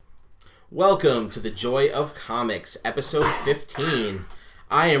Welcome to the Joy of Comics, episode 15.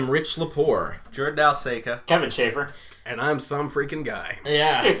 I am Rich Lepore. Jordan Alseca. Kevin Schaefer. And I'm some freaking guy.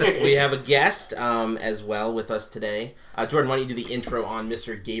 Yeah. We have a guest as well with us today. Jordan, why don't you do the intro on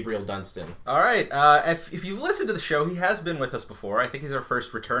Mr. Gabriel Dunston? All right. If you've listened to the show, he has been with us before. I think he's our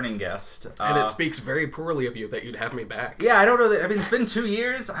first returning guest. And it speaks very poorly of you that you'd have me back. Yeah, I don't know. I mean, it's been 2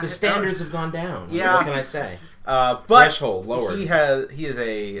 years. The standards have gone down. Yeah. What can I say? But Threshold lowered. He is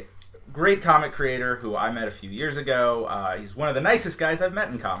a great comic creator who I met a few years ago. He's one of the nicest guys I've met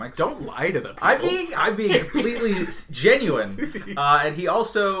in comics. Don't lie to the people. I'm being completely genuine. And he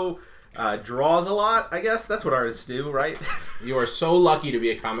also draws a lot, I guess. That's what artists do, right? You are so lucky to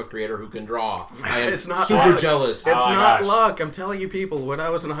be a comic creator who can draw. I am It's not super luck. jealous. It's Oh my not gosh. luck. I'm telling you people, when I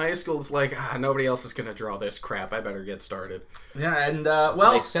was in high school, it's like, nobody else is going to draw this crap. I better get started. Yeah, and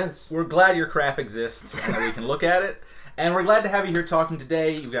well, Makes sense. we're glad your crap exists and that we can look at it. And we're glad to have you here talking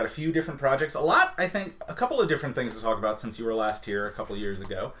today. You've got a few different projects. A couple of different things to talk about since you were last here a couple of years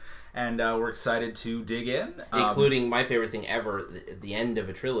ago. And we're excited to dig in. Including my favorite thing ever, the end of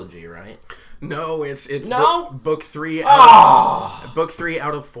a trilogy, right? No, it's No? book 3 book 3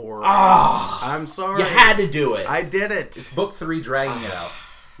 out of 4. I'm sorry. You had to do it. I did it. Book 3, dragging it out.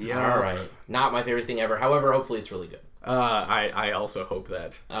 Yeah. All right. Not my favorite thing ever. However, hopefully it's really good. I also hope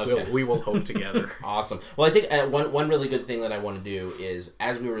that. Okay. We will hope together. Awesome. Well, I think one really good thing that I want to do is,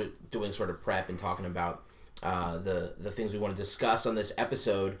 as we were doing sort of prep and talking about the things we want to discuss on this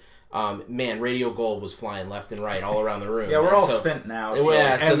episode, Radio Gold was flying left and right all around the room. Yeah, we're And all so, spent now. So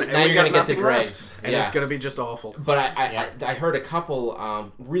now and you're going to get the nothing dregs. left, and it's going to be just awful. But I heard a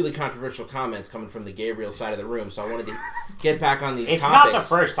couple really controversial comments coming from the Gabriel side of the room, so I wanted to get back on these It's topics. not the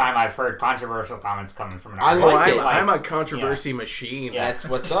first time I've heard controversial comments coming from an I artist. like it. I'm a controversy machine. Yeah. That's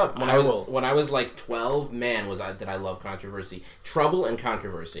what's up. When I was like 12, man, did I love controversy. Trouble and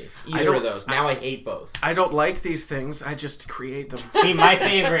controversy. Either of those. Now I hate both. I don't like these things. I just create them. See, my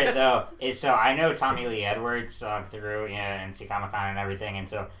favorite, though, is so I know Tommy Lee Edwards through NC Comic Con and everything, and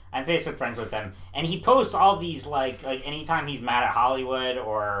so I'm Facebook friends with him. And he posts all these, like anytime he's mad at Hollywood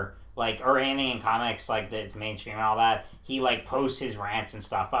or anything in comics, that's mainstream and all that, he, posts his rants and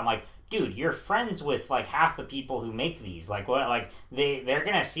stuff. But I'm like, dude, you're friends with, half the people who make these. They're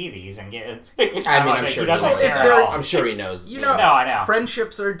gonna see these and get... I'm sure he doesn't he knows. care at all. I'm sure he knows. You know, No, I know.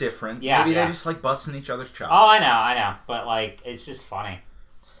 friendships are different. Yeah, Maybe yeah. they just busting each other's chops. Oh, I know. But, it's just funny.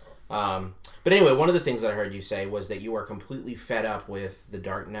 But anyway, one of the things that I heard you say was that you are completely fed up with The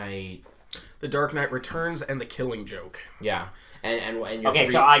Dark Knight. The Dark Knight Returns and The Killing Joke. Yeah. And your Okay,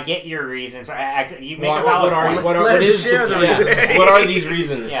 so I get your reasons. You make a what valid point. What are these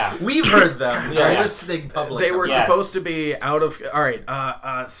reasons? Yeah. We've heard them. Yeah. Our listening public. They were Yes. supposed to be out of... All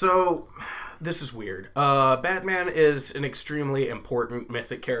right, so... This is weird. Batman is an extremely important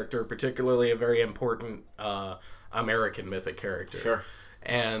mythic character, particularly a very important American mythic character. Sure.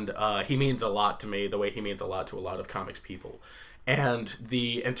 And he means a lot to me, the way he means a lot to a lot of comics people. And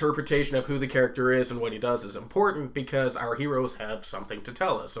the interpretation of who the character is and what he does is important because our heroes have something to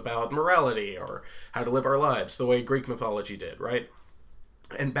tell us about morality or how to live our lives, the way Greek mythology did, right?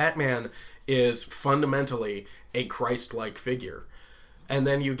 And Batman is fundamentally a Christ-like figure. And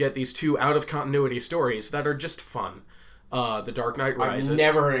then you get these two out-of-continuity stories that are just fun. The Dark Knight Rises. I've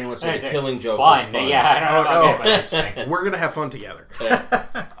never heard anyone say The Killing Joke fun. was fun. Yeah, I don't know. Oh, Okay, but We're going to have fun together.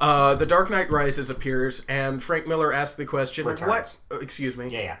 The Dark Knight Rises appears, and Frank Miller asks the question, Returns. what? Excuse me.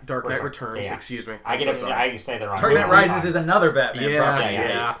 Yeah. Dark Knight Returns, Yeah. excuse me. I I'm get so it. sorry. I say the wrong. Dark Knight word. Rises is another Batman property.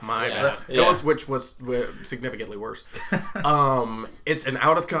 Yeah, my bad. Yeah. Which was significantly worse. It's an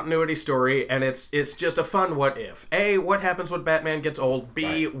out-of-continuity story, and it's just a fun what if. A, what happens when Batman gets old?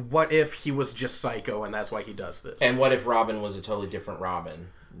 B, what if he was just psycho, and that's why he does this? And what if Robin was a totally different Robin?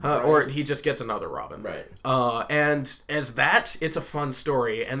 Or he just gets another Robin. Right. And as that, it's a fun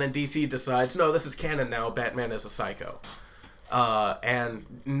story, and then DC decides, no, this is canon now, Batman is a psycho. And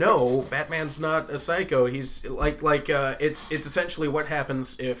no, Batman's not a psycho. He's it's essentially what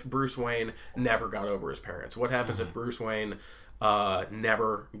happens if Bruce Wayne never got over his parents. What happens if Bruce Wayne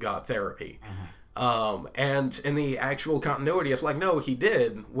never got therapy? And in the actual continuity, it's like, no, he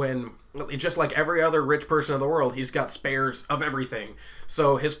did. When, just like every other rich person in the world, he's got spares of everything.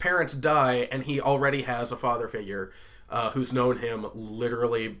 So his parents die, and he already has a father figure who's known him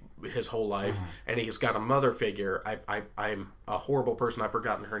literally his whole life, and he's got a mother figure. I'm a horrible person. I've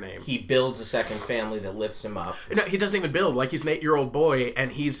forgotten her name. He builds a second family that lifts him up. No, he doesn't even build. Like, he's an 8-year-old boy,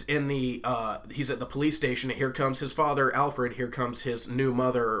 and he's in the he's at the police station. And here comes his father, Alfred. Here comes his new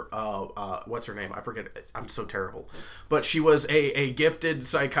mother. What's her name? I forget. I'm so terrible. But she was a gifted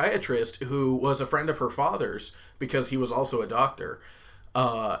psychiatrist who was a friend of her father's because he was also a doctor.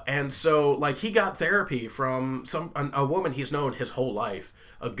 And so, like, he got therapy from a woman he's known his whole life,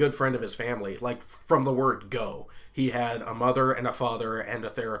 a good friend of his family, like, from the word go. He had a mother and a father and a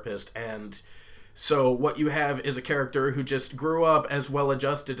therapist, and so what you have is a character who just grew up as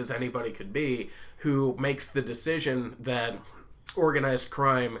well-adjusted as anybody could be, who makes the decision that organized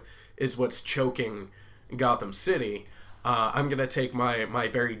crime is what's choking Gotham City. I'm going to take my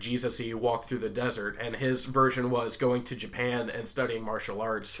very Jesus-y walk through the desert, and his version was going to Japan and studying martial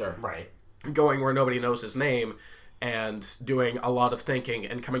arts. Sure. Right. Going where nobody knows his name, and doing a lot of thinking,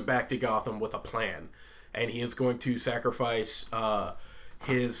 and coming back to Gotham with a plan. And he is going to sacrifice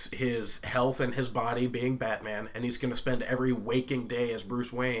his health and his body being Batman, and he's going to spend every waking day as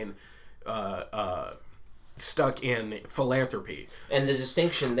Bruce Wayne stuck in philanthropy. And the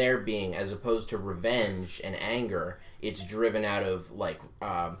distinction there being, as opposed to revenge and anger, it's driven out of, like,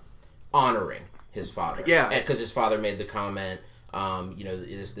 honoring his father. Yeah. Because his father made the comment,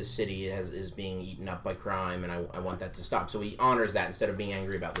 this city is being eaten up by crime, and I want that to stop. So he honors that instead of being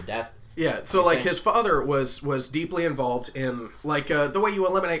angry about the death. Yeah, so, like, his father was deeply involved in, like, the way you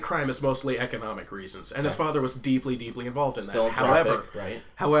eliminate crime is mostly economic reasons, and his father was deeply, deeply involved in that.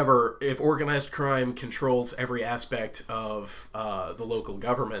 However, if organized crime controls every aspect of the local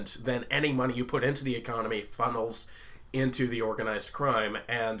government, then any money you put into the economy funnels into the organized crime,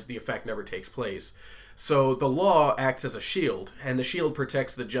 and the effect never takes place. So the law acts as a shield, and the shield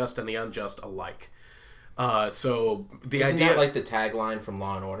protects the just and the unjust alike. So the Isn't idea, that like the tagline from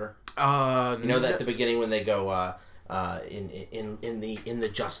Law and Order? That at the beginning when they go in the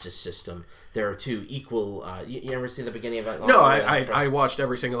justice system there are two equal. You ever see the beginning of that? No, I watched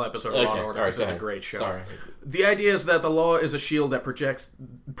every single episode of Law and Order because it's a great show. Sorry. The idea is that the law is a shield that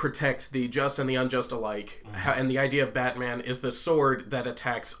protects the just and the unjust alike, and the idea of Batman is the sword that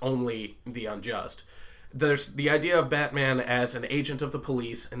attacks only the unjust. There's the idea of Batman as an agent of the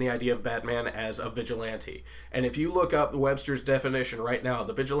police and the idea of Batman as a vigilante. And if you look up the Webster's definition right now,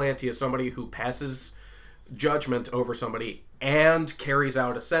 the vigilante is somebody who passes judgment over somebody and carries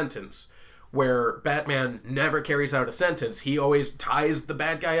out a sentence. Where Batman never carries out a sentence. He always ties the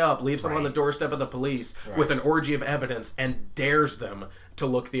bad guy up, leaves them on the doorstep of the police with an orgy of evidence, and dares them to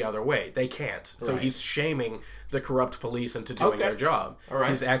look the other way. They can't. So he's shaming the corrupt police into doing their job.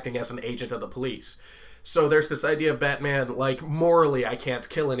 He's acting as an agent of the police. So there's this idea of Batman, like, morally, I can't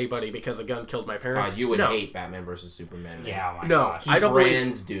kill anybody because a gun killed my parents. God, you would hate Batman versus Superman. Man. Yeah, oh my gosh. I don't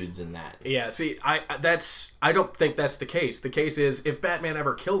brands dudes in that. Yeah, see, I don't think that's the case. The case is, if Batman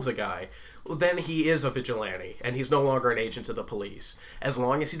ever kills a guy, well, then he is a vigilante, and he's no longer an agent of the police. As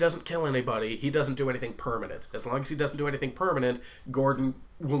long as he doesn't kill anybody, he doesn't do anything permanent. As long as he doesn't do anything permanent, Gordon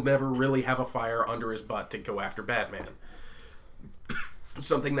will never really have a fire under his butt to go after Batman.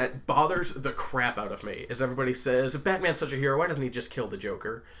 Something that bothers the crap out of me is everybody says, if Batman's such a hero, why doesn't he just kill the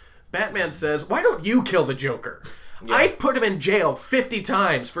Joker? Batman says, why don't you kill the Joker? Yeah. I've put him in jail 50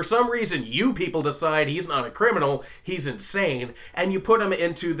 times. For some reason, you people decide he's not a criminal, he's insane, and you put him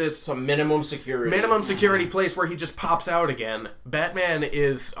into this minimum security place where he just pops out again. Batman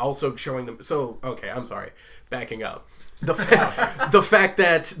is also showing them... So, okay, I'm sorry. Backing up. The fact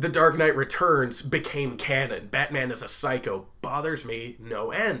that The Dark Knight Returns became canon, Batman is a psycho, bothers me no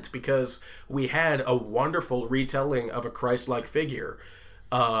end, because we had a wonderful retelling of a Christ-like figure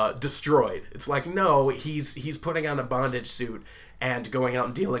destroyed. It's like, no, he's putting on a bondage suit and going out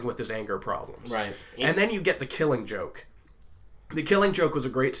and dealing with his anger problems. Right. And then you get The Killing Joke. The Killing Joke was a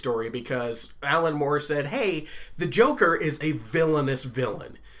great story because Alan Moore said, hey, the Joker is a villainous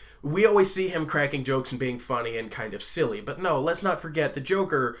villain. We always see him cracking jokes and being funny and kind of silly, but no, let's not forget the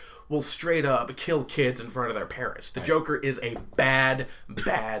Joker will straight up kill kids in front of their parents. The Joker is a bad,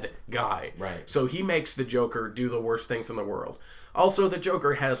 bad guy. Right. So he makes the Joker do the worst things in the world. Also, the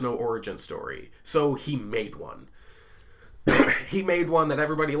Joker has no origin story, so he made one. He made one that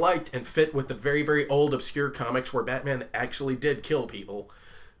everybody liked and fit with the very, very old, obscure comics where Batman actually did kill people.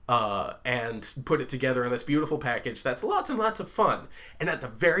 And put it together in this beautiful package that's lots and lots of fun. And at the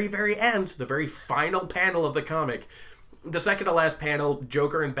very, very end, the very final panel of the comic, the second to last panel,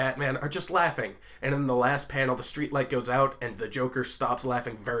 Joker and Batman are just laughing. And in the last panel, the streetlight goes out and the Joker stops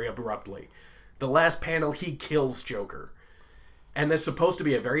laughing very abruptly. The last panel, he kills Joker. And that's supposed to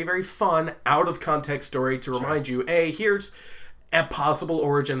be a very, very fun, out-of-context story to remind you, A, here's a possible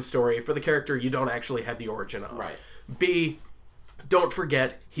origin story for the character you don't actually have the origin of. Right. B, don't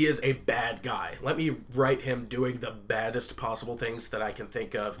forget, he is a bad guy. Let me write him doing the baddest possible things that I can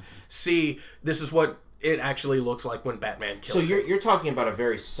think of. C, this is what it actually looks like when Batman kills him. So you're talking about a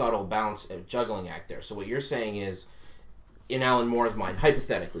very subtle balance juggling act there. So what you're saying is, in Alan Moore's mind,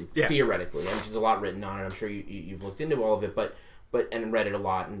 hypothetically, theoretically, and there's a lot written on it, I'm sure you've looked into all of it, but and read it a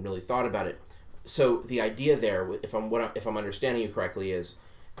lot and really thought about it. So the idea there, if I'm understanding you correctly, is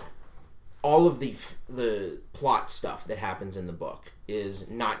all of the plot stuff that happens in the book is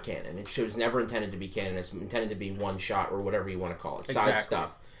not canon. It was never intended to be canon. It's intended to be one shot or whatever you want to call it, side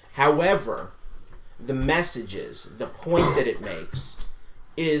stuff. However, the messages, the point that it makes,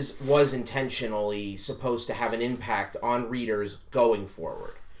 was intentionally supposed to have an impact on readers going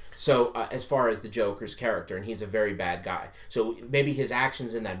forward. So as far as the Joker's character, and he's a very bad guy. So maybe his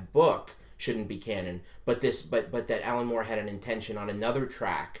actions in that book shouldn't be canon, but that Alan Moore had an intention on another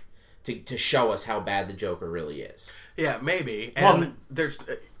track to show us how bad the Joker really is. Yeah, maybe. And there's...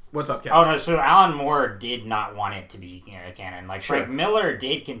 what's up, Kevin? Oh, no, so Alan Moore did not want it to be canon. Like, Frank Miller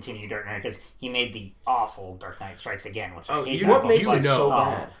did continue Dark Knight because he made the awful Dark Knight Strikes Again, which I hate. What makes it so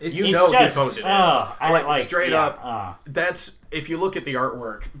bad? He phoned it in. Straight up, that's... If you look at the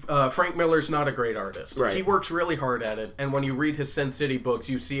artwork, Frank Miller's not a great artist. Right. He works really hard at it, and when you read his Sin City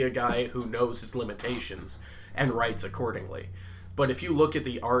books, you see a guy who knows his limitations and writes accordingly. But if you look at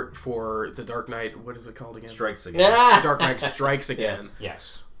the art for The Dark Knight, what is it called again? Strikes Again. The Dark Knight Strikes Again. Yeah.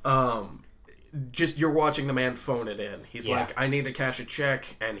 Yes. Just you're watching the man phone it in. He's like, I need to cash a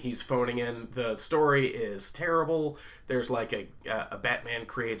check, and he's phoning in. The story is terrible. There's like a Batman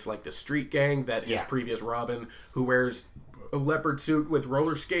creates like the street gang that his previous Robin, who wears a leopard suit with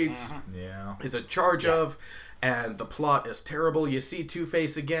roller skates, is in charge of. And the plot is terrible. You see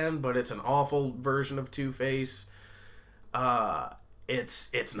Two-Face again, but it's an awful version of Two-Face.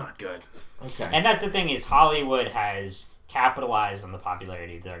 It's not good. Okay. And that's the thing is Hollywood has capitalized on the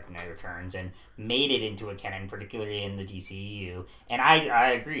popularity of Dark Knight Returns and made it into a canon, particularly in the DCEU. And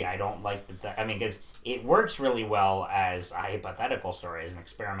I agree. I don't like that. I mean, because it works really well as a hypothetical story, as an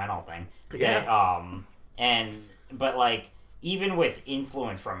experimental thing. Yeah. But like even with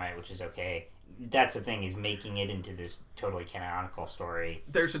influence from it, which is okay. That's the thing, is making it into this totally canonical story.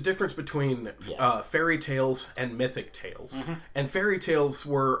 There's a difference between fairy tales and mythic tales. Mm-hmm. And fairy tales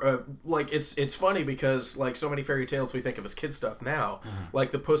were, it's funny because, like, so many fairy tales we think of as kid stuff now,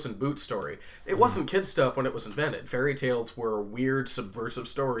 like the Puss in Boots story. It wasn't kid stuff when it was invented. Fairy tales were weird, subversive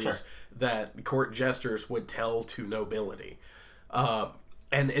stories that court jesters would tell to nobility.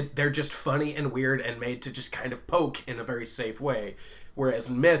 They're just funny and weird and made to just kind of poke in a very safe way.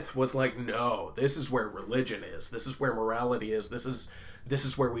 Whereas myth was like, no, this is where religion is. This is where morality is. This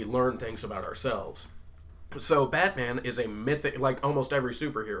is where we learn things about ourselves. So Batman is a mythic, like almost every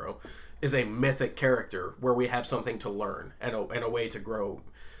superhero, is a mythic character where we have something to learn and a way to grow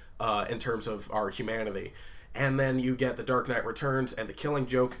in terms of our humanity. And then you get The Dark Knight Returns and The Killing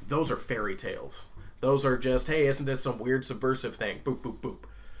Joke. Those are fairy tales. Those are just, hey, isn't this some weird subversive thing? Boop, boop, boop.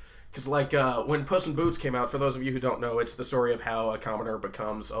 Because, like, when Puss in Boots came out, for those of you who don't know, it's the story of how a commoner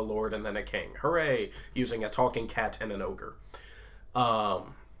becomes a lord and then a king. Hooray! Using a talking cat and an ogre.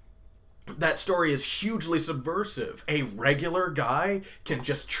 That story is hugely subversive. A regular guy can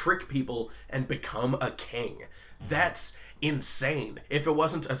just trick people and become a king. That's insane. If it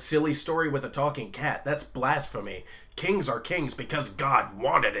wasn't a silly story with a talking cat, that's blasphemy. Kings are kings because God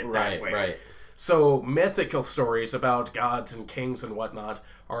wanted it that way. Right. So mythical stories about gods and kings and whatnot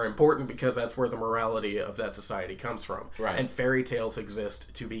are important because that's where the morality of that society comes from. Right. And fairy tales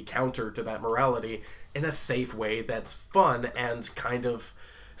exist to be counter to that morality in a safe way that's fun and kind of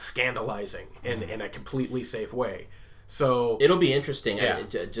scandalizing in a completely safe way. So it'll be interesting.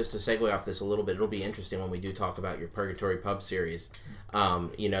 Just to segue off this a little bit, it'll be interesting when we do talk about your Purgatory Pub series.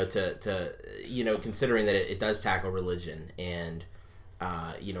 Considering that it does tackle religion and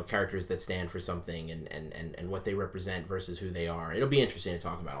characters that stand for something and what they represent versus who they are. It'll be interesting to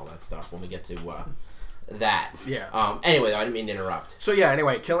talk about all that stuff when we get to that. Yeah. Anyway, I didn't mean to interrupt. So yeah.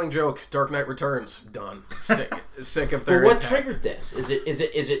 Anyway, Killing Joke, Dark Knight Returns, done. Sick of their. Well, what triggered this? Is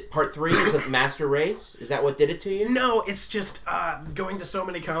it part 3? Is it Master Race? Is that what did it to you? No, it's just going to so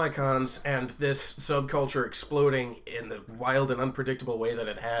many Comic-Cons and this subculture exploding in the wild and unpredictable way that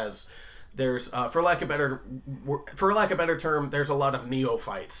it has. There's, for lack of a better term, there's a lot of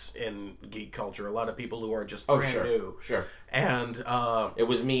neophytes in geek culture. A lot of people who are just brand new. Sure. And it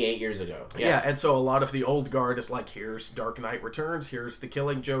was me 8 years ago. Yeah, and so a lot of the old guard is like, here's Dark Knight Returns, here's The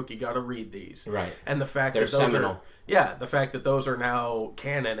Killing Joke, you got to read these. Right. And the fact they're that those seminal. the fact that those are now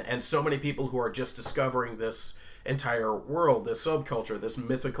canon, and so many people who are just discovering this entire world, this subculture, this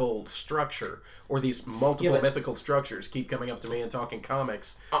mythical structure, or these multiple mythical structures keep coming up to me and talking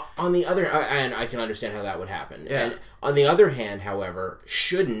comics. On the other, and I can understand how that would happen. Yeah. And on the other hand, however,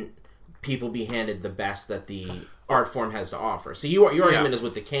 shouldn't people be handed the best that the art form has to offer. So your argument is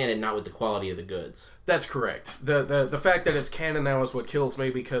with the canon, not with the quality of the goods. That's correct. The fact that it's canon now is what kills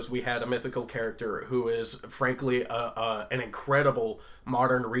me, because we had a mythical character who is, frankly, an incredible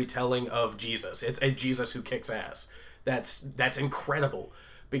modern retelling of Jesus. It's a Jesus who kicks ass. That's incredible,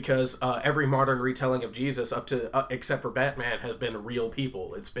 because every modern retelling of Jesus, up to except for Batman, has been real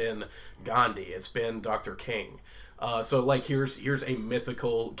people. It's been Gandhi. It's been Dr. King. So like here's a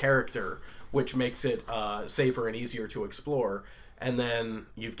mythical character, which makes it safer and easier to explore. And then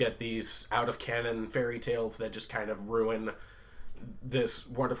you get these out of canon fairy tales that just kind of ruin this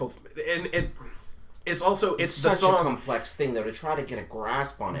wonderful. And it's such the song. a complex thing though to try to get a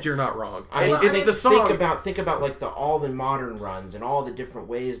grasp on it. You're not wrong. I mean, it's the song. Think about like all the modern runs and all the different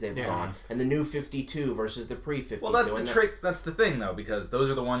ways they've gone, and the new 52 versus the pre-52. Well, that's the trick. That's the thing, though, because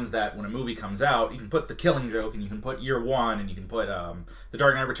those are the ones that when a movie comes out, you can put The Killing Joke, and you can put Year One, and you can put The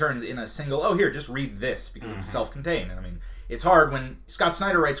Dark Knight Returns in a single. Oh, here, just read this because it's self-contained. And I mean, it's hard when Scott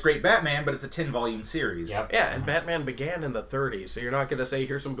Snyder writes great Batman, but it's a 10-volume series. Yep. Yeah, and Batman began in the 30s, so you're not going to say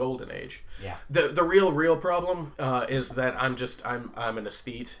here's some golden age. Yeah. The real problem is that I'm an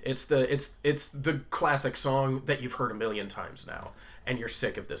aesthete. It's the classic song that you've heard a million times now, and you're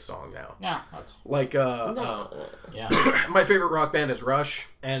sick of this song now. Yeah. That's... Like yeah. my favorite rock band is Rush,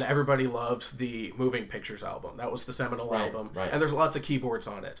 and everybody loves the Moving Pictures album. That was the seminal album, and there's lots of keyboards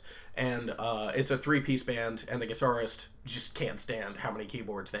on it. And it's a 3-piece band, and the guitarist just can't stand how many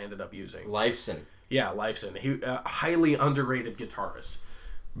keyboards they ended up using. Lifeson. Yeah, Lifeson. He highly underrated guitarist.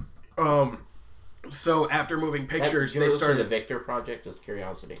 So after Moving Pictures, they started the Victor Project. Just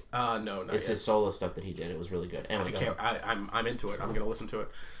curiosity. No, it's his solo stuff that he did. It was really good. Anyway, I'm into it. I'm gonna listen to it.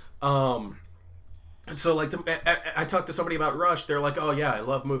 And so like I talked to somebody about Rush. They're like, "Oh yeah, I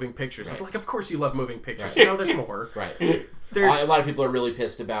love Moving Pictures." It's like, of course you love Moving Pictures. You know, there's more. Right. A lot of people are really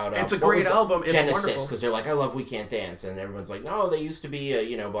pissed about. It's a great album. It's Genesis, wonderful because they're like, "I love We Can't Dance," and everyone's like, "No, they used to be,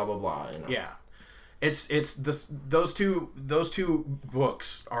 blah blah blah." You know? Yeah. It's those two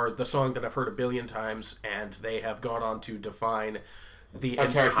books are the song that I've heard a billion times, and they have gone on to define the a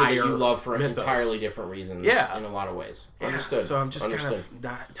entire character that you love for mythos. Entirely different reasons. Yeah. In a lot of ways. Yeah. Understood. So I'm just Understood. kind of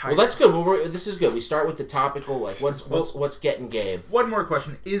not tired. Well, that's good. This is good. We start with the topical, like what's getting Gabe. One more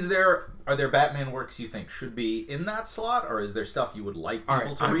question: are there Batman works you think should be in that slot, or is there stuff you would like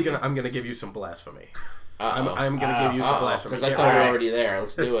people to read? I'm gonna give you some blasphemy. Uh-oh. I'm going to give you some blasphemy. Because I thought we were already there.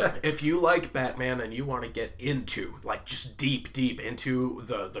 Let's do it. If you like Batman and you want to get into, like, just deep into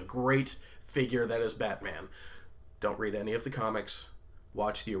the great figure that is Batman, don't read any of the comics.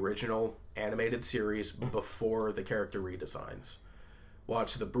 Watch the original animated series before the character redesigns.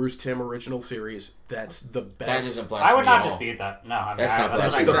 Watch the Bruce Timm original series. That's the best. That isn't blasphemy. I would not dispute that. No, that's not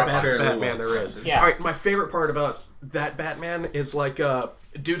That's blasphemy. the best Batman there is. Yeah. All right, my favorite part about that Batman is like,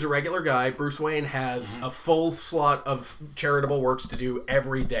 dude's a regular guy. Bruce Wayne has a full slot of charitable works to do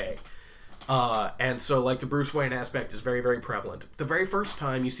every day. And so, like, the Bruce Wayne aspect is very, very prevalent. The very first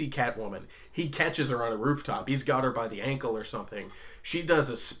time you see Catwoman, he catches her on a rooftop. He's got her by the ankle or something. She does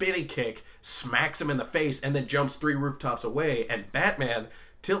a spinning kick, smacks him in the face, and then jumps 3 rooftops away. And Batman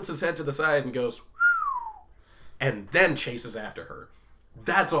tilts his head to the side and goes, and then chases after her.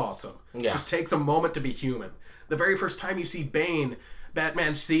 That's awesome. Yeah. Just takes a moment to be human. The very first time you see Bane,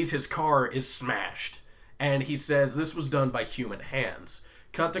 Batman sees his car is smashed. And he says, this was done by human hands.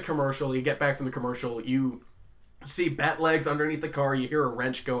 Cut to commercial. You get back from the commercial. You see bat legs underneath the car. You hear a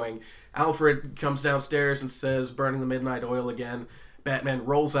wrench going. Alfred comes downstairs and says, burning the midnight oil again. Batman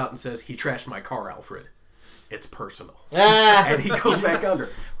rolls out and says, he trashed my car, Alfred. It's personal. And he goes back under.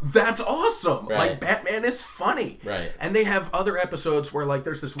 That's awesome. Right. Like, Batman is funny. Right. And they have other episodes where, like,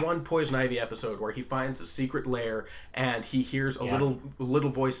 there's this one Poison Ivy episode where he finds a secret lair and he hears a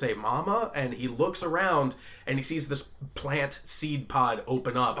little voice say, Mama, and he looks around and he sees this plant seed pod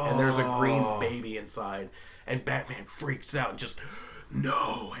open up and there's a green baby inside. And Batman freaks out and just...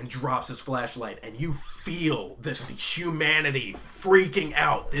 no, and drops his flashlight, and you feel this humanity freaking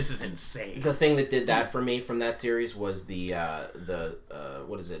out. This is insane. The thing that did that for me from that series was the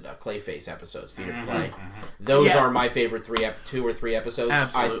Clayface episodes, Feet of Clay. Those are my favorite 2 or 3 episodes.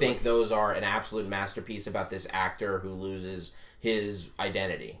 Absolutely. I think those are an absolute masterpiece about this actor who loses his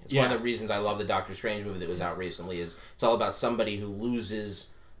identity. It's one of the reasons I love the Doctor Strange movie that was out recently. Is it's all about somebody who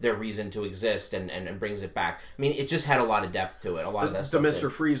loses their reason to exist and brings it back. I mean, it just had a lot of depth to it. A lot of that the stuff.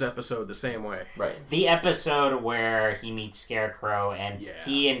 Mr. Freeze episode, the same way. Right. The episode where he meets Scarecrow and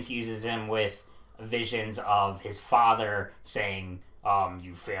he infuses him with visions of his father saying,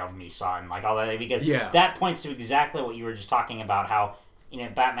 you failed me, son. Like, all that. Because that points to exactly what you were just talking about, how,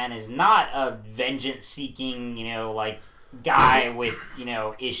 Batman is not a vengeance-seeking, guy with,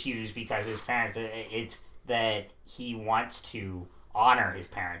 issues because his parents, it's that he wants to honor his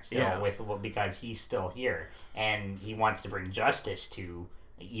parents still because he's still here and he wants to bring justice to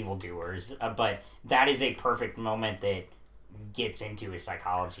evildoers. But that is a perfect moment that gets into his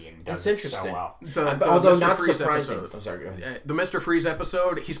psychology and does it so well. Although Mr. not Freeze surprising. Episode, I'm sorry, go ahead. The Mr. Freeze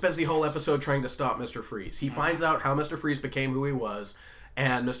episode, he spends the whole episode trying to stop Mr. Freeze. He finds out how Mr. Freeze became who he was,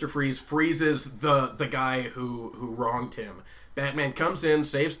 and Mr. Freeze freezes the guy who wronged him. Batman comes in,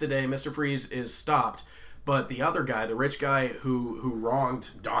 saves the day, Mr. Freeze is stopped, but the other guy, the rich guy who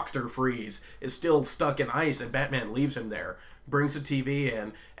wronged Dr. Freeze, is still stuck in ice, and Batman leaves him there, brings a TV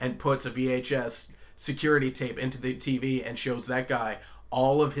in, and puts a VHS security tape into the TV and shows that guy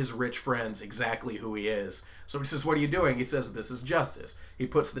all of his rich friends exactly who he is. So he says, "What are you doing?" He says, "This is justice." He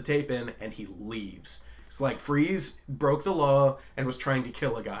puts the tape in and he leaves. It's like Freeze broke the law and was trying to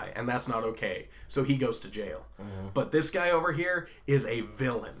kill a guy, and that's not okay. So he goes to jail. Mm-hmm. But this guy over here is a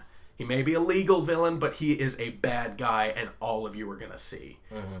villain. He may be a legal villain, but he is a bad guy, and all of you are going to see.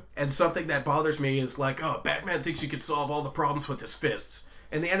 Mm-hmm. And something that bothers me is like, Batman thinks he can solve all the problems with his fists.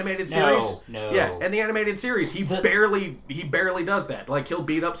 In the animated series, in the animated series, he barely does that. Like, he'll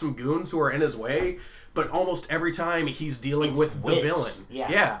beat up some goons who are in his way, but almost every time he's dealing with the villain.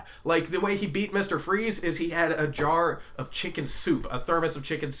 Yeah. Like, the way he beat Mr. Freeze is he had a jar of chicken soup, a thermos of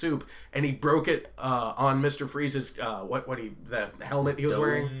chicken soup, and he broke it on Mr. Freeze's, the helmet he was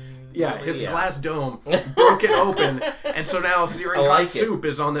wearing? Yeah, his glass dome, broke it open, and so now searing hot soup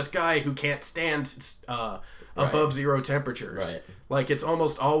is on this guy who can't stand above zero temperatures. Right. Like, it's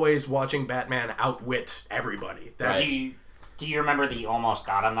almost always watching Batman outwit everybody. That's... Do you remember the Almost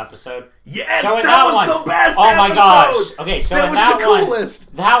Got Him episode? Yes, so that was the best episode! My gosh. Okay, so that in was that the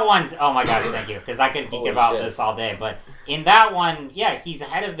coolest. That one, oh my gosh, thank you. Because I could geek about this all day. But in that one, he's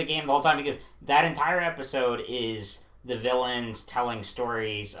ahead of the game the whole time because that entire episode is the villains telling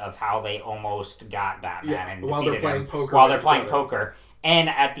stories of how they almost got Batman and defeated him while they're playing poker. And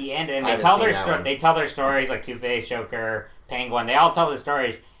at the end, and they tell their stories like Two-Face, Joker, Penguin. They all tell their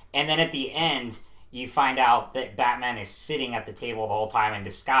stories, and then at the end, you find out that Batman is sitting at the table the whole time in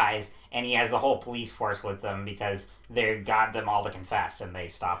disguise, and he has the whole police force with them because they got them all to confess, and they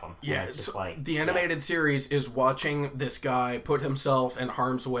stop him. Yeah, it's just the animated series is watching this guy put himself in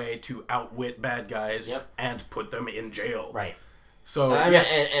harm's way to outwit bad guys and put them in jail. Right. So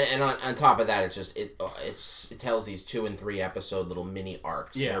and on top of that, it tells these 2 and 3 episode little mini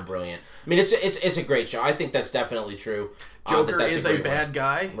arcs that are brilliant. I mean, it's a great show. I think that's definitely true. Joker is a bad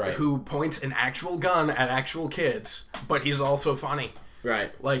guy who points an actual gun at actual kids, but he's also funny.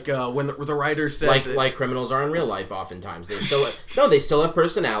 Right. Like when the writers said like criminals are in real life oftentimes. They still have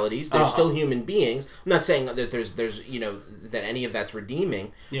personalities. They're still human beings. I'm not saying that there's that any of that's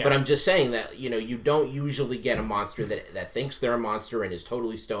redeeming, but I'm just saying that you don't usually get a monster that thinks they're a monster and is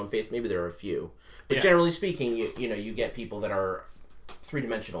totally stone-faced. Maybe there are a few. But generally speaking, you get people that are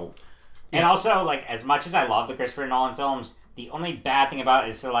three-dimensional. And also, like, as much as I love the Christopher Nolan films, the only bad thing about it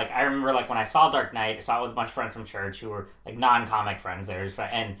is, so, like, I remember, like, when I saw Dark Knight, I saw it with a bunch of friends from church who were, like, non-comic friends there.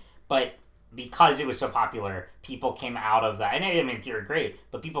 But because it was so popular, people came out of that. And I mean, they were great,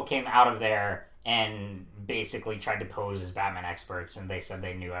 but people came out of there and basically tried to pose as Batman experts, and they said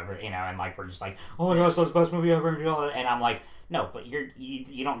they knew and, like, we're just like, oh my gosh, that's the best movie ever, and I'm like, no, but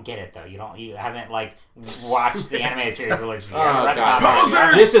you don't get it though. You haven't like watched the animated series religiously.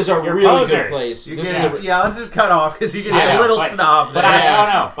 This is a really good place. Let's just cut off because you get a little snob. But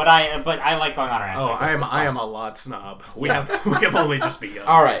I like going on around. Oh, I am a lot snob. We have only just begun.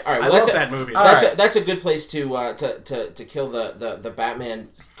 All right. I love that movie. That's a good place to kill the Batman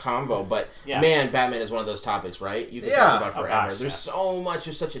combo. But man, Batman is one of those topics, right? You can talk about forever. There's so much.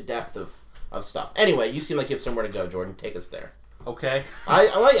 There's such a depth of stuff. Anyway, you seem like you have somewhere to go, Jordan. Take us there. Okay.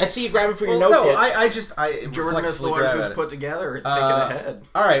 I see you grabbing for your notebook. No, Jordan is the one who's put together thinking ahead.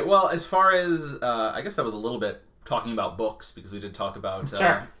 All right. Well, as far as I guess that was a little bit talking about books because we did talk about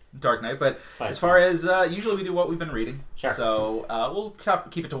Dark Knight, but as far as usually we do what we've been reading. Sure. So we'll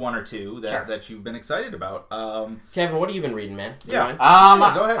keep it to one or two that you've been excited about. Kevin, what have you been reading, man? Go ahead.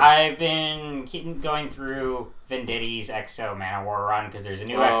 I've been going through Venditti's X-O Manowar run because there's a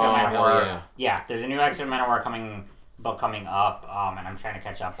new X-O Manowar. There's a new X-O Manowar coming up, and I'm trying to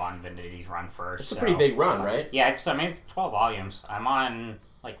catch up on Venditti's run first. It's a pretty big run, right? Yeah, it's 12 volumes. I'm on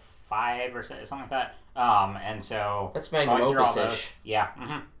like 5 or something like that. And so that's magnum opus-ish. Yeah.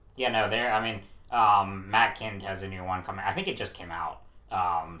 Mm-hmm. Yeah, no, Matt Kind has a new one coming. I think it just came out.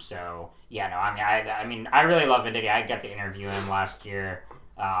 I really love Venditti. I got to interview him last year.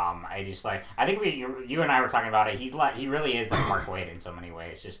 I just like. I think you and I were talking about it. He really is like Mark Waid in so many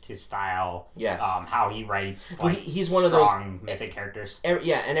ways. Just his style. Yes. How he writes. Like, he's one of those strong mythic characters.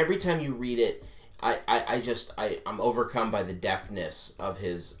 And every time you read it, I'm overcome by the deftness of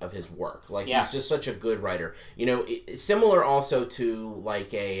his work. Like he's just such a good writer. Similar also to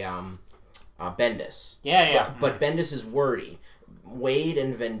like a Bendis. Yeah. But Bendis is wordy. Wade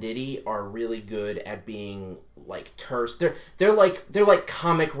and Venditti are really good at being like terse. They're like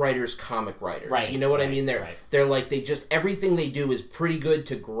comic writers. Right. You know what I mean? Right. They're like they just everything they do is pretty good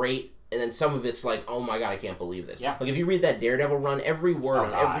to great. And then some of it's like, oh my god, I can't believe this. Yeah. Like if you read that Daredevil run, every word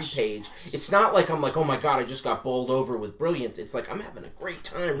on every page, it's not like I'm like, oh my god, I just got bowled over with brilliance. It's like I'm having a great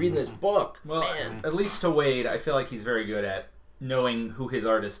time reading this book. Well, man. At least to Wade, I feel like he's very good at knowing who his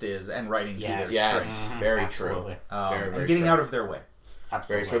artist is and writing to their strengths. Very Absolutely. true. And getting out of their way.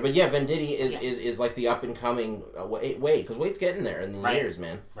 Absolutely. Very true. But yeah, Venditti is like the up and coming Wade, because Wade's getting there in the years,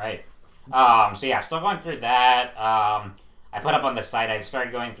 man. Right. So yeah, still going through that. I put up on the site. I've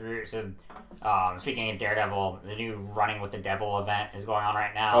started going through. So, speaking of Daredevil, the new Running with the Devil event is going on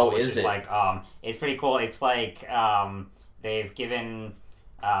right now. Oh, which is it? Like, it's pretty cool. It's like they've given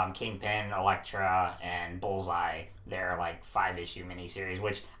Kingpin, Elektra, and Bullseye their like 5-issue miniseries,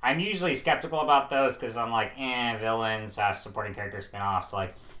 which I'm usually skeptical about those because I'm like, villains, supporting character spinoffs,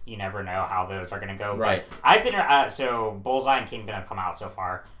 like. You never know how those are going to go. Right. But I've been so Bullseye and Kingpin have come out so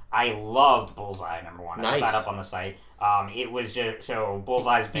far. I loved Bullseye #1. I put that up on the site. It was just so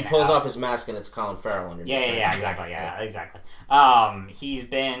Bullseye's been. He pulls out. off his mask and it's Colin Farrell underneath. Yeah, exactly. He's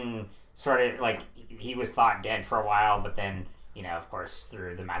been sort of like he was thought dead for a while, but then of course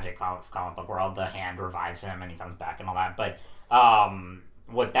through the magic comic book world, the Hand revives him and he comes back and all that. But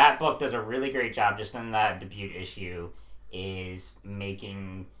what that book does a really great job, just in that debut issue, is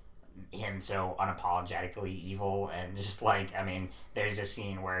making him so unapologetically evil. And just like, there's a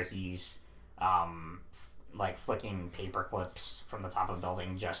scene where he's like flicking paper clips from the top of a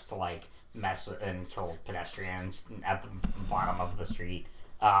building just to like mess with and kill pedestrians at the bottom of the street.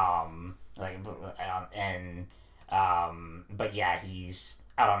 But yeah, he's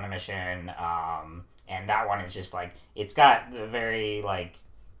out on a mission. And that one is just like, it's got the very like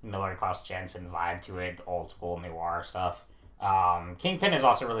Miller Klaus Jensen vibe to it, old school noir stuff. Kingpin is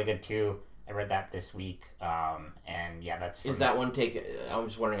also really good too. I read that this week, and yeah, that's. Is that one take? I'm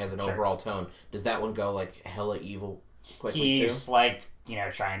just wondering, as an overall tone, does that one go like hella evil quickly He's too? like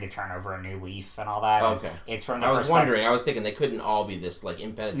trying to turn over a new leaf and all that. Okay. It's from the. I was wondering. I was thinking they couldn't all be this like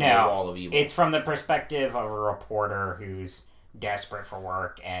impenetrable wall of evil. It's from the perspective of a reporter who's desperate for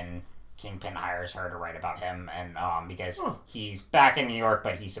work, and Kingpin hires her to write about him, and because he's back in New York,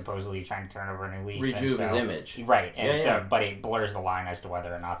 but he's supposedly trying to turn over a new leaf. Rejuve his image. Right, and but it blurs the line as to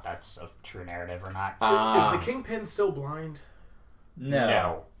whether or not that's a true narrative or not. Is the Kingpin still blind?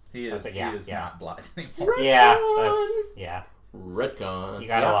 No. He is, he is not blind anymore. Retcon. You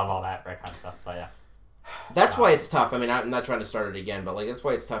gotta love all that retcon stuff, but yeah. That's why it's tough. I'm not trying to start it again, but like that's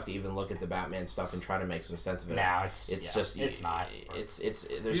why it's tough to even look at the Batman stuff and try to make some sense of it. No, it's just not. There's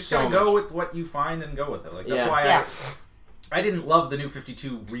You just so gotta much. go with what you find and go with it. Like that's why I didn't love the New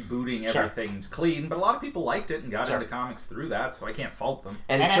 52 rebooting everything clean, but a lot of people liked it and got into comics through that, so I can't fault them.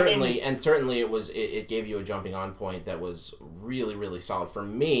 And certainly it gave you a jumping on point that was really, really solid. For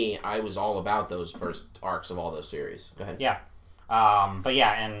me, I was all about those first arcs of all those series. Go ahead. Yeah. But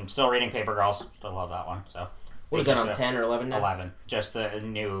yeah, and still reading Paper Girls. Still love that one. So what is that on 10 or 11 now? 11. Just the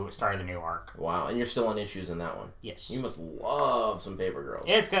new start of the new arc. Wow, and you're still on issues in that one. Yes. You must love some Paper Girls.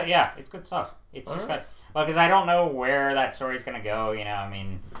 It's good. Yeah, it's good stuff. It's just good. Well, because I don't know where that story's gonna go.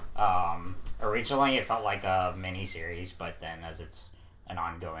 Originally it felt like a mini series, but then as it's an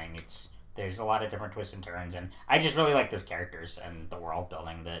ongoing, there's a lot of different twists and turns, and I just really like those characters and the world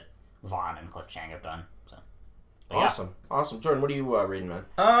building that Vaughn and Cliff Chang have done. So. Awesome. Jordan, what are you reading, man?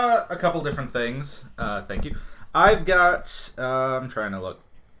 A couple different things. Thank you. I've got. I'm trying to look.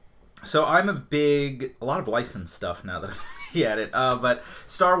 So I'm a lot of licensed stuff now that I'm looking at it. But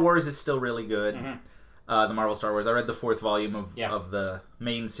Star Wars is still really good. Mm-hmm. The Marvel Star Wars. I read the 4th volume of the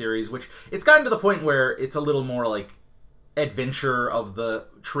main series, which it's gotten to the point where it's a little more like adventure of the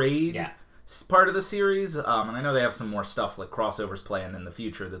trade part of the series. And I know they have some more stuff like crossovers planned in the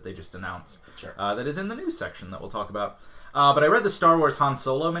future that they just announced. Sure. That is in the news section that we'll talk about. But I read the Star Wars Han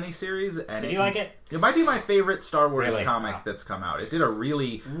Solo miniseries, and did you like it? It might be my favorite Star Wars comic that's come out. It did a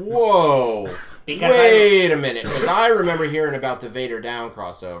really whoa. Wait a minute, because I remember hearing about the Vader Down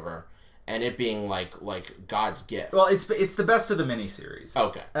crossover, and it being like God's gift. Well, it's the best of the miniseries.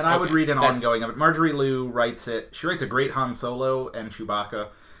 Okay, and I would read an ongoing of it. Marjorie Liu writes it. She writes a great Han Solo and Chewbacca,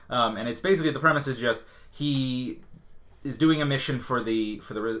 and it's basically the premise is just he is doing a mission for the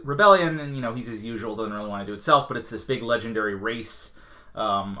rebellion, and he's as usual, doesn't really want to do it itself, but it's this big legendary race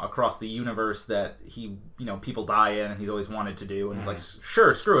across the universe that people die in, and he's always wanted to do, and he's like,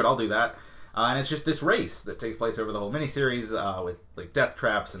 sure, screw it, I'll do that. And it's just this race that takes place over the whole miniseries with like death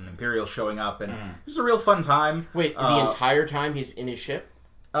traps and Imperials showing up, and it's a real fun time. Wait, the entire time he's in his ship?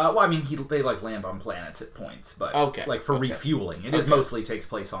 Well, I mean, they like land on planets at points, but for refueling, it is mostly takes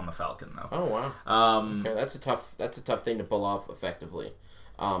place on the Falcon though. Oh wow. Okay, that's a tough thing to pull off effectively.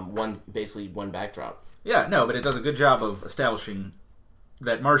 One backdrop. Yeah, no, but it does a good job of establishing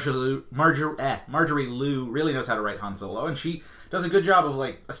that Marjorie Liu really knows how to write Han Solo, and she does a good job of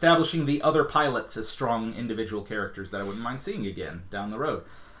like establishing the other pilots as strong individual characters that I wouldn't mind seeing again down the road.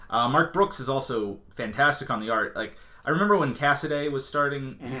 Mark Brooks is also fantastic on the art. Like, I remember when Cassidy was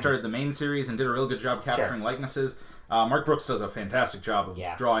starting, he started the main series and did a real good job capturing likenesses. Mark Brooks does a fantastic job of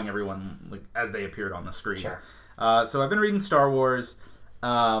drawing everyone like as they appeared on the screen. Sure. So I've been reading Star Wars.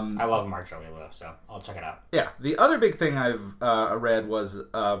 I love Marjorie Liu, so I'll check it out. Yeah. The other big thing I've read was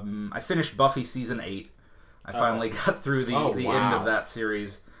I finished Buffy Season 8. I finally got through the end of that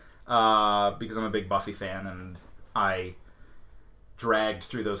series because I'm a big Buffy fan, and I dragged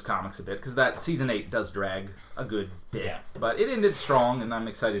through those comics a bit because that Season 8 does drag a good bit. But it ended strong, and I'm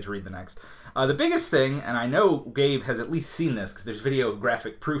excited to read the next. The biggest thing, and I know Gabe has at least seen this because there's video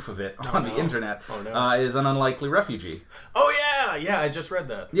graphic proof of it on the internet, is An Unlikely Refugee. Oh, yeah, I just read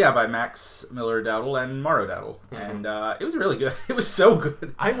that. Yeah, by Max Miller Dowdle and Morrow Dowdle. And it was really good. It was so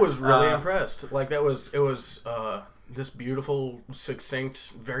good. I was really impressed. Like, it was this beautiful,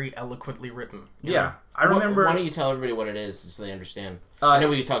 succinct, very eloquently written. Yeah. I remember... Why don't you tell everybody what it is so they understand? I know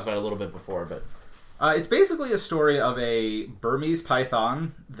we talked about it a little bit before, but... it's basically a story of a Burmese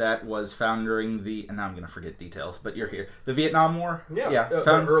python that was found during the... And now I'm going to forget details, but you're here. The Vietnam War? Yeah.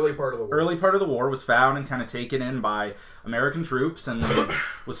 Found early part of the war. Early part of the war was found and kind of taken in by American troops and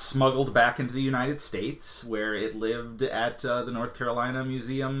was smuggled back into the United States, where it lived at the North Carolina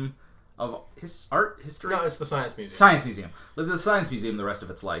Museum of Art History? No, it's the Science Museum. Science Museum. Lived at the Science Museum the rest of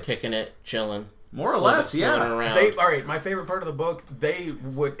its life. Kicking it, chilling. More or less, yeah. Around. All right, my favorite part of the book,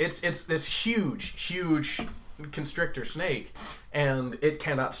 it's this huge constrictor snake, and it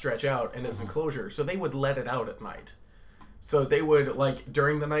cannot stretch out in its enclosure, so they would let it out at night. So they would, like,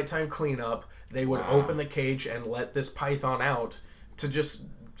 during the nighttime cleanup, they would open the cage and let this python out to just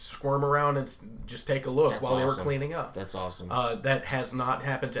squirm around and just take a look while they were cleaning up. That's awesome. That has not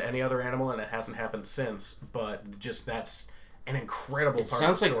happened to any other animal, and it hasn't happened since, but just that's an incredible part of the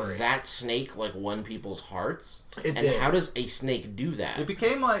story. It sounds like that snake won people's hearts. It did. How does a snake do that? It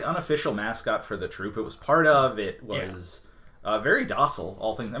became like unofficial mascot for the troop. It was part of it. Was very docile.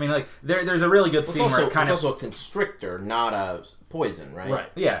 All things. I mean, like there's a really good scene where it kind of... It's also a constrictor, not a poison, right? Right.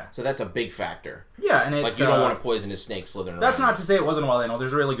 Yeah. So that's a big factor. Yeah, and it's you don't want a poisonous snake slithering around. That's not to say it wasn't a wild animal.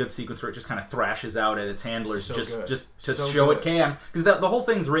 There's a really good sequence where it just kind of thrashes out at its handlers just to show it can, because the whole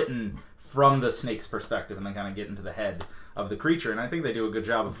thing's written from the snake's perspective, and they kind of get into the head of the creature, and I think they do a good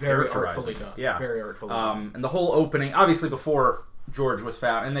job of very characterizing. Artfully done. Yeah, very artfully done. And the whole opening, obviously before George was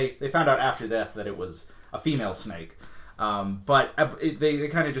found, and they found out after death that it was a female snake. But they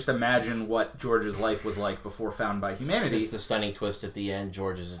kind of just imagine what George's life was like before found by humanity. It's the stunning twist at the end.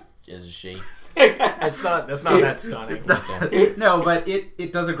 George is a she. That's not that stunning. No, but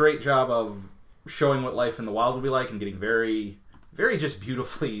it does a great job of showing what life in the wild would be like and getting very, very just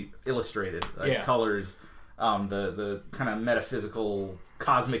beautifully illustrated. Colors, the kind of metaphysical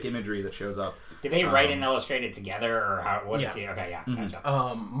cosmic imagery that shows up. Did they write and illustrate it together, or how? What is he? Okay, yeah.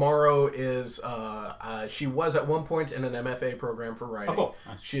 Gotcha. Morrow is she was at one point in an MFA program for writing. Oh, cool.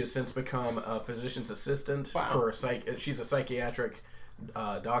 She has since become a physician's assistant for a She's a psychiatric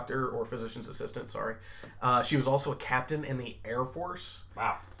doctor or physician's assistant. Sorry. She was also a captain in the Air Force.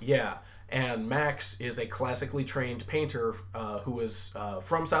 Wow. Yeah. And Max is a classically trained painter who is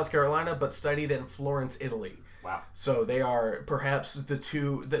from South Carolina but studied in Florence, Italy. Wow. So they are perhaps the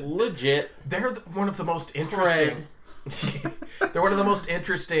two... Legit. They're one of the most interesting... They're one of the most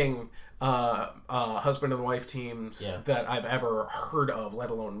interesting husband and wife teams that I've ever heard of,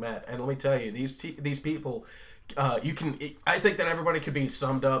 let alone met. And let me tell you, these people... I think that everybody could be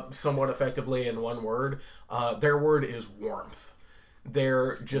summed up somewhat effectively in one word. Their word is warmth.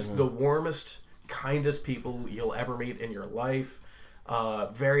 They're just the warmest, kindest people you'll ever meet in your life.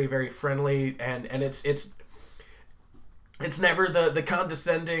 Very, very friendly, and it's never the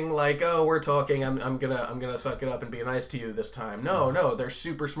condescending, like, oh, we're talking, I'm gonna suck it up and be nice to you this time. No, they're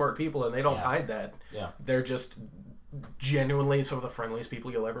super smart people, and they don't hide that. Yeah. They're just genuinely some of the friendliest people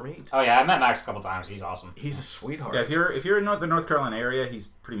you'll ever meet. Oh yeah, I met Max a couple times. He's awesome. He's a sweetheart. Yeah, if you're in the North Carolina area, he's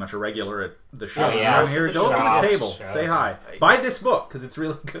pretty much a regular at the show. Oh, yeah. Around here, go up to his table, say hi, buy this book because it's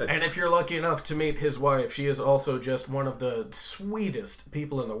really good. And if you're lucky enough to meet his wife, she is also just one of the sweetest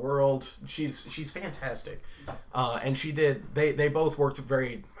people in the world. She's fantastic, and they both worked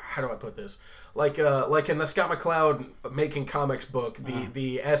very. How do I put this? Like in the Scott McCloud Making Comics book,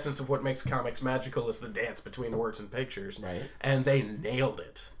 the essence of what makes comics magical is the dance between words and pictures. Right. And they nailed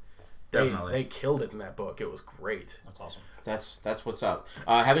it. Definitely. They killed it in that book. It was great. That's awesome. That's what's up.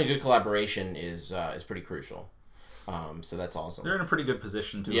 Having a good collaboration is pretty crucial. So that's awesome. They're in a pretty good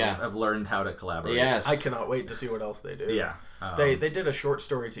position to have learned how to collaborate. Yes. I cannot wait to see what else they do. Yeah. They did a short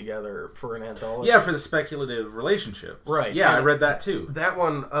story together for an anthology. Yeah, for the speculative relationships. Right. Yeah, And I read that too. That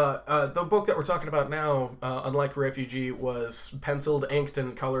one, the book that we're talking about now, unlike Refugee, was penciled, inked,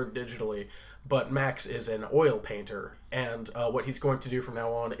 and colored digitally. But Max is an oil painter, and what he's going to do from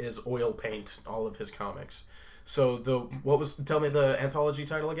now on is oil paint all of his comics. So tell me the anthology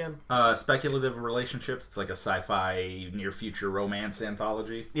title again? Speculative Relationships. It's like a sci-fi near future romance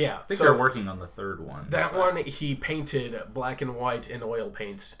anthology. Yeah. I think they're working on the third one. That one he painted black and white in oil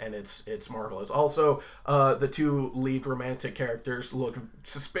paint, and it's marvelous. Also, the two lead romantic characters look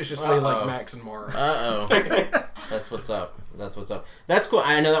suspiciously like Max and Mara. That's what's up. That's cool.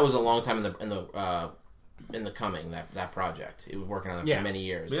 I know that was a long time in the coming, that project. He was working on it for many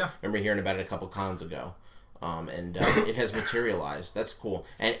years. Yeah. I remember hearing about it a couple cons ago. And it has materialized. That's cool.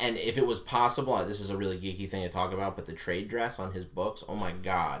 And if it was possible, this is a really geeky thing to talk about, but the trade dress on his books, oh my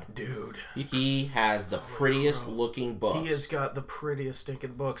god. Dude. He has the prettiest looking books. He has got the prettiest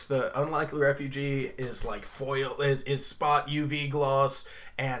stinking books. The Unlikely Refugee is like foil, is spot UV gloss,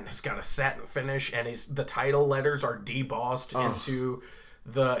 and it's got a satin finish, and the title letters are debossed into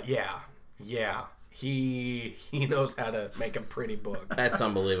the, yeah. He knows how to make a pretty book. That's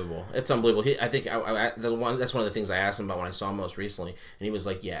unbelievable. It's unbelievable. I think that's one of the things I asked him about when I saw him most recently, and he was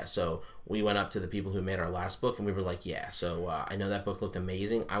like, "Yeah." So we went up to the people who made our last book, and we were like, "Yeah." So I know that book looked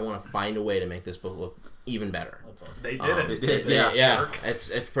amazing. I want to find a way to make this book look even better. They did it. Yeah.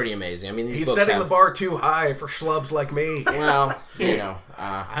 It's pretty amazing. I mean, these he's books setting the bar too high for schlubs like me. Well,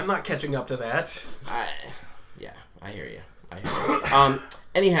 I'm not catching up to that. I hear you.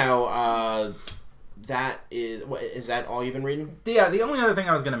 Anyhow. Is that all you've been reading? Yeah, the only other thing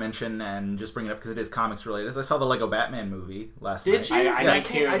I was going to mention, and just bring it up because it is comics related, is I saw the Lego Batman movie last night. Did you?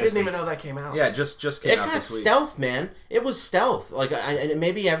 I didn't even know that came out. Yeah, just came it out got this week. stealth, man. It was stealth. Like, and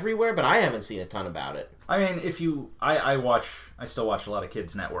maybe everywhere, but I haven't seen a ton about it. I mean, I still watch a lot of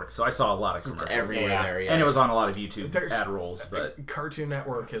Kids Network, so I saw a lot of commercials. It's everywhere there, yeah. And it was on a lot of YouTube ad rolls, but Cartoon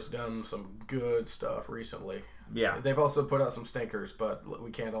Network has done some good stuff recently. Yeah. They've also put out some stinkers, but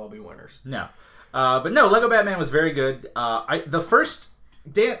we can't all be winners. No. But no, Lego Batman was very good. Dan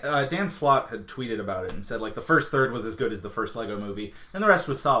Slott had tweeted about it and said, like, the first third was as good as the first Lego movie, and the rest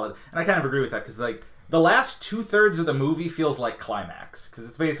was solid. And I kind of agree with that, because, like, the last 2/3 of the movie feels like climax, because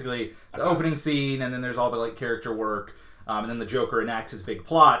it's basically the opening scene, and then there's all the, like, character work, and then the Joker enacts his big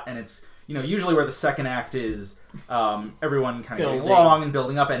plot, and it's, usually where the second act is everyone kind of getting along and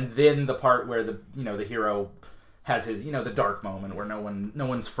building up, and then the part where the hero has his, the dark moment where no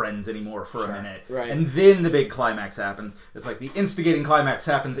one's friends anymore for a minute. Right. And then the big climax happens. It's like the instigating climax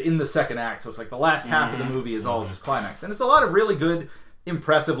happens in the second act, so it's like the last half of the movie is all just climax. And it's a lot of really good,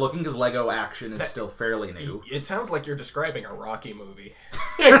 impressive looking, because Lego action is still fairly new. It sounds like you're describing a Rocky movie.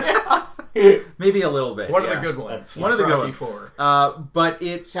 Maybe a little bit. One of the good ones. One of the good Rocky ones. 4. But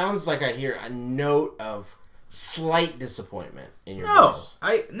it sounds like I hear a note of slight disappointment in your No, voice.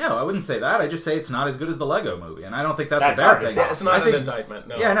 I wouldn't say that. I just say it's not as good as the Lego movie, and I don't think that's a hard bad to thing. tell. It's not an indictment,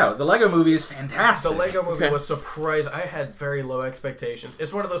 no. Yeah, no, the Lego movie is fantastic. The Lego movie was surprised. I had very low expectations.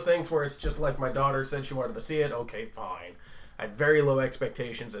 It's one of those things where it's just like my daughter said she wanted to see it. Okay, fine. I had very low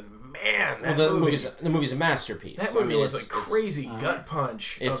expectations, and man, that the movie's a masterpiece. That movie was a crazy gut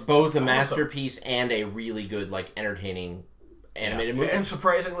punch. It's both a masterpiece and a really good, like, entertaining animated movie. And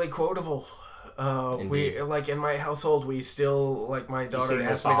surprisingly quotable. We like in my household, we still like my daughter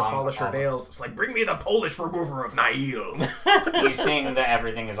asked me to polish her nails. It's like, bring me the Polish remover of Nail. You sing the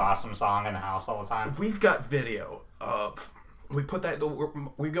 "Everything Is Awesome" song in the house all the time. We've got video of. We put that.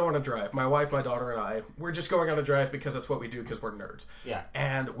 We go on a drive. My wife, my daughter, and I. We're just going on a drive because that's what we do because we're nerds. Yeah.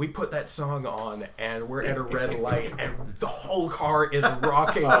 And we put that song on, and we're at a red light, and the whole car is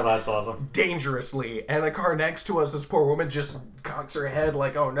rocking. Oh, that's awesome. Dangerously. And the car next to us, this poor woman just cocks her head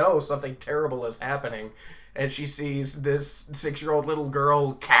like, "Oh no, something terrible is happening." And she sees this 6-year-old little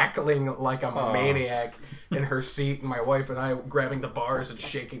girl cackling like a maniac in her seat, and my wife and I grabbing the bars and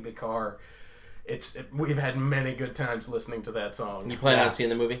shaking the car. we've had many good times listening to that song. You plan on seeing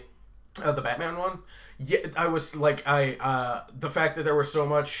the movie? The Batman one? Yeah, I was like, the fact that there was so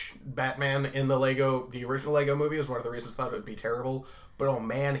much Batman in the original Lego movie was one of the reasons I thought it would be terrible. But oh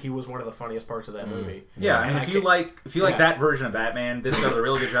man, he was one of the funniest parts of that movie. Yeah, I mean, if you like that version of Batman, this does a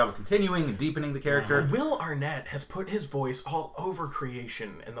really good job of continuing and deepening the character. Will Arnett has put his voice all over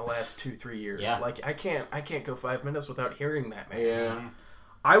creation in the last 2-3 years. Yeah. Like I can't go 5 minutes without hearing that man. Yeah.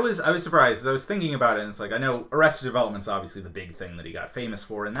 I was surprised because I was thinking about it, and it's like, I know Arrested Development's obviously the big thing that he got famous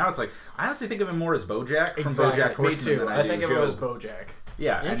for, and now it's like, I honestly think of him more as BoJack from BoJack Horseman. Me too. Than I think of him Joe. as BoJack.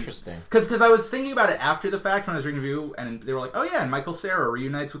 Yeah, Interesting. Because I was thinking about it after the fact when I was reading the review, and they were like, oh yeah, and Michael Cera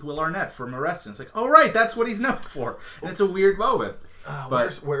reunites with Will Arnett from Arrested. And it's like, oh right, that's what he's known for. And it's a weird moment.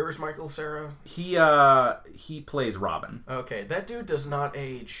 But where's Michael Cera? He plays Robin. Okay, that dude does not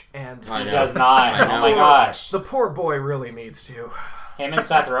age, and He does not. I know. Oh my gosh. the poor boy really needs to. Him and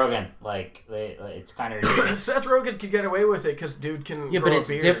Seth Rogen, it's kind of ridiculous. Seth Rogen could get away with it because dude can. Yeah, grow but a it's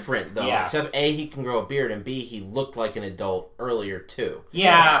beard. different though. Yeah. Seth, A, he can grow a beard, and B, he looked like an adult earlier too.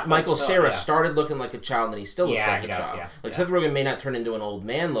 Yeah. Michael but still, Cera yeah. started looking like a child, and he still looks Yeah, like he a does, child. yeah. Like Yeah. Seth Rogen may not turn into an old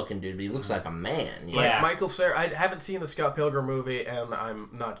man looking dude, but he looks like a man. You know? Yeah. Michael Cera. I haven't seen the Scott Pilgrim movie, and I'm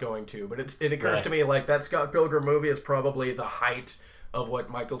not going to. But it occurs Right. to me like that Scott Pilgrim movie is probably the height of what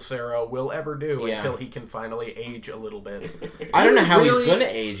Michael Cera will ever do Yeah. until he can finally age a little bit. I don't know how really- he's going to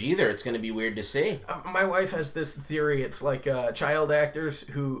age either. It's going to be weird to see. My wife has this theory. It's like child actors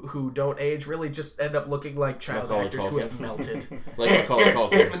who don't age really just end up looking like child Macaulay actors who Culkin. have melted. Like Macaulay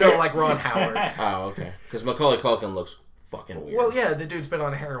Culkin. No, like Ron Howard. Oh, okay. Because Macaulay Culkin looks fucking weird. Well, yeah, the dude's been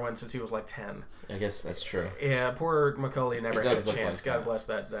on heroin since he was like 10. I guess that's true. Yeah, poor Macaulay never It had does a look chance. like God that. bless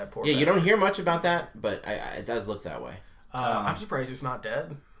that poor Yeah, you bastard. don't hear much about that, but it does look that way. I'm surprised he's not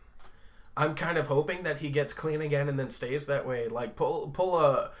dead. I'm kind of hoping that he gets clean again and then stays that way. Like pull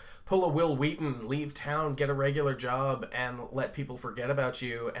a Will Wheaton, leave town, get a regular job, and let people forget about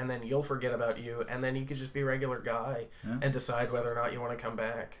you, and then you'll forget about you, and then you could just be a regular guy and decide whether or not you want to come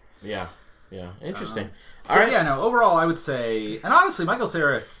back. Yeah. Interesting. All right. Yeah, no, overall, I would say, and honestly, Michael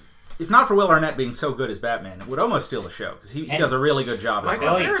Cera, if not for Will Arnett being so good as Batman, would almost steal the show, because he does a really good job. Michael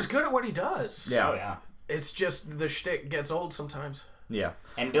Billy- Cera's good at what he does. Yeah. Oh, yeah. It's just the shtick gets old sometimes. Yeah.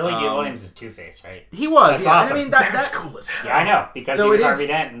 And Billy D. Williams is Two-Face, right? He was, That's yeah. awesome. And I mean, That's that cool as hell. Yeah, I know, because So he was it is. Harvey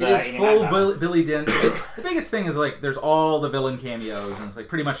Dent in the It is 89 full Batman. Billy Dent. The biggest thing is like there's all the villain cameos, and it's like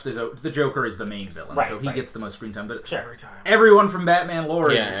pretty much the Joker is the main villain, Right, so he right. gets the most screen time. But Sure. Every time. everyone from Batman lore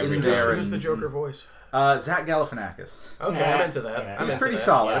is Yeah, every in time. there. Who's the and- Joker voice? Zach Galifianakis. Okay, Yeah. I'm into that. Yeah. I'm He's into pretty that.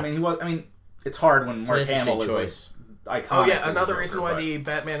 solid. Yeah. I mean, it's hard when It's Mark an interesting Hamill choice. is like iconic. Oh yeah, as the another Joker, reason why but- the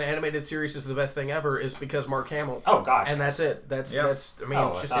Batman animated series is the best thing ever is because Mark Hamill. Oh, gosh. And that's it. That's Yeah. I mean,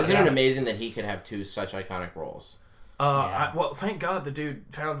 Oh, it's just Oh, Isn't yeah. it amazing that he could have two such iconic roles? Yeah. well, thank God the dude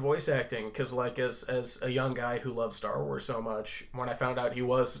found voice acting because, like, as a young guy who loves Star Wars so much, when I found out he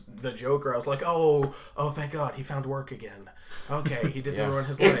was the Joker, I was like, oh, thank God he found work again. Okay, he didn't Yeah. ruin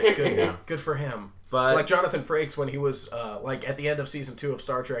his life. Good, Yeah. good for him. But- like Jonathan Frakes, when he was like at the end of season 2 of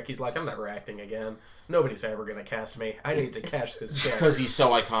Star Trek, he's like, I'm never acting again. Nobody's ever gonna cast me. I need to cash this check. Because he's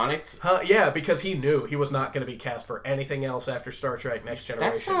so iconic? Yeah, because he knew he was not going to be cast for anything else after Star Trek Next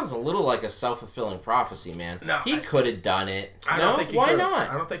Generation. That sounds a little like a self-fulfilling prophecy, man. No, he could have done it. I No? don't think he Why could've. not?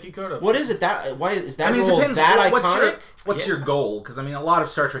 I don't think he could have. What is it? Why is that I mean, it role depends. that What's iconic? what's your goal? Because I mean, a lot of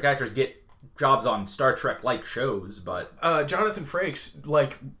Star Trek actors get jobs on Star Trek-like shows, but Jonathan Frakes,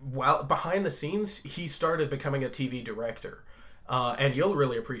 like, while behind the scenes, he started becoming a TV director. And you'll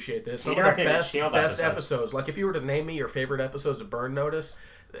really appreciate this. Some of the directed best Shield episodes. Like, if you were to name me your favorite episodes of Burn Notice,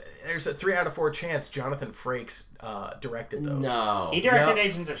 there's a 3 out of 4 chance Jonathan Frakes directed those. No. He directed Yeah.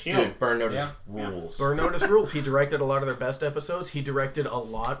 Agents of S.H.I.E.L.D. Dude, Burn Notice Yeah. rules. Burn Notice rules. He directed a lot of their best episodes. He directed a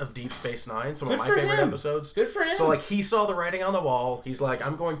lot of Deep Space Nine, some Good of my for favorite him. episodes. Good for him. So, like, he saw the writing on the wall. He's like,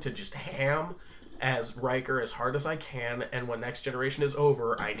 I'm going to just ham as Riker as hard as I can, and when Next Generation is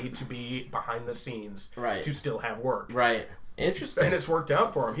over, I need to be behind the scenes Right. to still have work. Right. Interesting. And it's worked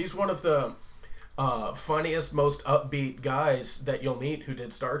out for him. He's one of the funniest, most upbeat guys that you'll meet who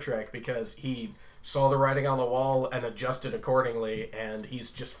did Star Trek because he saw the writing on the wall and adjusted accordingly, and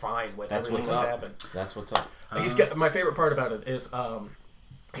he's just fine with That's everything what's that's up. happened. That's what's up. He's got my favorite part about it is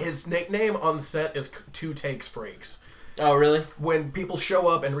his nickname on the set is 2 Takes Frakes. Oh, really? When people show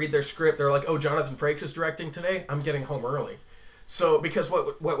up and read their script, they're like, "Oh, Jonathan Frakes is directing today. I'm getting home early." So, because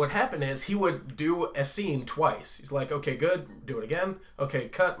what would happen is he would do a scene twice. He's like, "Okay, good, do it again. Okay,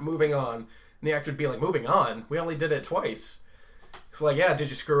 cut, moving on." And the actor would be like, "Moving on? We only did it twice." It's like, "Yeah, did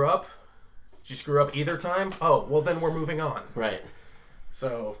you screw up? Did you screw up either time? Oh, well then we're moving on." Right.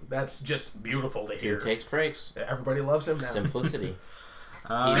 So that's just beautiful to hear. Dude takes Frakes. Everybody loves him now. Simplicity.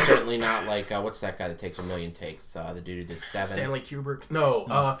 He's certainly not like what's that guy that takes a million takes? The dude who did 7. Stanley Kubrick.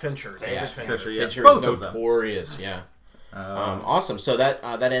 No, Fincher. David Fincher. Yeah. Fincher Both is of them. notorious. Yeah. Awesome. So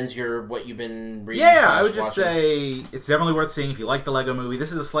that ends what you've been reading. Yeah, I would just watching. say it's definitely worth seeing if you like the Lego Movie.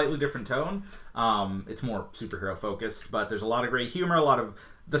 This is a slightly different tone. It's more superhero focused, but there's a lot of great humor, a lot of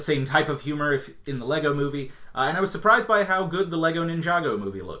the same type of humor in the Lego Movie. And I was surprised by how good the Lego Ninjago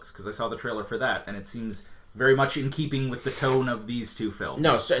movie looks, because I saw the trailer for that, and it seems very much in keeping with the tone of these two films.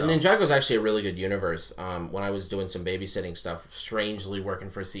 No, so Ninjago is actually a really good universe. When I was doing some babysitting stuff, strangely working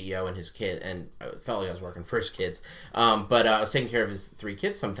for a CEO and his kid, and I felt like I was working for his kids, but I was taking care of his 3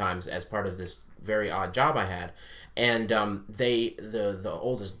 kids sometimes as part of this very odd job I had. And the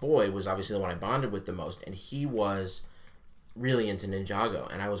oldest boy was obviously the one I bonded with the most, and he was really into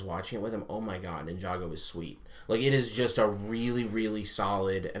Ninjago, and I was watching it with him. Oh my god, Ninjago is sweet. Like, it is just a really, really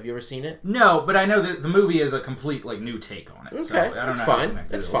solid... Have you ever seen it? No, but I know that the movie is a complete, new take on it. Okay, so I don't that's know fine.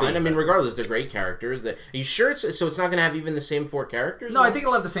 That's fine. I mean, regardless, they're great characters. Are you sure so it's not going to have even the same 4 characters? No, I think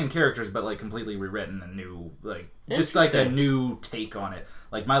it'll have the same characters, but, completely rewritten and new, just, a new take on it.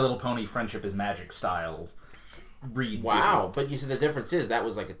 Like, My Little Pony Friendship is Magic style read. Wow, but you said the difference is that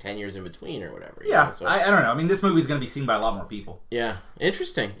was like a 10 years in between or whatever. Yeah, So, I don't know. I mean, this movie's going to be seen by a lot more people. Yeah,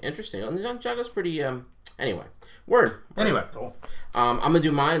 interesting. Ninjago's pretty... Anyway, word. Anyway, Cool. I'm gonna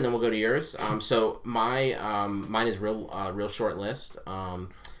do mine and then we'll go to yours. So mine is real short list,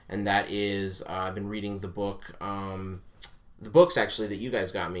 and that is I've been reading the books actually that you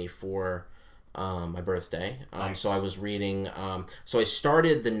guys got me for my birthday. Nice. So I was reading. So I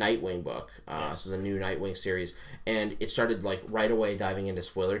started the Nightwing book, so the new Nightwing series, and it started right away diving into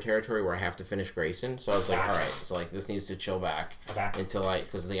spoiler territory where I have to finish Grayson. So I was like, all right, so this needs to chill back until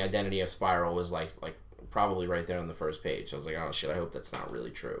because the identity of Spiral was like probably right there on the first page. So I was like, oh shit, I hope that's not really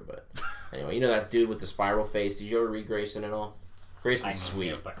true. But anyway, that dude with the spiral face. Did you ever read Grayson at all? Grayson's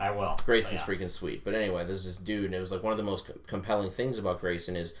sweet. But I will. Grayson's freaking sweet. But anyway, there's this dude, and it was one of the most compelling things about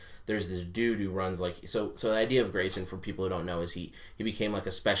Grayson is there's this dude who runs so the idea of Grayson, for people who don't know, is he became a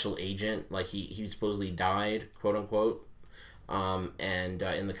special agent. He supposedly died, quote unquote, and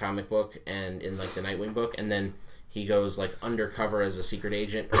in the comic book and in the Nightwing book, and then he goes undercover as a secret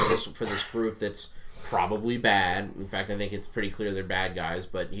agent for this group that's probably bad. In fact, I think it's pretty clear they're bad guys,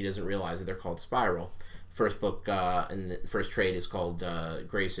 but he doesn't realize that they're called Spiral. First book and the first trade is called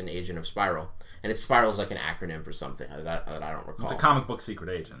Grayson, Agent of Spiral, and Spiral's an acronym for something that I don't recall. It's a comic book secret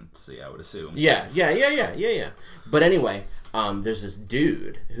agency, I would assume. Yeah. But anyway, there's this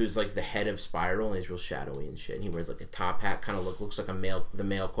dude who's the head of Spiral, and he's real shadowy and shit. And he wears a top hat, kind of looks like the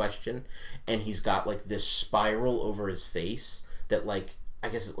male Question, and he's got this spiral over his face that I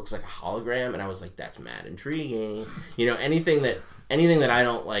guess it looks like a hologram, and I was like, that's mad intriguing. Anything that I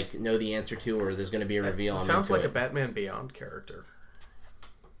don't know the answer to, or there's going to be a reveal. Sounds like a Batman Beyond character.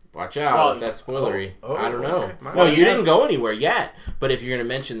 Watch out if that's spoilery. I don't know. Okay. No, you didn't go anywhere yet. But if you're going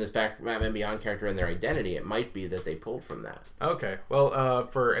to mention this Batman Beyond character and their identity, it might be that they pulled from that. Okay. Well,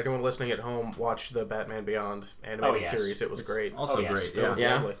 for anyone listening at home, watch the Batman Beyond animated series. It was great. Also great. It was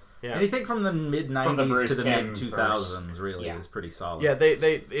lovely. Yeah. Anything from the mid-90s to the Tim mid-2000s really is pretty solid. Yeah,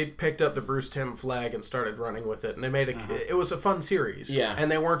 they picked up the Bruce Timm flag and started running with it, and they made it was a fun series. Yeah.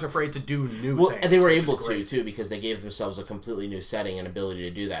 And they weren't afraid to do new things. And they were able to, too, because they gave themselves a completely new setting and ability to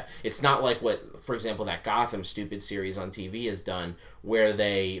do that. It's not like what, for example, that Gotham stupid series on TV has done, where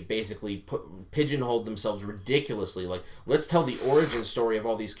they basically pigeonholed themselves ridiculously. Let's tell the origin story of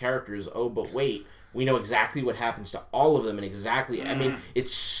all these characters. Oh, but wait. We know exactly what happens to all of them, and exactly... I mean,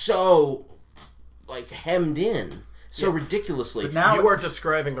 it's so, hemmed in. So ridiculously. But now you are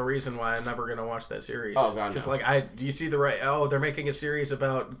describing the reason why I'm never going to watch that series. Oh, God, Because, no. do you see they're making a series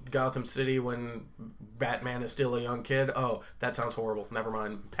about Gotham City when Batman is still a young kid? Oh, that sounds horrible. Never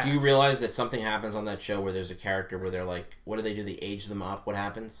mind. Pass. Do you realize that something happens on that show where there's a character where they're what do they do? They age them up? What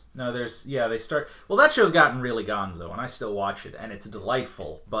happens? No, they start... Well, that show's gotten really gonzo, and I still watch it, and it's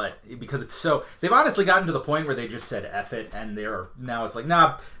delightful, but because it's so... They've honestly gotten to the point where they just said F it, and now it's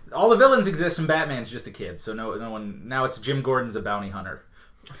nah, all the villains exist, and Batman's just a kid, so no one... Now it's Jim Gordon's a bounty hunter.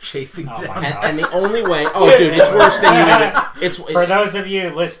 Chasing down... And the only way... Oh, dude, it's worse than you even... For those of you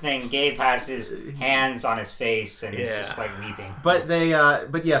listening, Gabe has his hands on his face and he's just weeping. But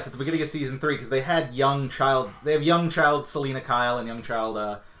but yes, at the beginning of season 3, because they have young child Selena Kyle and young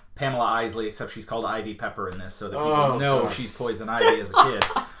child Pamela Isley, except she's called Ivy Pepper in this, so that people know she's Poison Ivy as a kid.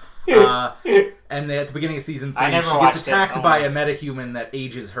 And at the beginning of season 3, she gets attacked by a metahuman that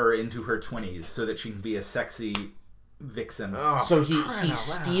ages her into her 20s so that she can be a sexy vixen. So he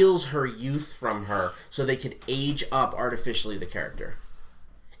steals her youth from her so they can age up artificially the character.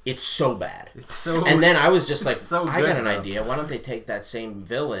 It's so bad. It's so. And then I was just like, so I good, got an bro. idea. Why don't they take that same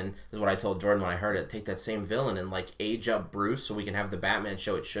villain? Is what I told Jordan when I heard it. Take that same villain and like age up Bruce so we can have the Batman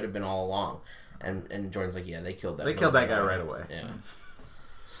show. It should have been all along. And Jordan's like, yeah, they killed that. They killed that guy right away. Yeah.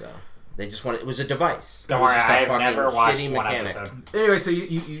 So they just wanted. It was a device. Don't It was worry, just a I've fucking never watched shitty one mechanic. episode. Anyway, so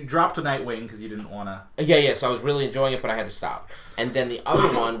you dropped Nightwing because you didn't want to. Yeah. So I was really enjoying it, but I had to stop. And then the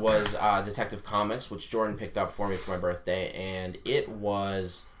other one was Detective Comics, which Jordan picked up for me for my birthday, and it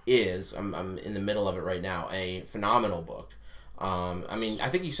is I'm in the middle of it right now. A phenomenal book. I mean, I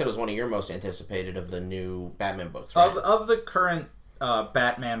think you said it was one of your most anticipated of the new Batman books, right? Of the current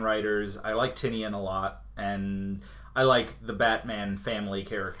Batman writers, I like Tinian a lot, and I like the Batman family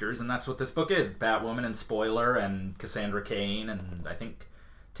characters, and that's what this book is. Batwoman and Spoiler and Cassandra Cain and I think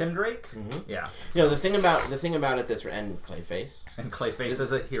Tim Drake. Mm-hmm. Yeah. You know, the thing about it that's and Clayface. And Clayface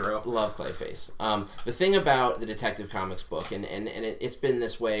as a hero. Love Clayface. The thing about the Detective Comics book, and it's been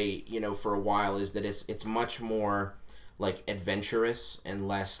this way, you know, for a while, is that it's much more like adventurous and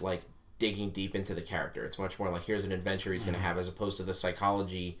less like digging deep into the character. It's much more like here's an adventure he's going to have, as opposed to the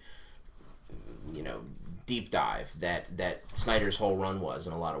psychology, you know, deep dive that Snyder's whole run was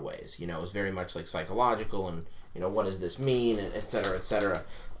in a lot of ways. You know, it was very much like psychological and, you know, what does this mean, and et cetera, et cetera.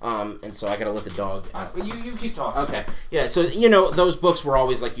 And so I gotta let the dog. You keep talking. Okay. Yeah. So you know, those books were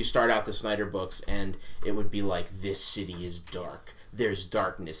always like you start out the Snyder books, and it would be like, this city is dark. There's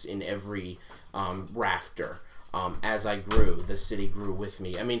darkness in every rafter. As I grew, the city grew with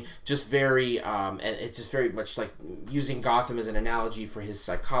me. I mean, just very, and it's just very much like using Gotham as an analogy for his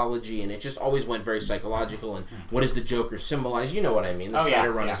psychology, and it just always went very psychological. And what does the Joker symbolize? You know what I mean? The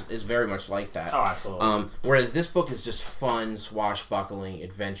Snyder run is very much like that. Oh, absolutely. Whereas this book is just fun, swashbuckling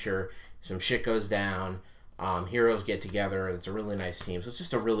adventure. Some shit goes down. Heroes get together. It's a really nice team. So it's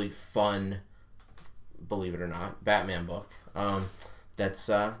just a really fun, believe it or not, Batman book. That's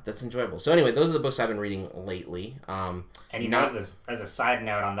enjoyable. So anyway, those are the books I've been reading lately. And you know, as a side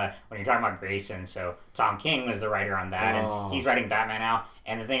note on that, when you're talking about Grayson, so Tom King was the writer on that, and he's writing Batman now.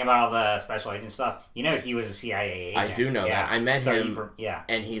 And the thing about all the special agent stuff, you know, he was a CIA agent. I do know that. I met him, yeah,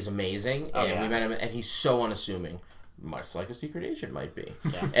 and he's amazing. We met him, and he's so unassuming. Much like a secret agent might be.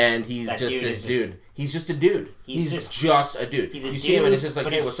 Yeah. And he's just this dude. He's just a dude. He's just a dude. He's a you dude, see him and it's just like,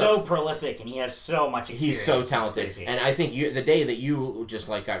 but hey, he's what's so up? prolific and he has so much experience. He's so talented. And I think the day that you just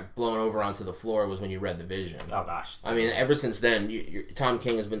like got blown over onto the floor was when you read The Vision. Oh gosh. I mean, ever since then, Tom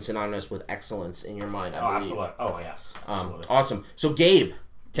King has been synonymous with excellence in your mind, I believe. Absolutely. Oh, yes. Absolutely. Awesome. So Gabe,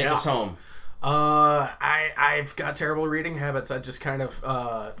 take us home. I've got terrible reading habits. I just kind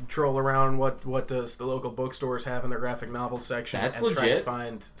of troll around what does the local bookstores have in their graphic novel section. That's and legit. try to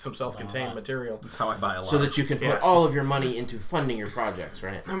find some self-contained material. That's how I buy a lot. So that you can put all of your money into funding your projects,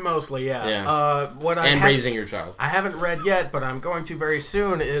 right? Mostly, yeah. And raising your child. I haven't read yet, but I'm going to very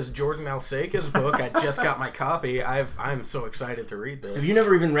soon, is Jordan Alseca's book. I just got my copy. I'm so excited to read this. Have you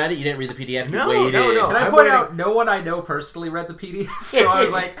never even read it? You didn't read the PDF? No. Can I point out, no one I know personally read the PDF, so I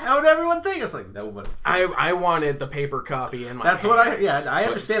was like, how would everyone think? It's like, nobody. I wanted the paper copy in my That's hands. what I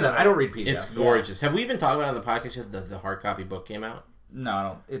understand that. I don't read PDFs. It's gorgeous. Have we even talked about it on the podcast yet? The hard copy book came out? No, I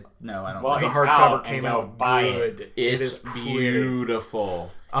don't. I don't. Well, The it's hardcover out, came and go out buy good. It's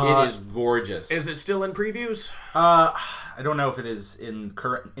beautiful. It is gorgeous. Is it still in previews? I don't know if it is in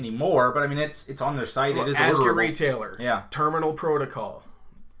current anymore, but I mean it's on their site. It is Ask your orderable. retailer. Yeah. Terminal Protocol.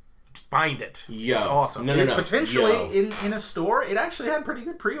 Find it. Yo. It's awesome. It's potentially in a store. It actually had pretty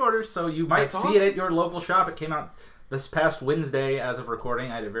good pre-orders, so you might see it at your local shop. It came out this past Wednesday as of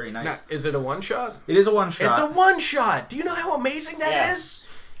recording. I had a very nice... Now, is it a one-shot? It is a one-shot. It's a one-shot. Do you know how amazing that is?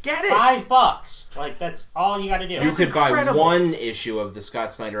 Get it. $5. Like, that's all you gotta do. You could buy incredible. one issue of the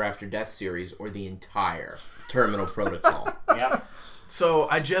Scott Snyder After Death series or the entire Terminal Protocol. Yep. So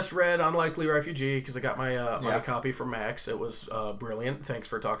I just read Unlikely Refugee because I got my my copy from Max. It was brilliant. Thanks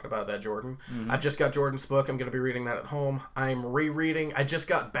for talking about that, Jordan. Mm-hmm. I've just got Jordan's book. I'm going to be reading that at home. I'm rereading. I just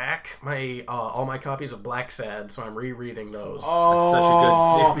got back my all my copies of Black Sad, so I'm rereading those. Oh, such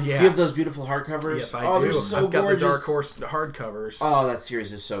a good series. Do you have those beautiful hardcovers? Yes, I do. They're so I've got gorgeous. the Dark Horse hardcovers. Oh, that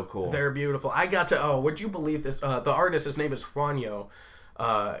series is so cool. They're beautiful. I got to. Would you believe this? The artist, his name is Juanjo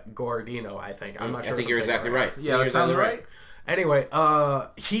Guardino, I think. I'm not sure. I think you're exactly right. Yeah, that sounds right. Anyway,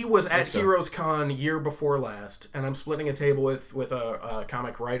 he was at Heroes Con year before last, and I'm splitting a table with a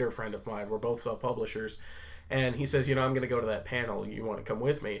comic writer friend of mine. We're both self-publishers, And he says, I'm going to go to that panel. You want to come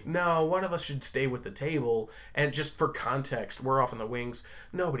with me? No, one of us should stay with the table. And just for context, we're off in the wings.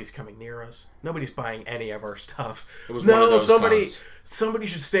 Nobody's coming near us. Nobody's buying any of our stuff. It was one of those somebody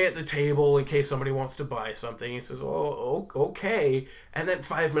should stay at the table in case somebody wants to buy something. He says, oh, okay. And then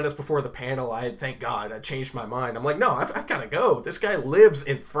 5 minutes before the panel, thank God, I changed my mind. I'm like, no, I've got to go. This guy lives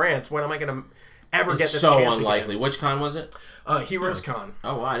in France. When am I going to ever get this chance so unlikely. again? Which con was it? Heroes Con.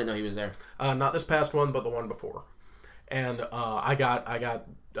 Oh, wow, I didn't know he was there. Not this past one, but the one before. And I got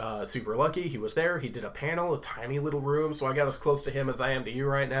super lucky. He was there. He did a panel, a tiny little room, so I got as close to him as I am to you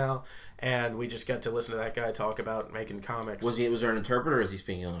right now. And we just got to listen to that guy talk about making comics. Was there an interpreter, or is he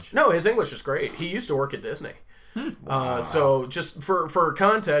speaking English? No, his English is great. He used to work at Disney. Wow. So just for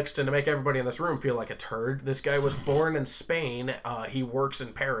context and to make everybody in this room feel like a turd, this guy was born in Spain. He works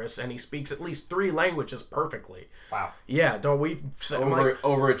in Paris, and he speaks at least 3 languages perfectly. Wow. Yeah, don't we?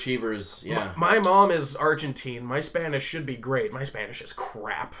 Overachievers. Yeah. My mom is Argentine. My Spanish should be great. My Spanish is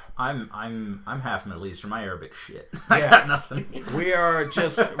crap. I'm half Middle Eastern. My Arabic shit. I got nothing. We are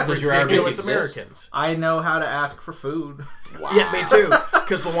just your Arabic ridiculous exist? Americans. I know how to ask for food. Wow. Yeah, me too.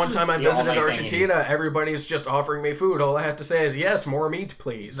 Because the one time I The visited only thing Argentina, everybody's just offering me food. All I have to say is, yes, more meat,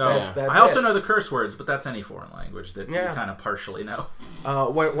 please. No, That's I also it. know the curse words, but that's any foreign language that you kind of partially know.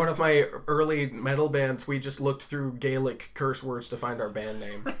 One of my early metal bands, we just looked through Gaelic curse words to find our band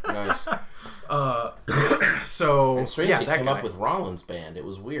name. Nice. So, And strange, yeah, he that came guy. up with Rollins' band. It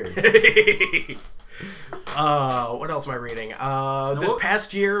was weird. What else am I reading? This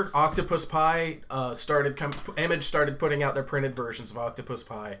past year, Octopus Pie Image started putting out their printed versions of Octopus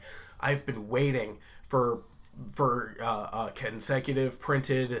Pie. I've been waiting for consecutive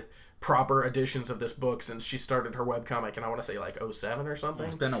printed proper editions of this book since she started her webcomic, and I want to say like 2007 or something.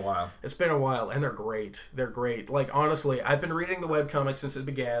 It's been a while. It's been a while, and they're great. They're great. Like, honestly, I've been reading the webcomic since it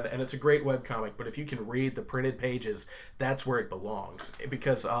began, and it's a great webcomic, but if you can read the printed pages, that's where it belongs.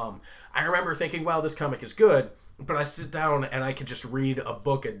 Because I remember thinking, wow, this comic is good, but I sit down and I can just read a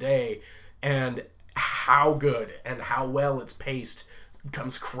book a day, and how good and how well it's paced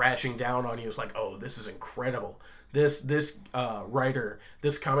comes crashing down on you. It's like, oh, this is incredible. This writer,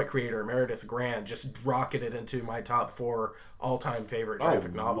 this comic creator, Meredith Grant, just rocketed into my top 4 all-time favorite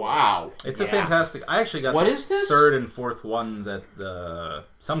graphic novels. Wow. It's a fantastic... I actually got What the is this? 3rd and 4th ones at the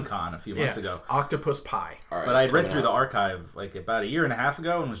SumCon a few months ago. Octopus Pie. All right, But I it's read coming through the out. archive like about a year and a half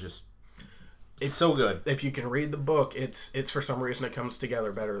ago and was just... It's so good. If you can read the book, it's for some reason it comes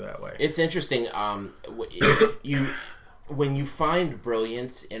together better that way. It's interesting. When you find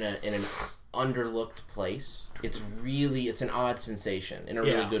brilliance in an underlooked place, it's an odd sensation in a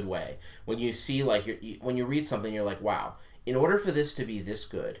really good way. When you see when you read something, you're like, wow. In order for this to be this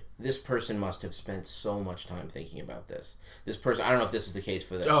good, this person must have spent so much time thinking about this. This person, I don't know if this is the case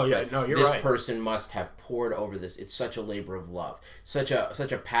for this. Oh yeah, but no, you're this right. person must have poured over this. It's such a labor of love, such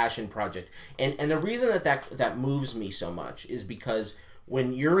a passion project, and the reason that moves me so much is because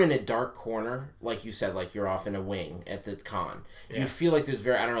when you're in a dark corner, like you said, like you're off in a wing at the con, you feel like there's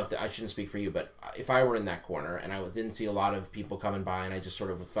I don't know if I shouldn't speak for you, but if I were in that corner and I didn't see a lot of people coming by and I just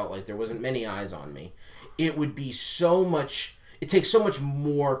sort of felt like there wasn't many eyes on me, it would be so much... It takes so much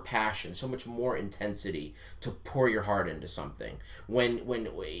more passion, so much more intensity to pour your heart into something when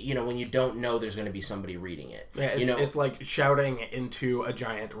you don't know there's going to be somebody reading it. Yeah, it's like shouting into a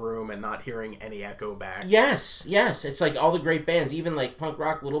giant room and not hearing any echo back. Yes. It's like all the great bands, even like punk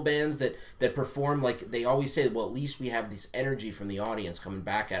rock little bands that perform, like they always say, well, at least we have this energy from the audience coming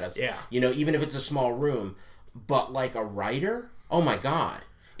back at us. Yeah. Even if it's a small room. But like a writer, oh my God.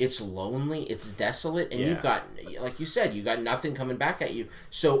 It's lonely, it's desolate, and you've got, like you said, you got nothing coming back at you.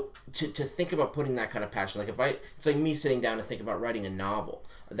 So to think about putting that kind of passion, it's like me sitting down to think about writing a novel.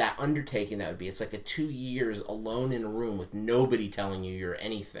 That undertaking that would be, it's like a 2 years alone in a room with nobody telling you you're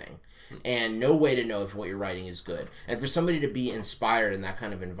anything, and no way to know if what you're writing is good. And for somebody to be inspired in that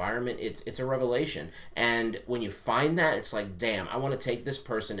kind of environment, it's a revelation. And when you find that, it's like, damn, I want to take this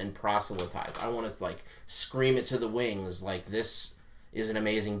person and proselytize. I want to like scream it to the wings, like this is an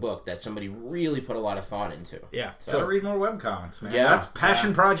amazing book that somebody really put a lot of thought into. Yeah. So read more webcomics, man. Yeah. That's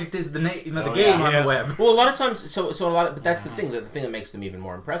Passion Project is the name of the game on the web. Well, a lot of times, but that's the thing. The thing that makes them even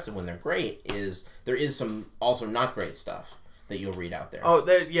more impressive when they're great is there is some also not great stuff that you'll read out there. Oh,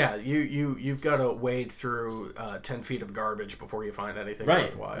 you've got to wade through 10 feet of garbage before you find anything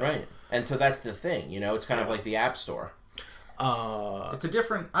worthwhile. Right. And so that's the thing. It's kind of like the App Store. It's a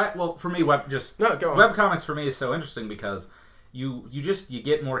different... for me, go on. webcomics for me is so interesting because... You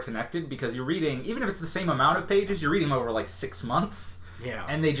get more connected because you're reading, even if it's the same amount of pages, you're reading over like 6 months. Yeah.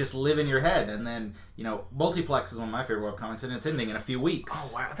 And they just live in your head. And then, Multiplex is one of my favorite webcomics, and it's ending in a few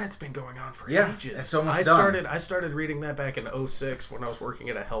weeks. Oh, wow. That's been going on for ages. It's almost done. I started reading that back in 2006 when I was working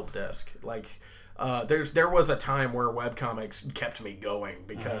at a help desk. There was a time where webcomics kept me going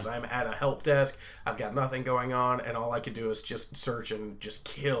because I'm at a help desk, I've got nothing going on, and all I could do is just search and just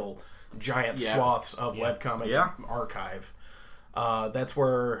kill giant swaths of webcomic archive. That's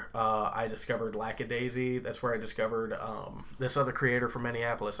where I discovered Lackadaisy. That's where I discovered this other creator from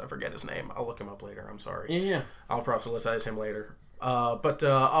Minneapolis. I forget his name. I'll look him up later. I'm sorry. Yeah. I'll proselytize him later. But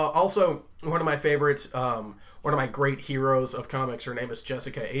also, one of my favorites, one of my great heroes of comics, her name is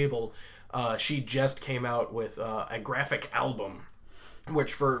Jessica Abel. She just came out with a graphic album,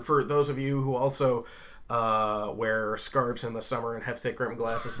 which for those of you who also wear scarves in the summer and have thick rimmed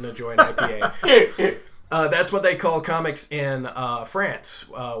glasses and enjoy an IPA, that's what they call comics in France,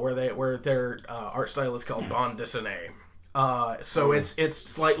 where their art style is called bande dessinée. So it's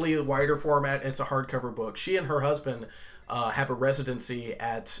slightly wider format. It's a hardcover book. She and her husband have a residency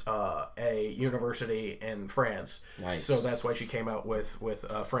at a university in France. Nice. So that's why she came out with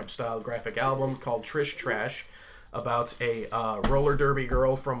a French-style graphic album called Trish Trash, about a roller derby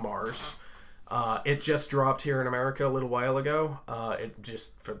girl from Mars. It just dropped here in America a little while ago.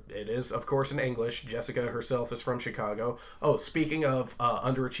 It is, of course, in English. Jessica herself is from Chicago. Oh, speaking of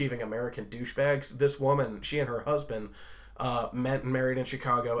underachieving American douchebags, this woman, she and her husband met and married in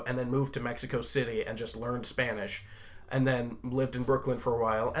Chicago and then moved to Mexico City and just learned Spanish. And then lived in Brooklyn for a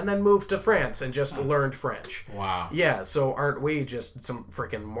while, and then moved to France and just learned French. Wow. Yeah, so aren't we just some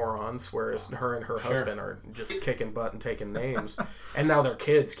freaking morons, whereas her and her husband are just kicking butt and taking names. And now their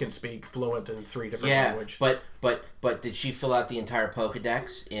kids can speak fluent in 3 different languages. But did she fill out the entire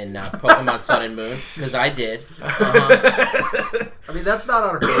Pokedex in Pokemon Sun and Moon? Because I did. I mean, that's not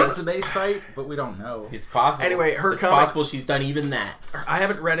on her resume site, but we don't know. It's possible. Anyway, it's possible she's done even that. I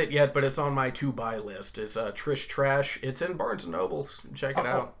haven't read it yet, but it's on my to-buy list. It's Trish Trash. It's in Barnes & Nobles. Check it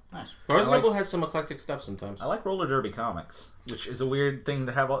out. Nice. Barnes & Noble has some eclectic stuff sometimes. I like roller derby comics, which is a weird thing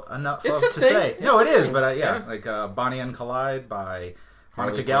to have enough It's of a to thing. say. It's No, a it is, thing. but like Bonnie and Clyde by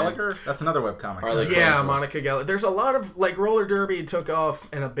Monica Gallagher. That's another webcomic. Monica Gallagher. There's a lot of, roller derby took off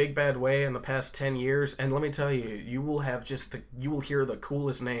in a big bad way in the past 10 years, and let me tell you, you will hear the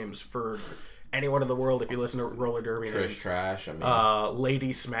coolest names for anyone in the world if you listen to roller derby names. Trish Trash, I mean.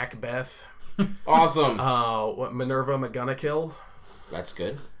 Lady Smackbeth. Awesome. Minerva McGonagall. That's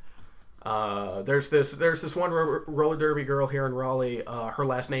good. There's this one roller derby girl here in Raleigh. Her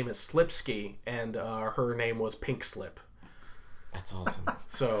last name is Slipsky, and her name was Pink Slip. That's awesome.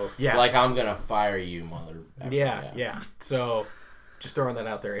 So yeah, I'm gonna fire you, mother. Yeah. So just throwing that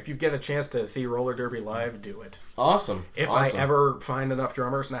out there. If you get a chance to see roller derby live, do it. Awesome. If I ever find enough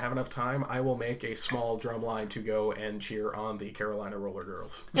drummers and I have enough time, I will make a small drum line to go and cheer on the Carolina Roller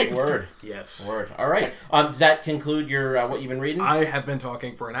Girls. Word. Yes. Word. All right. Does that conclude your what you've been reading? I have been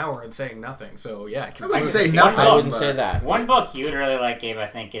talking for an hour and saying nothing. So yeah, I wouldn't say nothing. I wouldn't say that. One book you would really like, Gabe, I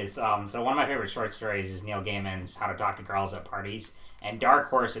think, is so one of my favorite short stories is Neil Gaiman's How to Talk to Girls at Parties. And Dark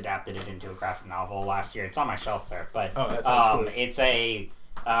Horse adapted it into a graphic novel last year. It's on my shelf there, but that sounds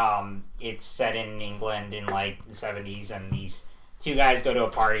cool. It's set in England in the 70s, and these 2 guys go to a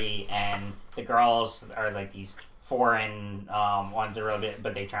party, and the girls are these foreign ones a little bit,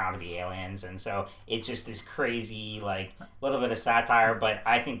 but they turn out to be aliens, and so it's just this crazy little bit of satire. But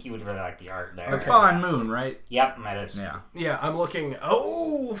I think you would really like the art there. It's Ba and Moon, right? Yep, that is. Yeah, I'm looking.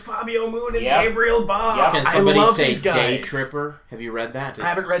 Oh, Fabio Moon and Gabriel Ba. Yep. Can somebody I love say these guys. Day Tripper? Have you read that? I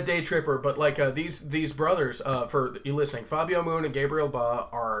haven't read Day Tripper, but these brothers, for you listening, Fabio Moon and Gabriel Ba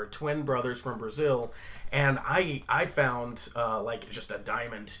are twin brothers from Brazil, and I found just a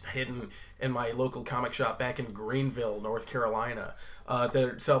diamond hidden in my local comic shop back in Greenville, North Carolina.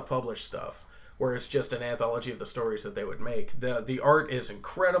 They're self-published stuff, where it's just an anthology of the stories that they would make. The art is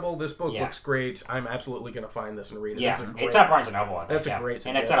incredible. This book looks great. I'm absolutely going to find this and read it. Yeah, it's at Barnes & Noble, I think. That's a great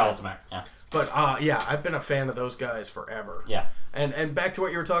suggestion. And it's at Ultimate, yeah. But, I've been a fan of those guys forever. Yeah. And back to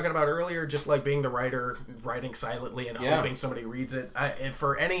what you were talking about earlier, just being the writer, writing silently and hoping somebody reads it. And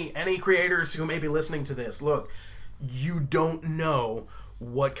for any creators who may be listening to this, look, you don't know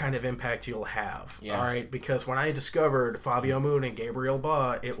what kind of impact you'll have. Yeah. All right? Because when I discovered Fabio Moon and Gabriel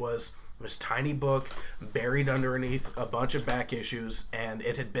Ba, it was this tiny book buried underneath a bunch of back issues, and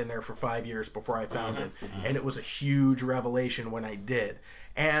it had been there for 5 years before I found it. And it was a huge revelation when I did.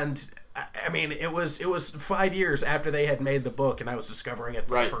 And I mean, it was 5 years after they had made the book, and I was discovering it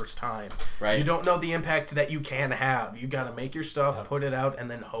for the first time. Right. You don't know the impact that you can have. You got to make your stuff, put it out,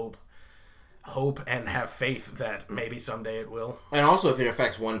 and then hope. hope and have faith that maybe someday it will. And also, if it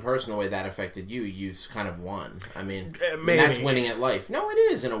affects one person the way that affected you, you've kind of won. I mean, Maybe. that's winning at life. No, it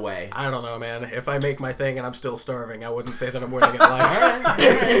is, in a way. I don't know, man. If I make my thing and I'm still starving, I wouldn't say that I'm winning at life.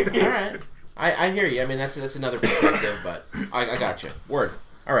 All right. I hear you. I mean, that's another perspective, but I got you. Word.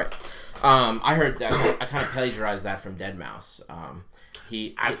 All right. I heard that. I kind of plagiarized that from Deadmau5.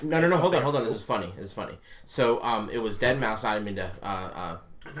 No. Hold on. This is funny. So, it was Deadmau5. I didn't mean to.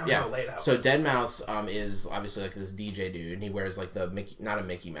 No, lay it out. So Deadmau5 is obviously like this DJ dude, and he wears like the not a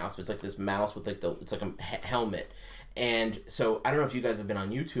Mickey Mouse, but it's like this mouse with like it's like a helmet. And so I don't know if you guys have been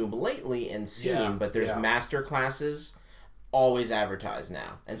on YouTube lately and seen, but there's master classes always advertised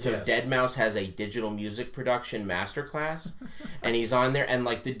now. And so Deadmau5 has a digital music production masterclass, and he's on there, and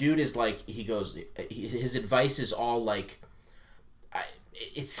like the dude is like, his advice is all like,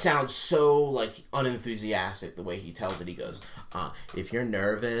 it sounds so like unenthusiastic the way he tells it. He goes, if you're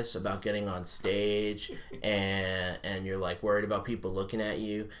nervous about getting on stage and you're like worried about people looking at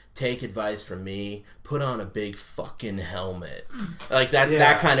you, take advice from me, put on a big fucking helmet. Like that's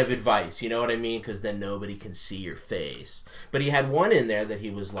that kind of advice, you know what I mean? Because then nobody can see your face. But he had one in there that he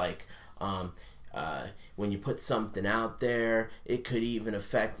was like, when you put something out there, if it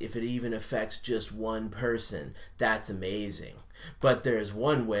even affects just one person, that's amazing. But there's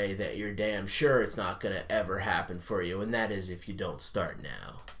one way that you're damn sure it's not going to ever happen for you, and that is if you don't start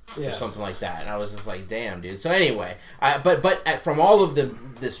now. Or something like that. And I was just like, damn, dude. So anyway, from all of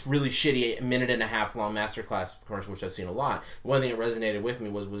this really shitty minute and a half long masterclass commercial, which I've seen a lot, the one thing that resonated with me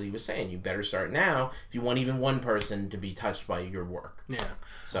was he was saying, you better start now if you want even one person to be touched by your work. Yeah.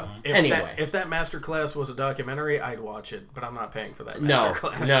 So, if that masterclass was a documentary, I'd watch it, but I'm not paying for that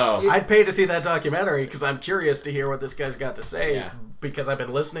masterclass. No. I'd pay to see that documentary because I'm curious to hear what this guy's got to say because I've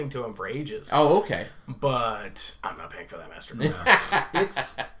been listening to him for ages. Oh, okay. But I'm not paying for that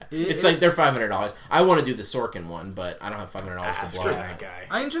masterclass. It's like they're $500. I want to do the Sorkin one, but I don't have $500 to blow on that guy.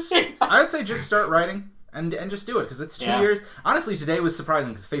 I would say just start writing and just do it because it's 2 years. Honestly, today was surprising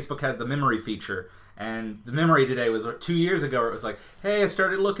because Facebook has the memory feature. And the memory today was 2 years ago where it was like, hey, I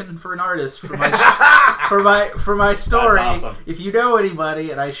started looking for an artist for my for my story. That's awesome. If you know anybody,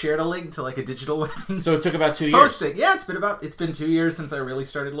 and I shared a link to like a digital wedding. So it took about 2 years. Posting. Yeah, it's been 2 years since I really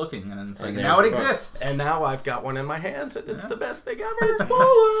started looking, and it's like now it exists. And now I've got one in my hands, and it's the best thing ever. It's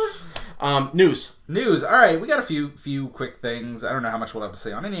baller. News. All right, we got a few quick things. I don't know how much we'll have to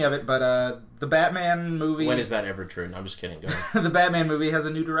say on any of it, but the Batman movie. When is that ever true? No, I'm just kidding. Go ahead. The Batman movie has a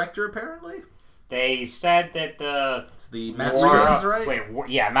new director apparently. They said that it's the Matt Reeves,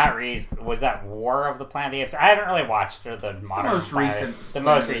 right? Matt Reeves. Was that War of the Planet of the Apes? I haven't really watched the modern most recent. The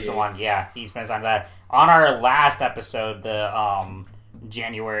most recent one, yeah. He's been on that. On our last episode, the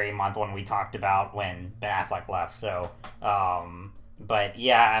January month one, we talked about when Ben Affleck left. So, but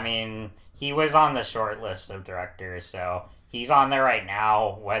yeah, I mean, he was on the short list of directors, so he's on there right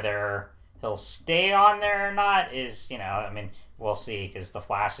now. Whether he'll stay on there or not is, I mean, we'll see, because The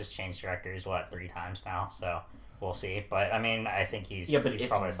Flash has changed directors, 3 times now, so we'll see. But, I mean, I think he's but it's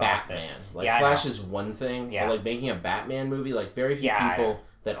probably Batman. Flash is one thing, but, like, making a Batman movie, like, very few people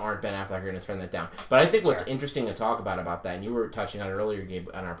that aren't Ben Affleck are going to turn that down. But I think what's interesting to talk about that, and you were touching on it earlier, Gabe,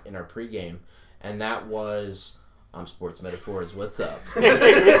 in our pregame, and that was... sports metaphors. What's up? I'm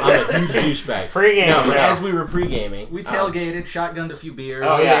a huge douchebag. But as we were pre-gaming, we tailgated, shotgunned a few beers.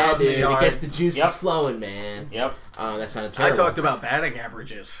 Oh yeah, dude! It gets the juices flowing, man. Yep. That sounded terrible. I talked about batting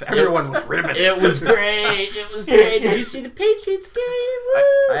averages. Everyone was riveted. It was great. Did you see the Patriots game?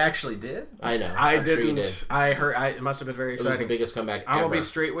 I actually did. I know. I didn't. Sure you did. I heard. It must have been very exciting. It was the biggest comeback I'm ever. gonna be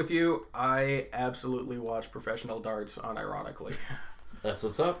straight with you. I absolutely watch professional darts unironically. That's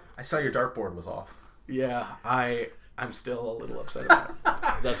what's up. I saw your dartboard was off. Yeah, I'm still a little upset about it.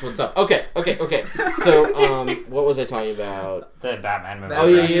 That's what's up. Okay. So, what was I talking about? The Batman movie. Oh,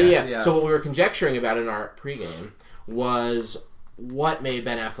 yeah. So what we were conjecturing about in our pregame was what made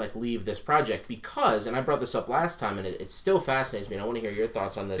Ben Affleck leave this project, because, and I brought this up last time, and it still fascinates me, and I want to hear your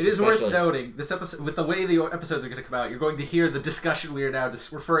thoughts on this. It is worth noting, this episode, with the way the episodes are going to come out, you're going to hear the discussion we are now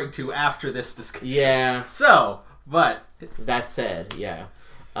just referring to after this discussion. Yeah. So, but... That said, yeah.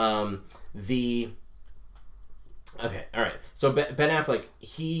 Okay, alright. So Ben Affleck,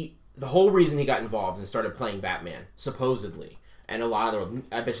 the whole reason he got involved and started playing Batman, supposedly, and a lot of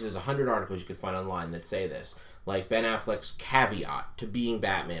I bet you there's 100 articles you could find online that say this, like Ben Affleck's caveat to being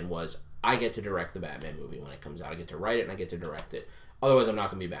Batman was, I get to direct the Batman movie when it comes out. I get to write it and I get to direct it. Otherwise, I'm not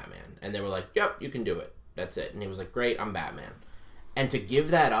going to be Batman. And they were like, yep, you can do it. That's it. And he was like, great, I'm Batman. And to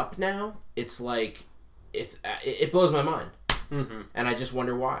give that up now, it's like, it blows my mind. Mm-hmm. And I just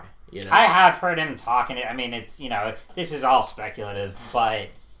wonder why. I have heard him talking. I mean, it's, this is all speculative, but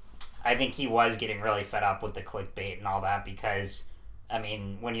I think he was getting really fed up with the clickbait and all that because, I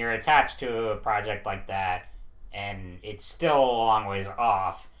mean, when you're attached to a project like that and it's still a long ways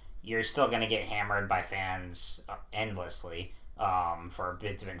off, you're still going to get hammered by fans endlessly for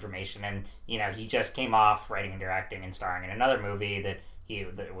bits of information. And, you know, he just came off writing and directing and starring in another movie that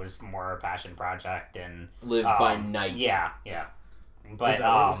was more a passion project. And Live by Night. Yeah. But, Is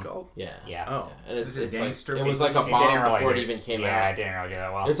that what it was called? Yeah. Oh. And This is gangster it was like a It bomb didn't really before it do- even came out. Yeah, it didn't really do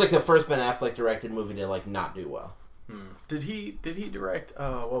that well. It's like the first Ben Affleck directed movie to like not do well. Did he direct,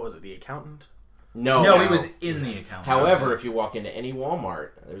 what was it, The Accountant? No, he was in The Accountant. However, if you walk into any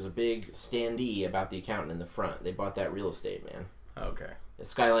Walmart, there's a big standee about The Accountant in the front. They bought that real estate, man. Okay. The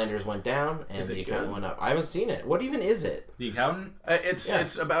Skylanders went down, and Is it The Accountant good? went up. I haven't seen it. What even is it? The Accountant?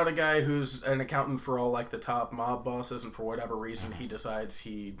 It's about a guy who's an accountant for all like the top mob bosses, and for whatever reason he decides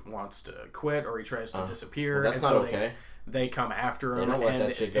he wants to quit or he tries to disappear. Well, that's and not so okay. They come after him. They don't let and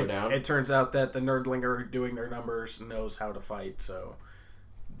that shit go down. It turns out that the nerdlinger doing their numbers knows how to fight, so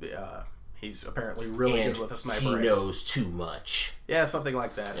he's apparently really And good with a sniper he rifle. knows too much. Yeah, something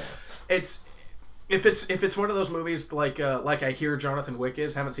like that. Yes. It's if it's one of those movies like I hear Jonathan Wick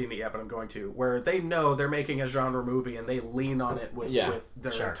is, haven't seen it yet, but I'm going to, where they know they're making a genre movie and they lean on it with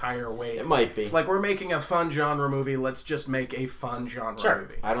their entire weight. It might be. It's like, we're making a fun genre movie, let's just make a fun genre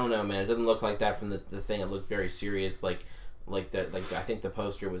movie. I don't know, man. It doesn't look like that from the thing. It looked very serious. Like I think the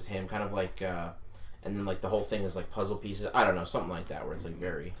poster was him, kind of like, and then like the whole thing is like puzzle pieces. I don't know, something like that, where it's like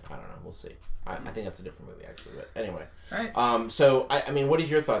very. I don't know. We'll see. I think that's a different movie actually, but anyway. Right. So I mean, what is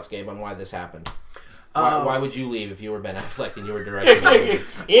your thoughts, Gabe, on why this happened? Why would you leave if you were Ben Affleck and you were directing a movie?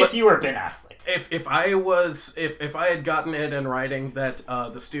 If you were Ben Affleck. If I had gotten it in writing that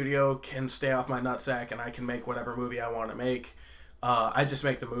the studio can stay off my nutsack and I can make whatever movie I want to make, I'd just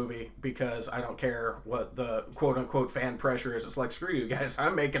make the movie because I don't care what the quote unquote fan pressure is. It's like, screw you guys,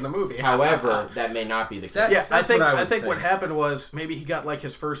 I'm making the movie. However, that may not be the case. Yeah, I think what what happened was maybe he got like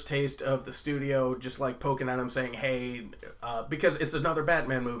his first taste of the studio just like poking at him saying, hey, because it's another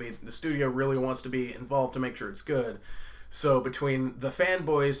Batman movie, the studio really wants to be involved to make sure it's good. So between the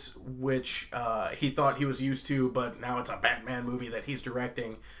fanboys, which he thought he was used to, but now it's a Batman movie that he's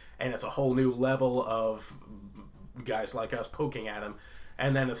directing, and it's a whole new level of guys like us poking at him,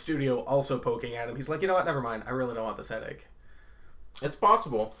 and then a studio also poking at him, he's like, you know what, never mind, I really don't want this headache. It's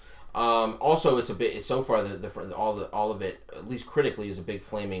possible. Also, it's a bit. So far, all of it, at least critically, is a big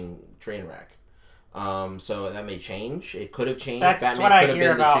flaming train wreck. So that may change. It could have changed. That's Batman what I could have hear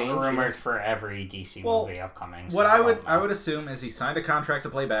been the about change, rumors for every DC movie upcoming. So What I don't know. would assume is he signed a contract to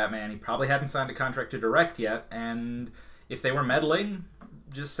play Batman. He probably hadn't signed a contract to direct yet, and if they were meddling,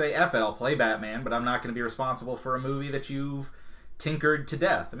 just say, F it, I'll play Batman, but I'm not going to be responsible for a movie that you've tinkered to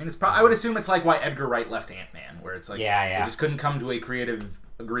death. I mean, I would assume it's like why Edgar Wright left Ant-Man, where it's like they just couldn't come to a creative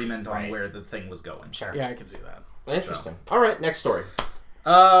agreement on where the thing was going. Sure. Yeah, I can see that. Interesting. All right, next story.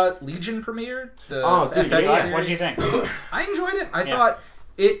 Legion premiered. The dude, FX yeah. series. What do you think? I enjoyed it. I thought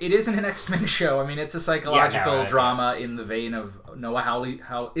it isn't an X-Men show. I mean, it's a psychological drama in the vein of Noah Hawley.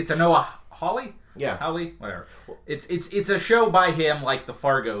 It's a Noah Hawley? Yeah. Hawley? Whatever. It's a show by him, like the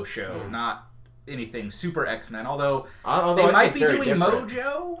Fargo show, not anything super X-Men. Although they I might think be very doing different.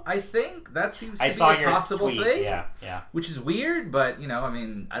 Mojo, I think. That seems to I be saw a your possible tweet. thing. Yeah. Which is weird, but, I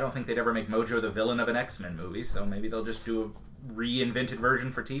mean, I don't think they'd ever make Mojo the villain of an X-Men movie, so maybe they'll just do a reinvented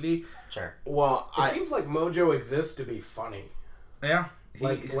version for TV. Sure. Well, It seems like Mojo exists to be funny. Yeah.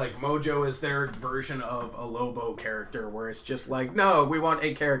 Like Mojo is their version of a Lobo character, where it's just like, no, we want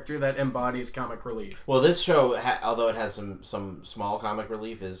a character that embodies comic relief. Well, this show, although it has some small comic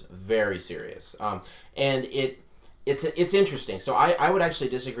relief, is very serious. And it's interesting. So I would actually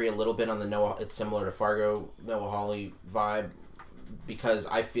disagree a little bit on the Noah. It's similar to Fargo, Noah Hawley vibe, because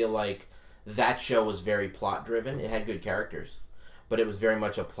I feel like that show was very plot driven. It had good characters, but it was very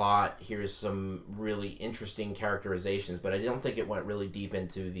much a plot. Here's some really interesting characterizations, but I don't think it went really deep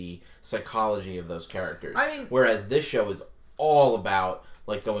into the psychology of those characters. I mean, whereas this show is all about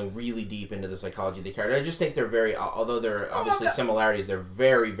like going really deep into the psychology of the character. I just think they're very, although there are obviously similarities, they're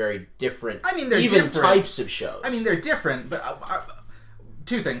very, very different. I mean, they're even different types of shows. I mean, they're different, but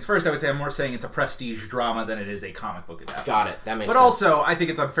two things. First, I would say I'm more saying it's a prestige drama than it is a comic book adaptation. Got it. That makes but sense. But also, I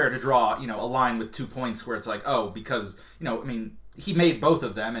think it's unfair to draw, a line with 2 points where it's like, because, I mean, he made both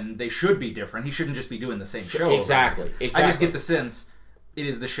of them and they should be different. He shouldn't just be doing the same show. Exactly. I just get the sense it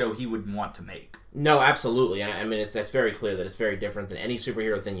is the show he would want to make. No, absolutely. I mean, that's very clear that it's very different than any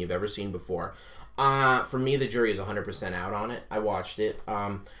superhero thing you've ever seen before. For me, the jury is 100% out on it. I watched it.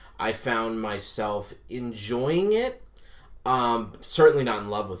 I found myself enjoying it. Certainly not in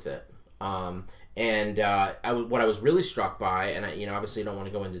love with it. And what I was really struck by, and I obviously don't want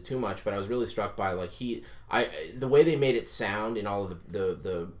to go into too much, but I was really struck by the way they made it sound in all of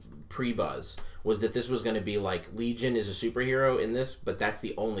the pre-buzz was that this was going to be like Legion is a superhero in this, but that's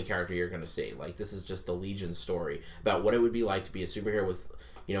the only character you're going to see. Like, this is just the Legion story about what it would be like to be a superhero with,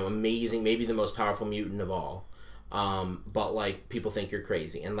 amazing, maybe the most powerful mutant of all. But like people think you're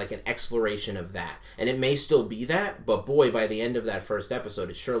crazy, and like an exploration of that. And it may still be that, but boy, by the end of that first episode,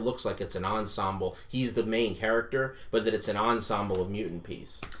 it sure looks like it's an ensemble. He's the main character, but that it's an ensemble of mutant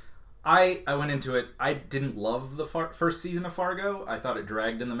piece. I went into it. I didn't love the first season of Fargo. I thought it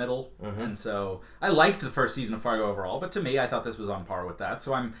dragged in the middle, and so I liked the first season of Fargo overall. But to me, I thought this was on par with that.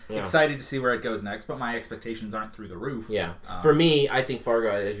 So I'm excited to see where it goes next. But my expectations aren't through the roof. Yeah, for me, I think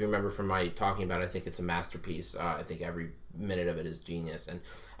Fargo, as you remember from my talking about it, I think it's a masterpiece. I think every minute of it is genius,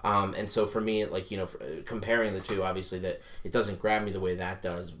 and so for me, like comparing the two, obviously that it doesn't grab me the way that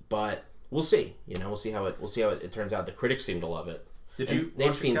does. But we'll see. We'll see how it turns out. The critics seem to love it.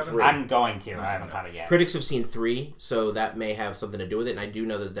 They've seen 3. I'm going to. I haven't caught it yet. Critics have seen 3, so that may have something to do with it. And I do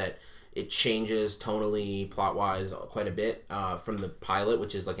know that it changes tonally, plot-wise, quite a bit from the pilot,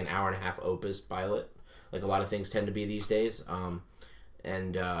 which is like an hour-and-a-half opus pilot, like a lot of things tend to be these days.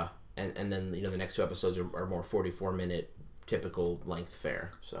 And then the next 2 episodes are more 44-minute typical length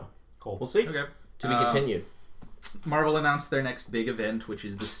fare. So cool. We'll see. Okay. To be continued. Marvel announced their next big event, which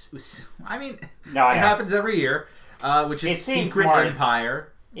is this. I mean, it know. happens every year. Which is Secret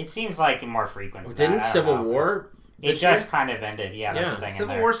Empire. It seems like more frequent. Than Didn't that. Civil War? It just kind of ended. Yeah, that's the thing.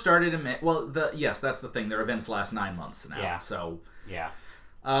 Civil War started in that's the thing. Their events last 9 months now. Yeah. So yeah,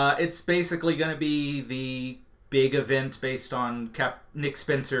 it's basically going to be the big event based on Nick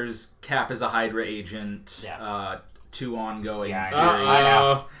Spencer's Cap as a Hydra agent. Yeah. 2 ongoing series.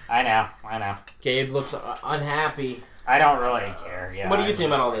 I know. Gabe looks unhappy. I don't really care. Yeah. What do you think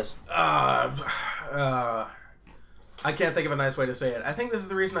about all this? I can't think of a nice way to say it. I think this is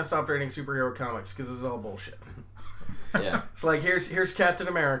the reason I stopped reading superhero comics, because this is all bullshit. Yeah. It's like, here's Captain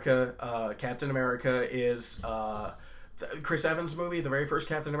America. Captain America is Chris Evans' movie, the very first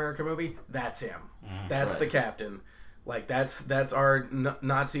Captain America movie. That's him. That's the Captain. Like, that's our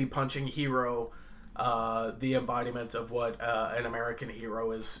Nazi punching hero. The embodiment of what an American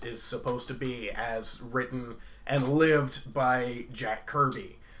hero is supposed to be, as written and lived by Jack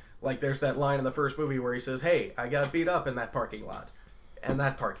Kirby. Like, there's that line in the first movie where he says, "Hey, I got beat up in that parking lot, and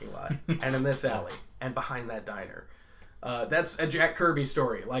that parking lot, and in this alley, and behind that diner." That's a Jack Kirby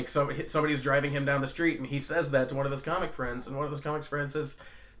story. Like, somebody's driving him down the street, and he says that to one of his comic friends, and one of his comic friends says,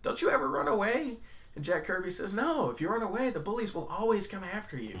 "Don't you ever run away?" And Jack Kirby says, "No, if you run away, the bullies will always come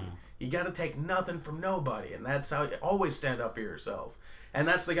after you. You got to take nothing from nobody, and that's how you always stand up for yourself." And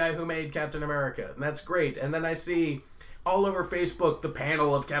that's the guy who made Captain America, and that's great. And then I see all over Facebook the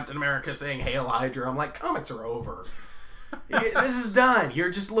panel of Captain America saying "Hail Hydra." I'm like, comics are over. This is done. You're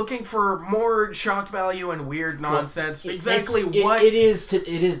just looking for more shock value and weird nonsense. Well, what it is.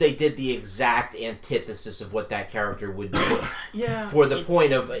 They did the exact antithesis of what that character would do. For the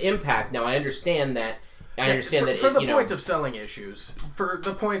point of impact. Now I understand that. For the point of selling issues, for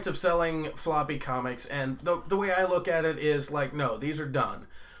the point of selling floppy comics, and the way I look at it is like, no, these are done.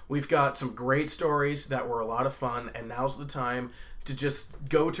 We've got some great stories that were a lot of fun, and now's the time to just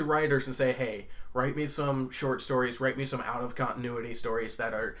go to writers and say, "Hey, write me some short stories, write me some out-of-continuity stories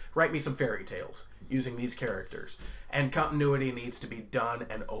write me some fairy tales using these characters." And continuity needs to be done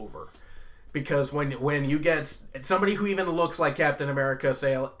and over. Because when you get somebody who even looks like Captain America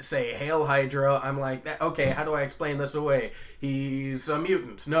say "Hail Hydra," I'm like, okay, how do I explain this away? He's a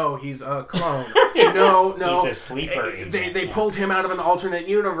mutant. No, he's a clone. No, he's a sleeper. They pulled him out of an alternate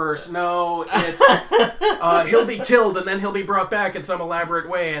universe. No, it's he'll be killed and then he'll be brought back in some elaborate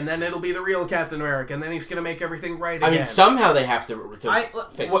way, and then it'll be the real Captain America, and then he's gonna make everything right again. I mean, somehow they have to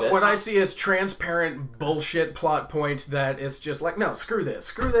fix it. What I see is transparent bullshit plot point that is just like, no, screw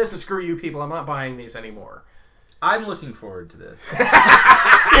this, and screw you people. I'm not buying these anymore. I'm looking forward to this.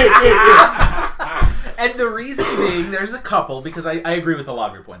 And the reason being, there's a couple, because I agree with a lot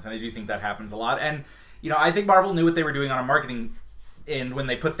of your points, and I do think that happens a lot. And, I think Marvel knew what they were doing on a marketing end when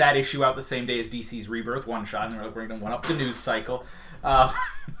they put that issue out the same day as DC's Rebirth one-shot, and they're like, we're going to one-up the news cycle.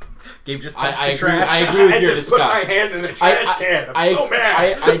 Gabe just I agree with your disgust. I just put my hand in a trash can. I'm so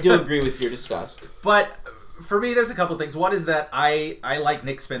mad. I do agree with your disgust. But for me, there's a couple things. One is that I like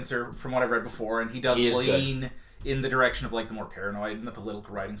Nick Spencer from what I've read before, and he does lean in the direction of like the more paranoid and the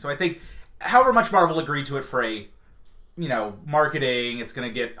political writing. So I think, however much Marvel agreed to it for a marketing, it's going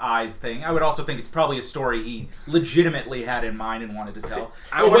to get eyes thing. I would also think it's probably a story he legitimately had in mind and wanted to tell.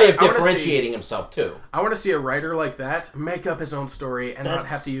 A way of differentiating himself, too. I want to see a writer like that make up his own story and not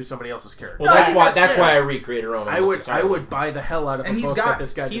have to use somebody else's character. Well, that's why I recreate her own. I would buy the hell out of a book that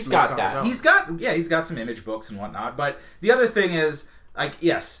this guy just makes on his own. He's got some image books and whatnot. But the other thing is,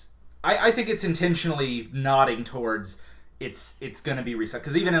 yes, I think it's intentionally nodding towards it's going to be reset.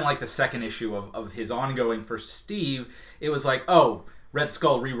 Because even in the second issue of his ongoing for Steve, it was like, oh, Red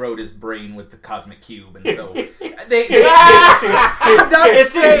Skull rewrote his brain with the cosmic cube, and so it's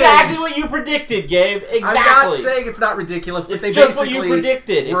exactly what you predicted, Gabe. Exactly. I'm not saying it's not ridiculous, but it's just what you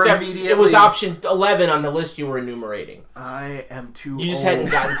predicted. Except it was option 11 on the list you were enumerating. I am too old. You just hadn't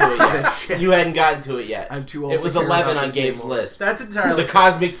gotten to it yet. You hadn't gotten to it yet. I'm too old. It was 11 on Gabe's list. That's entirely the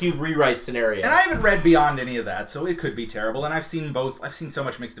cosmic cube rewrite scenario. And I haven't read beyond any of that, so it could be terrible. And I've seen both. I've seen so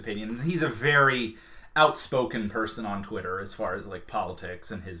much mixed opinions. He's a very outspoken person on Twitter as far as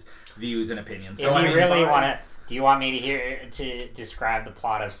politics and his views and opinions. So if you really want to, do you want me to describe the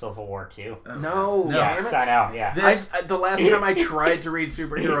plot of Civil War 2? No. Yes, I know. Yeah. The last time I tried to read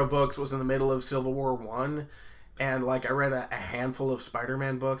superhero books was in the middle of Civil War 1. And I read a handful of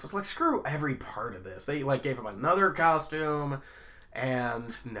Spider-Man books. I was like, screw every part of this. They gave him another costume,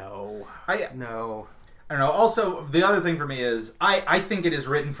 and no. I don't know. Also, the other thing for me is I think it is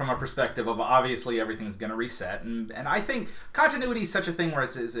written from a perspective of obviously everything's going to reset. And I think continuity is such a thing where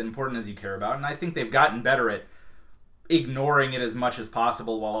it's as important as you care about. And I think they've gotten better at ignoring it as much as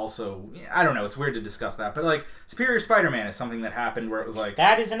possible while also... I don't know. It's weird to discuss that. But, Superior Spider-Man is something that happened where it was like...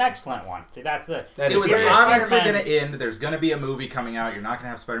 That is an excellent one. See, it was obviously going to end. There's going to be a movie coming out. You're not going to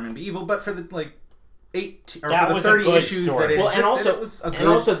have Spider-Man be evil. But for the, 30 issues story. that it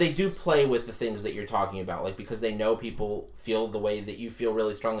also they do play with the things that you're talking about, because they know people feel the way that you feel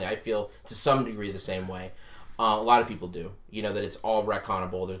really strongly. I feel to some degree the same way. A lot of people do. That it's all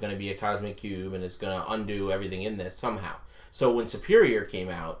retconnable. There's going to be a cosmic cube, and it's going to undo everything in this somehow. So when Superior came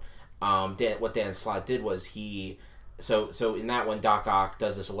out, what Dan Slott did was so in that one, Doc Ock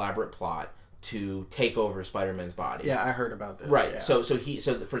does this elaborate plot to take over Spider-Man's body. Yeah, I heard about this. Right. Yeah. So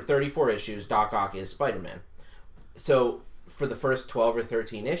for 34 issues, Doc Ock is Spider-Man. So for the first 12 or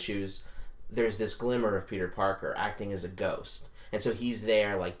 13 issues, there's this glimmer of Peter Parker acting as a ghost. And so he's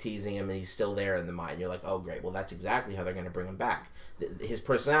there, teasing him, and he's still there in the mind. You're like, oh, great. Well, that's exactly how they're going to bring him back. His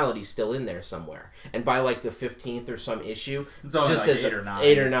personality's still in there somewhere. And by, the 15th or some issue, just as 8 or 9,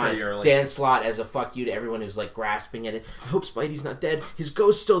 8 or 9, Dan Slott as a fuck you to everyone who's, grasping at it. I hope Spidey's not dead. His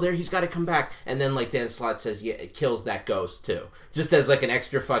ghost's still there. He's got to come back. And then, Dan Slott says, yeah, it kills that ghost, too. Just as, an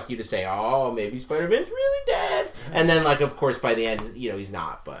extra fuck you to say, oh, maybe Spider-Man's really dead. And then, of course, by the end, he's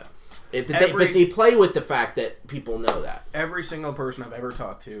not, but... But they play with the fact that people know that. Every single person I've ever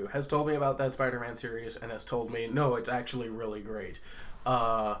talked to has told me about that Spider-Man series and has told me, no, it's actually really great.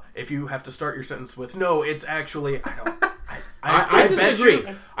 If you have to start your sentence with, no, it's actually... I disagree.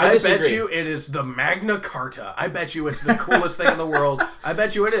 I bet you it is the Magna Carta. I bet you it's the coolest thing in the world. I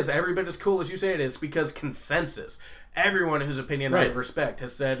bet you it is. Every bit as cool as you say it is, because consensus... Everyone whose opinion I respect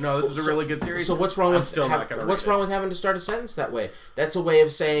has said, no, this is a really good series. So what's wrong with wrong with having to start a sentence that way? That's a way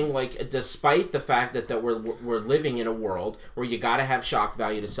of saying, despite the fact that we're living in a world where you got to have shock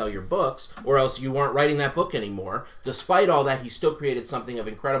value to sell your books, or else you weren't writing that book anymore. Despite all that, he still created something of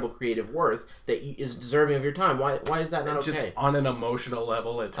incredible creative worth that is deserving of your time. Why is that not okay? Just on an emotional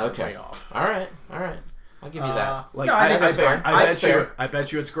level, it turns me off. All right. I'll give you that. I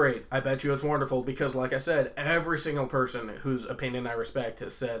bet you it's great. I bet you it's wonderful because, like I said, every single person whose opinion I respect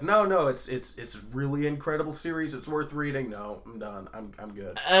has said, no, it's really incredible series. It's worth reading. No, I'm done. I'm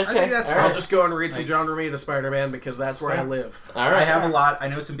good. Okay, I'll just go and read some John Romita Spider-Man because that's where I live. All right, I have a lot. I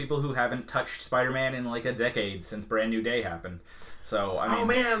know some people who haven't touched Spider-Man in a decade since Brand New Day happened. So oh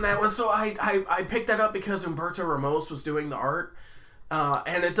man, that was so. I picked that up because Humberto Ramos was doing the art.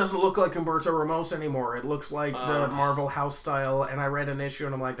 And it doesn't look like Humberto Ramos anymore. It looks like the Marvel house style. And I read an issue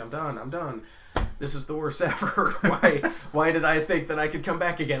and I'm like, I'm done. This is the worst ever. Why did I think that I could come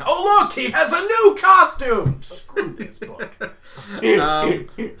back again? Oh, look, he has a new costume. Screw this book.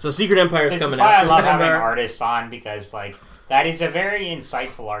 So Secret Empire's coming out. This is why I love having artists on because, that is a very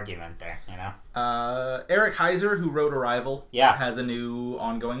insightful argument there, Eric Heiser, who wrote Arrival, yeah, has a new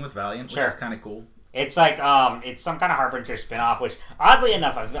ongoing with Valiant, which is kind of cool. It's it's some kind of Harbinger spinoff, which, oddly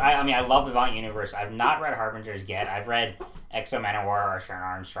enough, I love the Valiant universe. I've not read Harbingers yet. I've read Exo Manowar or Sharon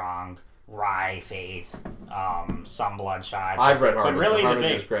Armstrong. Rye, Faith, some Bloodshot. I've read Harbinger. But really,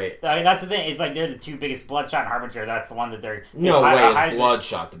 Harbinger's great. I mean, that's the thing. It's like they're the two biggest. Bloodshot and Harbinger. That's the one that they're. No way is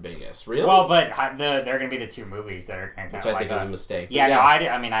Bloodshot the biggest. Really? Well, but they're going to be the two movies that are kind of which I think is a mistake. Yeah, no, I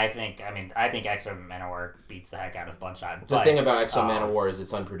think Exo Manowar beats the heck out of Bloodshot. The thing about Exo Manowar is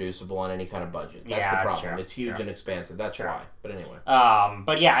it's unproduceable on any kind of budget. That's the problem. It's huge and expansive. That's why. But anyway.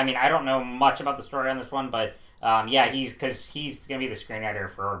 But yeah, I mean, I don't know much about the story on this one, but. He's going to be the screenwriter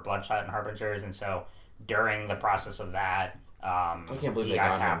for Bloodshot and Harbingers, and so during the process of that, I can't believe he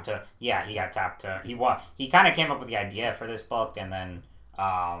got tapped to. Yeah, he got tapped to. He kind of came up with the idea for this book, and then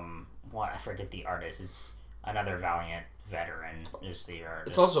I forget the artist. It's another Valiant veteran is the artist.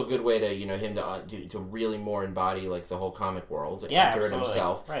 It's also a good way to him to really more embody like the whole comic world and enter it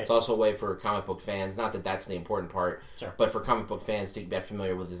himself. Right. It's also a way for comic book fans, not that that's the important part, sure. but for comic book fans to get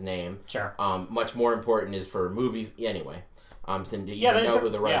familiar with his name. Sure. Much more important is for movie anyway. To know who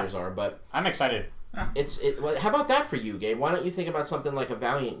the writers are, but I'm excited. How about that for you, Gabe? Why don't you think about something like a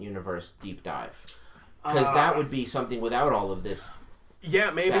Valiant Universe deep dive? Because that would be something without all of this.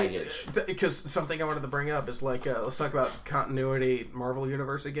 Yeah, maybe, because something I wanted to bring up is like, let's talk about continuity Marvel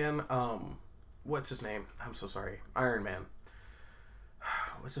Universe again. What's his name? I'm so sorry. Iron Man.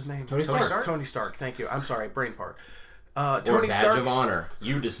 What's his name? Tony Stark. Tony Stark, thank you. I'm sorry, brain fart. Tony Badge of Honor.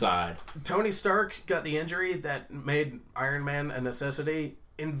 You decide. Tony Stark got the injury that made Iron Man a necessity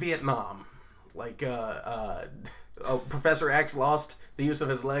in Vietnam. Like, Professor X lost the use of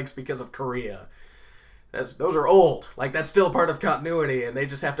his legs because of Korea. Those are old. Like, that's still part of continuity, and they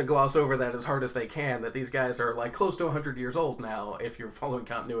just have to gloss over that as hard as they can, that these guys are, like, close to 100 years old now, if you're following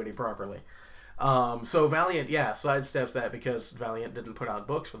continuity properly. So Valiant, sidesteps that because Valiant didn't put out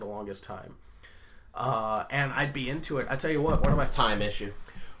books for the longest time. And I'd be into it. I tell you what, one of my... time issue.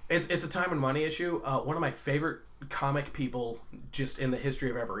 It's a time and money issue. One of my favorite comic people just in the history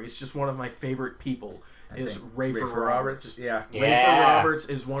of ever. He's just one of my favorite people. Is Rafer Roberts. Yeah. Rafer Roberts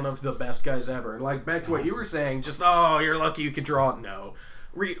is one of the best guys ever. Like, back to what you were saying, just, you're lucky you could draw. No.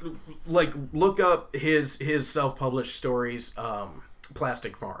 Look up his self-published stories,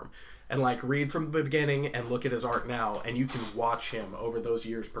 Plastic Farm, and, read from the beginning and look at his art now, and you can watch him over those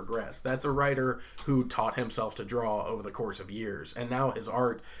years progress. That's a writer who taught himself to draw over the course of years, and now his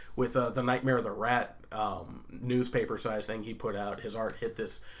art, with the Nightmare of the Rat newspaper-sized thing he put out, his art hit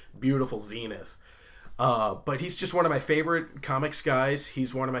this beautiful zenith. But he's just one of my favorite comics guys.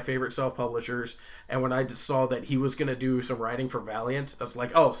 He's one of my favorite self-publishers. And when I saw that he was going to do some writing for Valiant, I was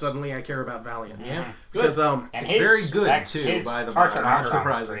like, suddenly I care about Valiant. Yeah, good. Because, and it's very good, too, by the way. I'm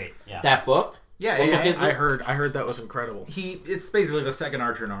surprised. Yeah. That book? Yeah, I heard that was incredible. It's basically the second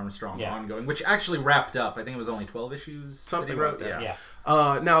Archer and Armstrong ongoing, which actually wrapped up. I think it was only 12 issues. Something wrote. Like that.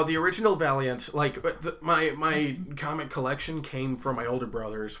 Yeah. Now the original Valiant, my comic collection came from my older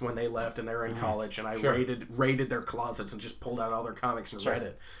brothers when they left and they were in college, and I raided their closets and just pulled out all their comics and read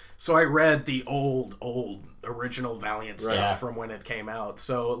it. So I read the old original Valiant stuff from when it came out.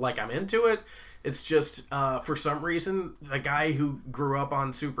 So I'm into it. It's just for some reason the guy who grew up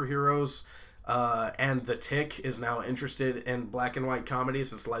on superheroes and The Tick is now interested in black and white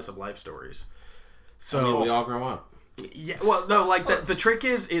comedies and slice of life stories. So we all grow up. Yeah, well, no, the trick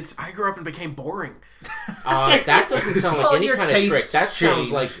is, I grew up and became boring. That doesn't sound like any kind of trick. That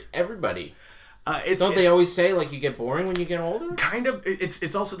sounds like everybody. Don't they always say you get boring when you get older? Kind of.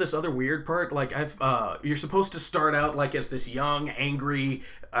 It's also this other weird part. You're supposed to start out as this young, angry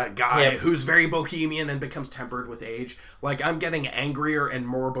guy who's very bohemian and becomes tempered with age. I'm getting angrier and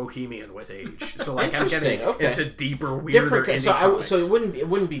more bohemian with age. So I'm getting into deeper, weirder. Different. So it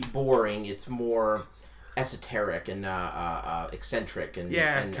wouldn't be boring. It's more esoteric and eccentric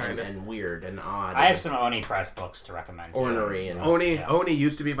and weird and odd. I have some Oni Press books to recommend. Ornery and Oni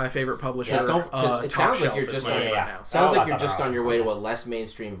used to be my favorite publisher. It sounds like you're just sounds like you're just on your way to a less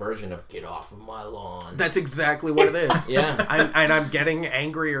mainstream version of "Get Off of My Lawn." That's exactly what it is. Yeah, I'm getting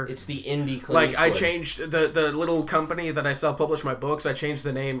angrier. It's the indie Clint I changed the little company that I self-publish my books. I changed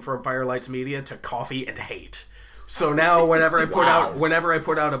the name from Firelights Media to Coffee and Hate. So now, whenever I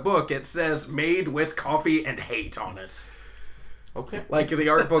put out a book, it says "Made with Coffee and Hate" on it. Okay. The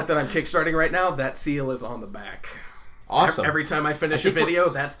art book that I'm kickstarting right now, that seal is on the back. Awesome. Every time I finish a video,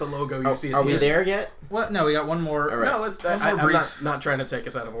 that's the logo you see. Are we there yet? Well, no, we got one more. All right. No, I'm not trying to take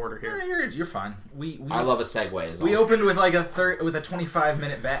us out of order here. You're fine. I love a segue. We opened with a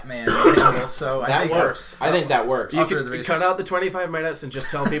 25-minute Batman angle, so that works. I think that works. You can cut out the 25 minutes and just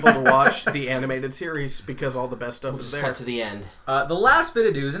tell people to watch the animated series because all the best stuff is there. Cut to the end. The last bit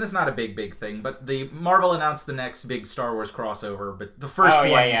of news, and it's not a big thing, but the Marvel announced the next big Star Wars crossover. But the first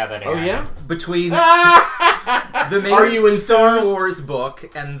one, between. the Are you main Star enthused? Wars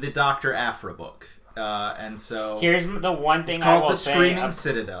book and the Dr. Aphra book. And so Here's the one thing it's I called will The say. Screaming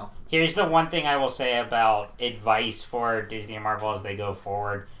Citadel. Here's the one thing I will say about advice for Disney and Marvel as they go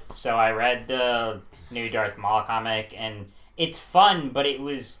forward. So I read the new Darth Maul comic, and it's fun, but it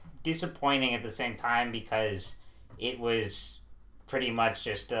was disappointing at the same time because it was pretty much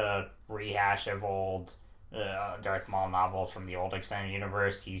just a rehash of old Darth Maul novels from the old extended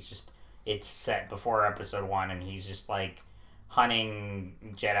universe. It's set before Episode 1, and he's just like hunting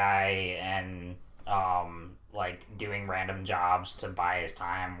Jedi and like doing random jobs to buy his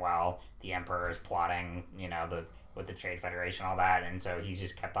time while the Emperor is plotting, with the Trade Federation, all that, and so he's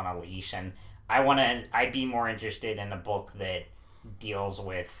just kept on a leash. And I'd be more interested in a book that deals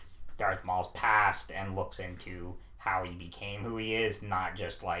with Darth Maul's past and looks into how he became who he is, not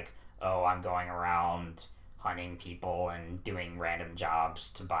just like, oh, I'm going around hunting people and doing random jobs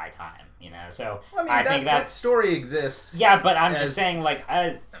to buy time, So I think that story exists. Yeah, but I'm just saying, like,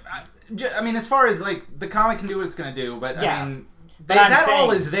 I mean, as far as like the comic can do what it's going to do, but Yeah. I mean, But I'm that saying-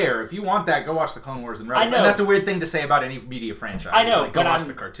 all is there. If you want that, go watch the Clone Wars and Rebels. I know. And that's a weird thing to say about any media franchise. I know, Like, go but watch I'm-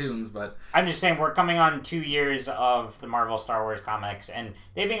 the cartoons, but I'm just saying we're coming on 2 years of the Marvel Star Wars comics, and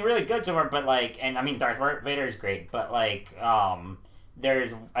they've been really good so far. But like, and I mean, Darth Vader is great, but like,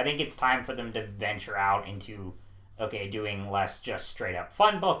 I think it's time for them to venture out into doing less just straight up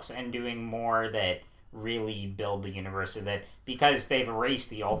fun books and doing more that really build the universe, so that because they've erased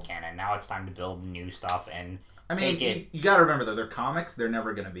the old canon, now it's time to build new stuff and. I mean, you got to remember though, they're comics. They're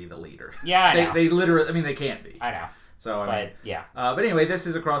never going to be the leader. Yeah, I know. They literally. I mean, they can't be. I know. So, yeah. But anyway, this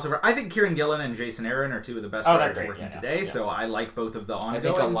is a crossover. I think Kieran Gillen and Jason Aaron are two of the best Oh, they're writers great. working Yeah, today. yeah. So I like both of the ongoings. I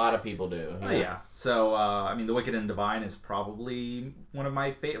think a lot of people do. Oh, yeah. So, I mean, The Wicked and Divine is probably one of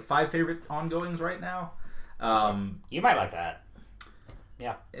my 5 favorite ongoings right now. You might like that.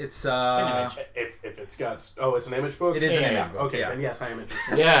 Yeah. It's an image. If it's got... Oh, it's an image book? It is an Yeah, image yeah. book. Okay, Yeah. then yes, I am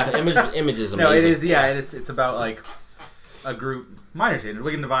interested. Yeah, image is amazing. No, it is. Yeah, it's about like a group. Minor Tainted.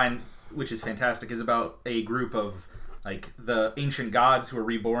 Wicked and Divine, which is fantastic, is about a group of like the ancient gods who are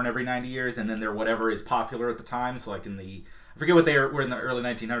reborn every 90 years, and then they're whatever is popular at the time. So like I forget what they were in the early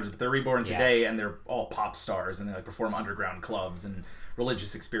 1900s, but they're reborn today, and they're all pop stars, and they like perform underground clubs and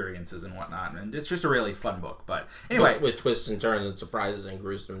religious experiences and whatnot. And it's just a really fun book. But anyway, with twists and turns and surprises and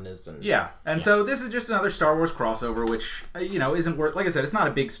gruesomeness and so this is just another Star Wars crossover, which isn't worth. Like I said, it's not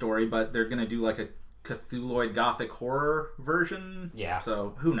a big story, but they're gonna do like a Cthulhuid Gothic horror version. Yeah.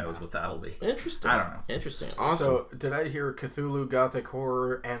 So who knows what that'll be. interesting. I don't know. Interesting. Awesome. So, did I hear Cthulhu, Gothic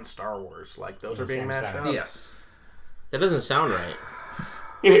Horror, and Star Wars? Like, those are being same matched sentence. up? Yes. That doesn't sound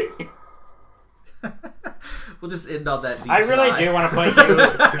right. We'll just end on that deep I really sigh. do want to put you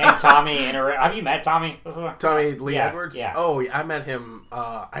and Tommy in a. Have you met Tommy before? Tommy Lee Yeah, Edwards? yeah. Oh, yeah, I met him.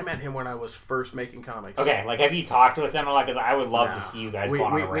 I met him when I was first making comics. Okay, like have you talked with him a lot? Because I would love No. to see you guys We go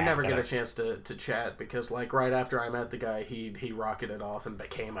on a rant never get together. a chance to chat because, like, right after I met the guy, he rocketed off and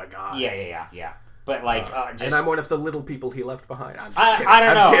became a god. Yeah. But like, just And I'm one of the little people he left behind. I'm just kidding. I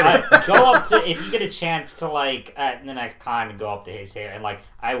don't know. I'm kidding. Go up to if you get a chance to like at the next con, go up to his hair and like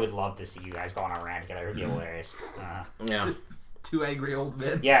I would love to see you guys go on a rant together. It'd be hilarious. Yeah. Just two angry old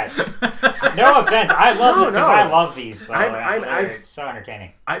men. Yes. No offense. I love it because no. I love these. So I've- it's so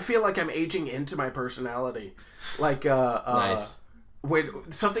entertaining. I feel like I'm aging into my personality. Like, Nice.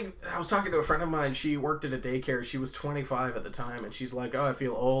 when something, I was talking to a friend of mine, she worked at a daycare, she was 25 at the time, and she's like, oh, I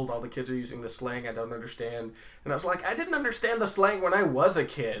feel old, all the kids are using the slang, I don't understand. And I was like, I didn't understand the slang when I was a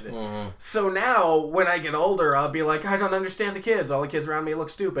kid. Mm-hmm. So now, when I get older, I'll be like, I don't understand the kids, all the kids around me look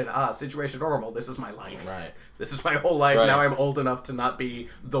stupid. Situation normal, this is my life. Right. This is my whole life, Right. now I'm old enough to not be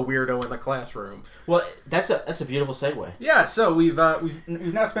the weirdo in the classroom. Well, that's a beautiful segue. Yeah, so we've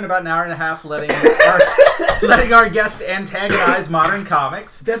now spent about an hour and a half letting our guest antagonize modern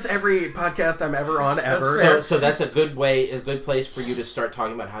comics. That's every podcast I'm ever on, ever. That's fair. So that's a good place for you to start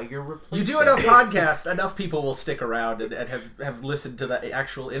talking about how you're replacing. You do enough podcasts, enough people will stick around and have listened to the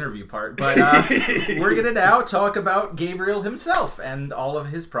actual interview part. But we're going to now talk about Gabriel himself and all of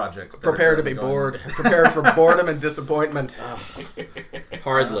his projects. that are Prepare to be currently going bored. Prepare for boredom and disappointment.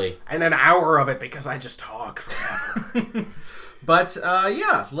 Hardly. And an hour of it because I just talk forever. But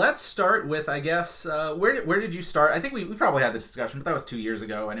let's start with, I guess, where did you start? I think we probably had this discussion, but that was 2 years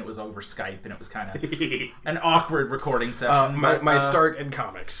ago, and it was over Skype, and it was kind of an awkward recording session. My start in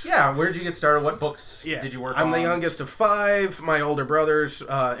comics. Yeah, where did you get started? What books did you work on? I'm the youngest of 5. My older brothers,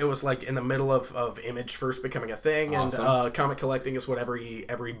 it was like in the middle of Image first becoming a thing, Awesome. and comic collecting is what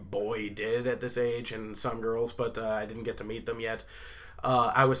every boy did at this age, and some girls, but I didn't get to meet them yet.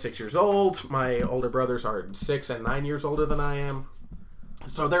 I was 6 years old. My older brothers are 6 and 9 years older than I am.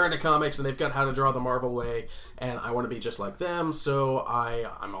 So they're into comics, and they've got How to Draw the Marvel Way, and I want to be just like them, so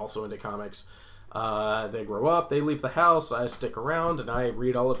I'm also into comics. They grow up, they leave the house, I stick around, and I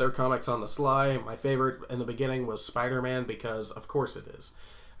read all of their comics on the sly. My favorite in the beginning was Spider-Man, because of course it is.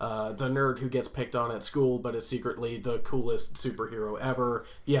 The nerd who gets picked on at school, but is secretly the coolest superhero ever.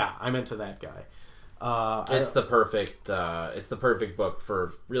 Yeah, I'm into that guy. It's the perfect book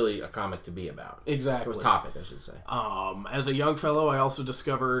for really a comic to be about. Exactly. Or topic, I should say. As a young fellow, I also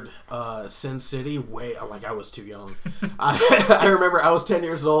discovered Sin City. I was too young. I remember I was 10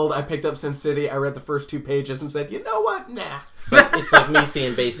 years old. I picked up Sin City. I read the first 2 pages and said, you know what? Nah. It's like me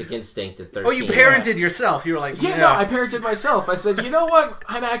seeing Basic Instinct at 13. Oh, you parented yourself. You were like, no, I parented myself. I said, you know what?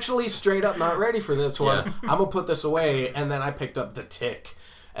 I'm actually straight up not ready for this one. Yeah. I'm going to put this away. And then I picked up The Tick.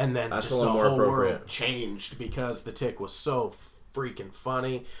 And then That's just the whole world changed because The Tick was so freaking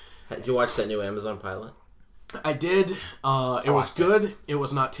funny. Did you watch that new Amazon pilot? I did. It was good. It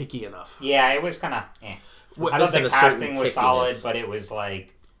was not ticky enough. Yeah, it was kind of. I don't think casting was solid, but it was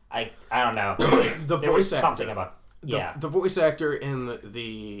like I don't know. The there voice was something about the voice actor in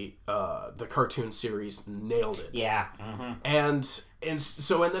the cartoon series nailed it. Yeah. Mm-hmm. And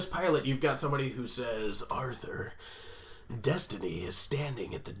so in this pilot, you've got somebody who says, Arthur, Destiny is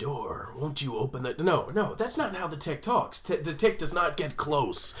standing at the door. Won't you open the... No, that's not how the Tick talks. The Tick does not get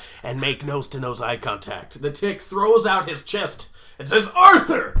close and make nose-to-nose eye contact. The Tick throws out his chest and says,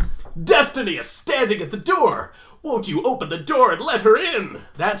 Arthur! Destiny is standing at the door! Won't you open the door and let her in?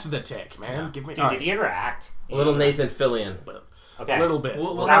 That's the Tick, man. Yeah. Give me... Dude, did he ever act? Little Nathan Fillion. Okay. A little bit.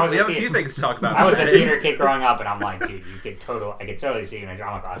 We have a few things to talk about. I was a theater kid growing up, and I'm like, dude, I could totally see you in a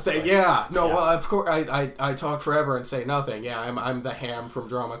drama class. Well, of course, I talk forever and say nothing. Yeah, I'm the ham from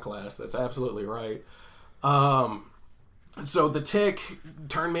drama class. That's absolutely right. So The Tick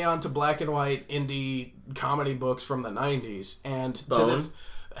turned me on to black and white indie comedy books from the 90s, and Bone? to this...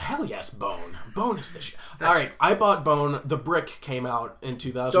 Hell yes, Bone. Bone is the shit. All right, I bought Bone. The Brick came out in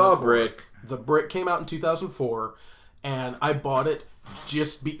 2004. Brick. The Brick came out in 2004. And I bought it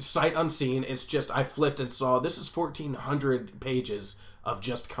sight unseen. It's just, I flipped and saw, this is 1,400 pages of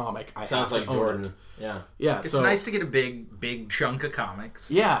just comic. Sounds like Jordan. Yeah. It's nice to get a big chunk of comics.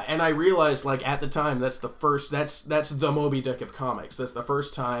 Yeah, and I realized, like, at the time, that's the Moby Dick of comics. That's the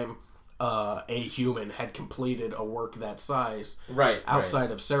first time a human had completed a work that size. Outside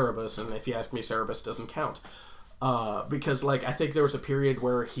of Cerebus, and if you ask me, Cerebus doesn't count. Because, like, I think there was a period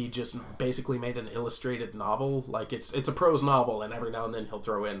where he just basically made an illustrated novel. Like, it's a prose novel, and every now and then he'll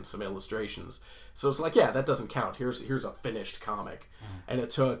throw in some illustrations. So it's like, yeah, that doesn't count. Here's a finished comic. And it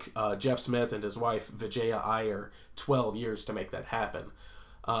took Jeff Smith and his wife, Vijaya Iyer, 12 years to make that happen.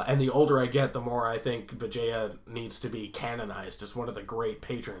 And the older I get, the more I think Vijaya needs to be canonized as one of the great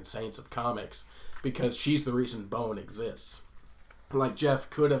patron saints of comics. Because she's the reason Bone exists. Like, Jeff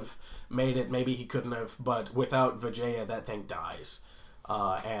could have made it, maybe he couldn't have, but without Vijaya, that thing dies.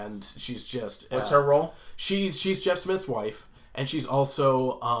 And she's just... What's her role? She's Jeff Smith's wife, and she's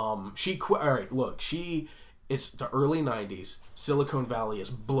also... Alright, look, it's the early 90s. Silicon Valley is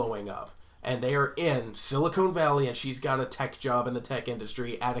blowing up. And they are in Silicon Valley, and she's got a tech job in the tech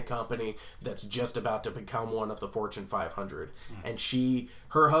industry at a company that's just about to become one of the Fortune 500. And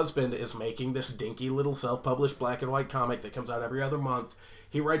her husband is making this dinky little self-published black and white comic that comes out every other month.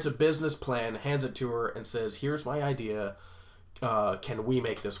 He writes a business plan, hands it to her, and says, here's my idea. Can we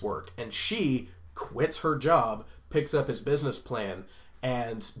make this work? And she quits her job, picks up his business plan,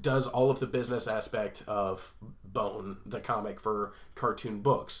 and does all of the business aspect of Bone, the comic for cartoon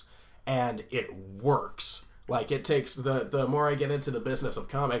books. And it works. Like, it takes... The more I get into the business of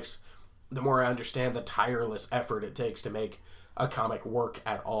comics, the more I understand the tireless effort it takes to make a comic work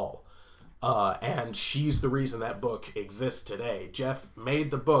at all. And she's the reason that book exists today. Jeff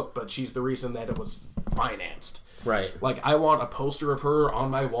made the book, but she's the reason that it was financed. Right. Like, I want a poster of her on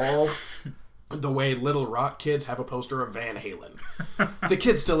my wall the way Little Rock kids have a poster of Van Halen. The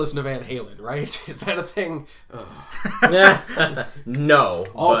kid still listen to Van Halen, right? Is that a thing? No.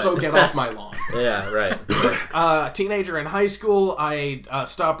 Also, get off my lawn. Yeah, right. Teenager in high school, I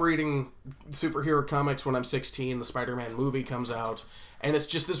stop reading superhero comics when I'm 16. The Spider-Man movie comes out. And it's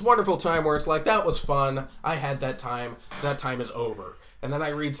just this wonderful time where it's like, that was fun. I had that time. That time is over. And then I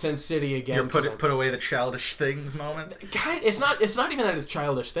read Sin City again. Your put away the childish things moment? It's not even that it's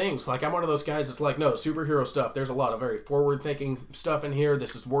childish things. Like, I'm one of those guys that's like, no, superhero stuff, there's a lot of very forward-thinking stuff in here.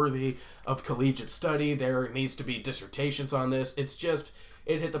 This is worthy of collegiate study. There needs to be dissertations on this. It's just,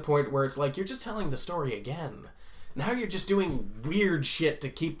 it hit the point where it's like, you're just telling the story again. Now you're just doing weird shit to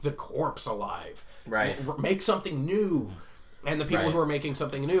keep the corpse alive. Right. Make something new. And the people who were making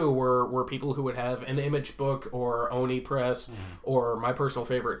something new were people who would have an Image book or Oni Press or my personal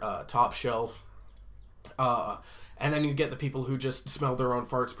favorite, Top Shelf. And then you get the people who just smell their own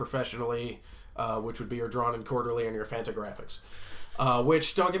farts professionally, which would be your Drawn and Quarterly and your Fantagraphics.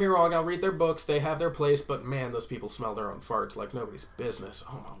 Which, don't get me wrong, I'll read their books, they have their place, but man, those people smell their own farts like nobody's business.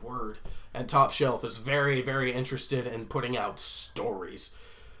 Oh my word. And Top Shelf is very, very interested in putting out stories.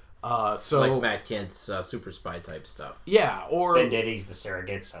 Like Matt Kent's Super Spy type stuff. Yeah, or... Venditti's The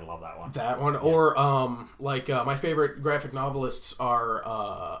Surrogates, I love that one. That one, yeah. Or, my favorite graphic novelists are,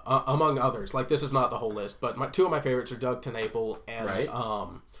 among others, like, this is not the whole list, but two of my favorites are Doug TenNapel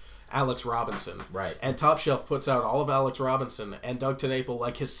and, Alex Robinson. Right. And Top Shelf puts out all of Alex Robinson and Doug TenNapel,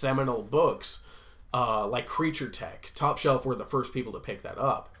 like, his seminal books, like Creature Tech. Top Shelf were the first people to pick that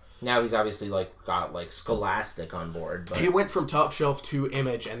up. Now he's obviously got Scholastic on board. But... He went from Top Shelf to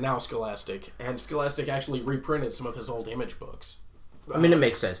Image and now Scholastic. And Scholastic actually reprinted some of his old Image books. I mean, it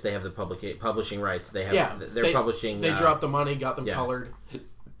makes sense. They have the publishing rights. They have. They're publishing. They dropped the money, got them colored.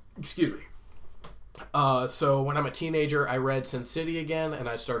 Excuse me. So when I'm a teenager, I read Sin City again, and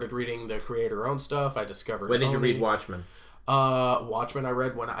I started reading the creator-owned stuff. I discovered. When did you read Watchmen? Watchmen I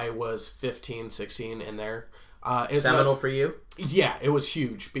read when I was 15, 16, in there. Seminal for you? Yeah, it was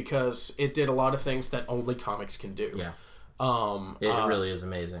huge because it did a lot of things that only comics can do. Yeah. It really is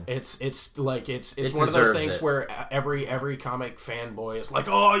amazing. It's one of those things where every comic fanboy is like,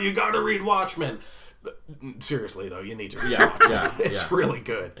 oh, you got to read Watchmen. Seriously though, you need to read Watchmen. Yeah, it's really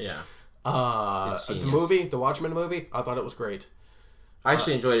good. Yeah. The Watchmen movie, I thought it was great. I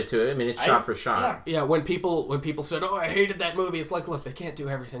actually enjoyed it too. I mean, it's shot for shot. Yeah, when people said, "Oh, I hated that movie," it's like, look, they can't do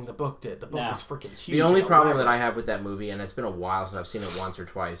everything the book did. The book was freaking huge. The only problem that I have with that movie, and it's been a while since I've seen it once or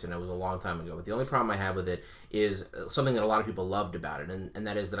twice, and it was a long time ago, but the only problem I have with it is something that a lot of people loved about it, and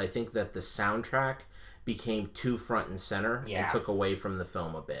that is that I think that the soundtrack became too front and center and took away from the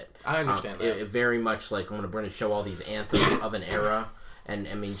film a bit. I understand that. It very much like, I'm going to show all these anthems of an era. And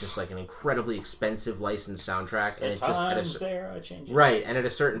I mean, just like an incredibly expensive licensed soundtrack, and it's just right. And at a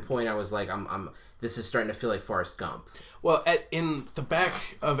certain point, I was like, this is starting to feel like Forrest Gump. Well, in the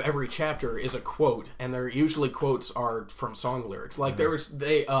back of every chapter is a quote, and their usually quotes are from song lyrics. Like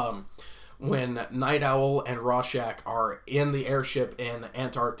when Night Owl and Rorschach are in the airship in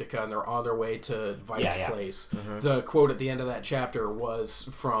Antarctica and they're on their way to Vite's place, the quote at the end of that chapter was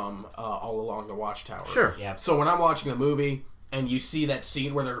from All Along the Watchtower. Sure. Yeah. So when I'm watching the movie, and you see that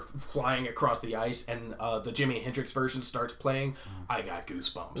scene where they're flying across the ice and the Jimi Hendrix version starts playing, I got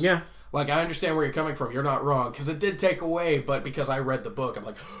goosebumps. Yeah. Like, I understand where you're coming from. You're not wrong. Because it did take away, but because I read the book, I'm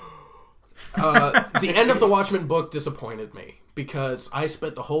like... the end of the Watchmen book disappointed me. Because I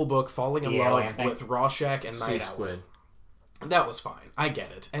spent the whole book falling in love with Rorschach and Night Owl. Squid. That was fine. I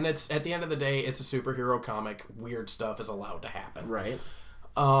get it. And it's at the end of the day, it's a superhero comic. Weird stuff is allowed to happen. Right.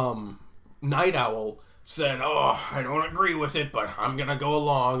 Night Owl... said, oh, I don't agree with it, but I'm gonna go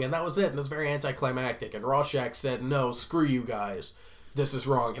along, and that was it, and it was very anticlimactic, and Rorschach said, no, screw you guys, this is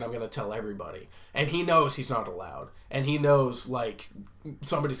wrong, and I'm gonna tell everybody, and he knows he's not allowed, and he knows, like,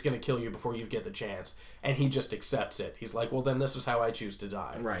 somebody's gonna kill you before you get the chance, and he just accepts it. He's like, well, then this is how I choose to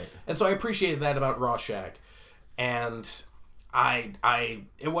die. Right. And so I appreciated that about Rorschach, and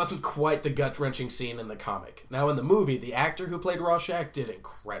it wasn't quite the gut-wrenching scene in the comic. Now, in the movie, the actor who played Rorschach did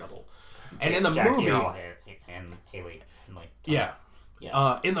incredible. And in the movie, and Haley, and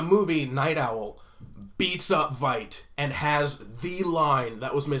in the movie, Night Owl beats up Vite and has the line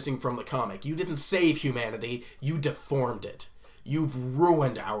that was missing from the comic. You didn't save humanity, you deformed it. You've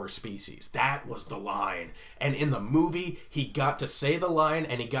ruined our species. That was the line. And in the movie, he got to say the line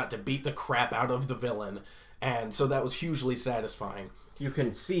and he got to beat the crap out of the villain. And so that was hugely satisfying. You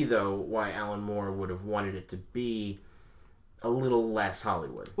can see, though, why Alan Moore would have wanted it to be a little less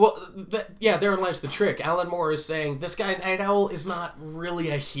Hollywood. Well, therein lies the trick. Alan Moore is saying, this guy, Night Owl, is not really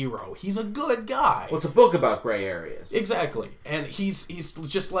a hero. He's a good guy. Well, it's a book about gray areas. Exactly. And he's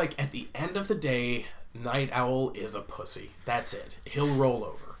just like, at the end of the day, Night Owl is a pussy. That's it. He'll roll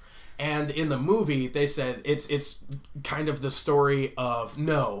over. And in the movie, they said it's kind of the story of,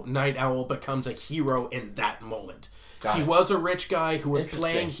 no, Night Owl becomes a hero in that moment. He was a rich guy who was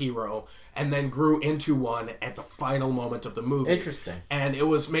playing hero and then grew into one at the final moment of the movie. Interesting. And it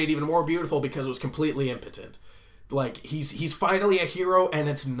was made even more beautiful because it was completely impotent. Like, he's finally a hero and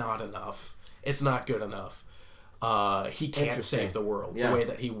it's not enough. It's not good enough. He can't save the world the way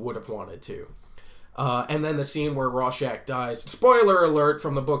that he would have wanted to. And then the scene where Rorschach dies. Spoiler alert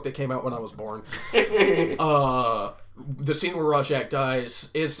from the book that came out when I was born. the scene where Rorschach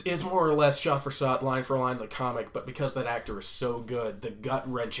dies is more or less shot for shot, line for line the comic, but because that actor is so good, the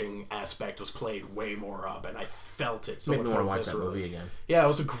gut-wrenching aspect was played way more up, and I felt it so much more watch that viscerally. movie again. Yeah, it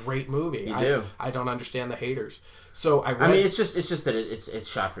was a great movie. You do. I don't understand the haters. So I mean, it's just that it's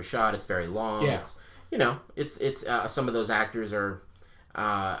shot for shot. It's very long. Yeah. It's some of those actors are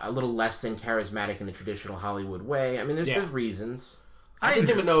a little less than charismatic in the traditional Hollywood way. I mean, there's reasons. I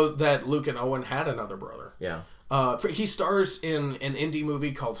didn't even know that Luke and Owen had another brother. Yeah. He stars in an indie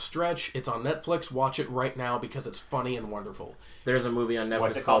movie called Stretch. It's on Netflix. Watch it right now because it's funny and wonderful. There's a movie on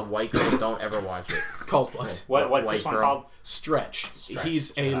Netflix called White Girl. Don't ever watch it. Called what? What's White this one Girl. called? Stretch.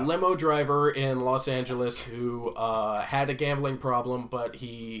 He's a limo driver in Los Angeles who had a gambling problem, but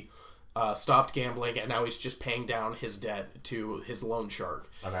he stopped gambling, and now he's just paying down his debt to his loan shark.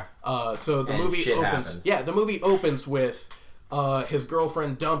 Okay. So the movie opens. Happens. Yeah, the movie opens with his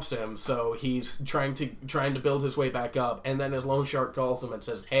girlfriend dumps him, so he's trying to build his way back up, and then his loan shark calls him and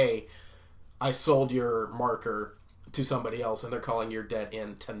says, "Hey, I sold your marker to somebody else, and they're calling your debt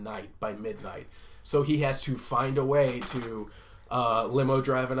in tonight by midnight." So he has to find a way to limo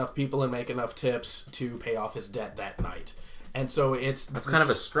drive enough people and make enough tips to pay off his debt that night. And so it's kind of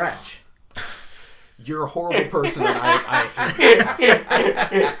a stretch. You're a horrible person, and I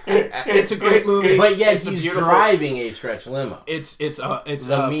it's a great movie, But yet it's he's a beautiful, driving a stretch limo. It's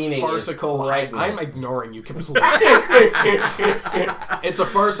The a meaning is farcical. pregnant. I'm ignoring you completely. It's a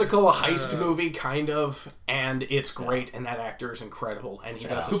farcical heist movie, kind of, and it's great. And that actor is incredible, and he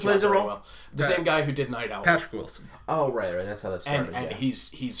does his Who plays job the very role? well. The same guy who did Night Owl. Patrick Wilson. Oh, right. That's how that started. And yeah.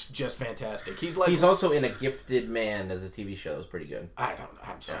 he's just fantastic. He's like He's also in A Gifted Man as a TV show. It's pretty good. I don't know.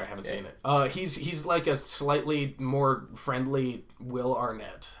 I'm sorry, I haven't seen it. He's like a slightly more friendly Will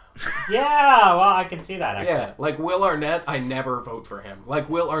Arnett. Yeah, well, I can see that, actually. Yeah, like Will Arnett, I never vote for him. Like,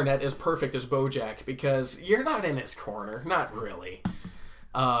 Will Arnett is perfect as Bojack because you're not in his corner. Not really.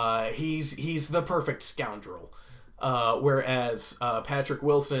 He's the perfect scoundrel. Whereas Patrick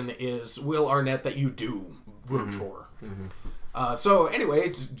Wilson is Will Arnett that you do root for. Mm-hmm. So anyway,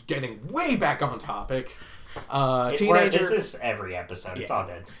 just getting way back on topic. Teenager. This is every episode. It's all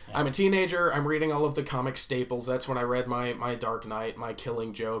good. Yeah. I'm a teenager. I'm reading all of the comic staples. That's when I read my Dark Knight, my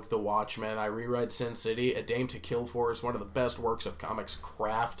Killing Joke, The Watchmen. I reread Sin City. A Dame to Kill For is one of the best works of comics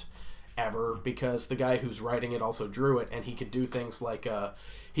craft ever because the guy who's writing it also drew it, and he could do things like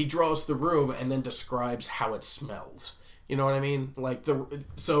he draws the room and then describes how it smells. You know what I mean? Like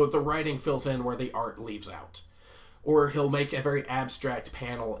so the writing fills in where the art leaves out. Or he'll make a very abstract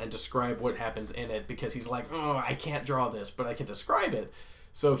panel and describe what happens in it because he's like, oh, I can't draw this, but I can describe it.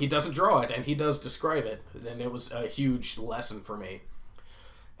 So he doesn't draw it, and he does describe it. And it was a huge lesson for me.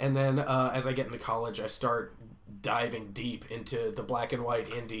 And then as I get into college, I start diving deep into the black and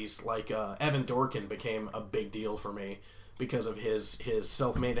white indies. Like Evan Dorkin became a big deal for me because of his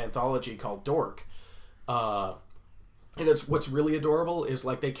self-made anthology called Dork. And it's what's really adorable is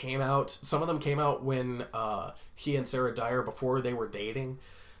like they came out. Some of them came out when he and Sarah Dyer before they were dating.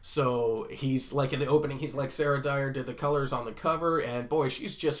 So he's like in the opening, he's like Sarah Dyer did the colors on the cover, and boy,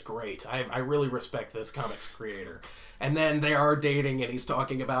 she's just great. I really respect this comics creator. And then they are dating, and he's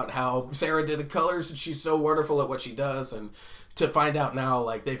talking about how Sarah did the colors, and she's so wonderful at what she does. And to find out now,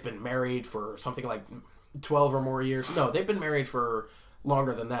 like they've been married for something like 12 or more years. No, they've been married for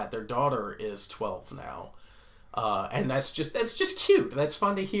longer than that. Their daughter is 12 now. And that's just cute. That's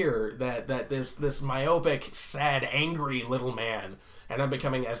fun to hear that this myopic, sad, angry little man, and I'm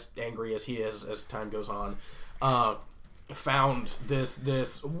becoming as angry as he is as time goes on, found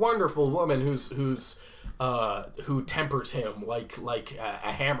this wonderful woman who tempers him like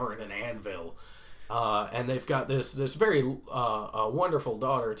a hammer and an anvil. And they've got this very wonderful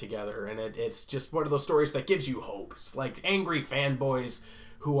daughter together, and it's just one of those stories that gives you hope. It's like angry fanboys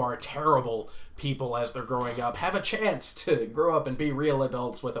who are terrible people as they're growing up have a chance to grow up and be real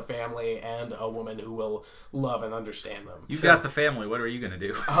adults with a family and a woman who will love and understand them. You've got the family. What are you going to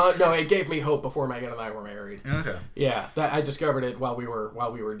do? No, it gave me hope before Megan and I were married. Okay. Yeah, I discovered it while we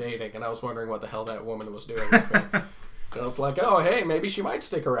were dating, and I was wondering what the hell that woman was doing with me. And I was like, oh, hey, maybe she might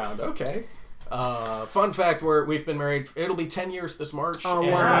stick around. Okay. Fun fact, we've been married, it'll be 10 years this March. Oh,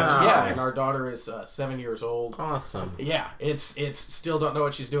 and, wow. Yeah, and our daughter is 7 years old. Awesome. Yeah, it's still don't know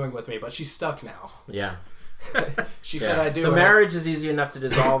what she's doing with me, but she's stuck now. Yeah. She said I do. The marriage is easy enough to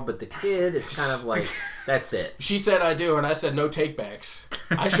dissolve, but the kid, it's kind of like, that's it. She said I do, and I said no takebacks.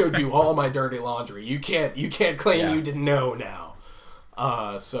 I showed you all my dirty laundry. You can't claim you didn't know now.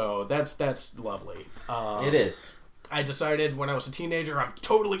 So that's lovely. It is. I decided when I was a teenager, I'm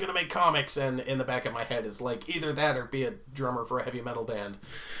totally going to make comics, and in the back of my head is like, either that or be a drummer for a heavy metal band.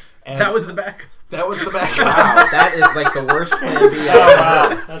 And That was the back? That was the back. Wow, that is like the worst plan B Oh,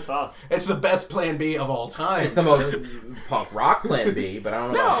 ever. wow. That's awesome. It's the best plan B of all time. It's the most punk rock plan B, but I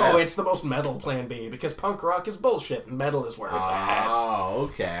don't know about No, that. it's the most metal plan B because punk rock is bullshit and metal is where it's at. Oh,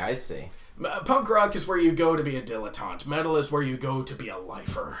 okay, I see. Punk rock is where you go to be a dilettante. Metal is where you go to be a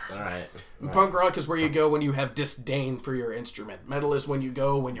lifer. All right. Punk rock is where you go when you have disdain for your instrument. Metal is when you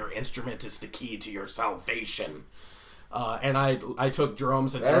go when your instrument is the key to your salvation. And I took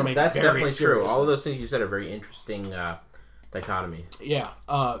drums and drumming That's very definitely seriously. true. All of those things you said are very interesting dichotomy. Yeah,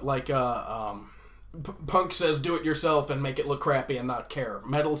 punk says do it yourself and make it look crappy and not care.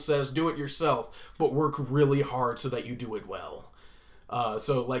 Metal says do it yourself, but work really hard so that you do it well.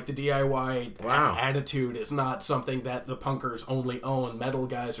 So like the DIY attitude is not something that the punkers only own. Metal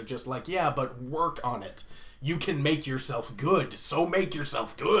guys are just like, yeah, but work on it. You can make yourself good, so make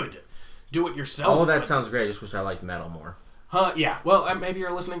yourself good. Do it yourself. All of that sounds great. I just wish I liked metal more. Yeah. Well, maybe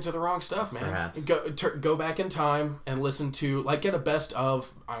you're listening to the wrong stuff, man. Perhaps. Go back in time and listen to, like, get a best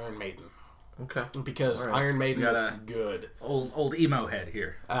of Iron Maiden. Okay. Because All right. Iron Maiden is good. Old emo head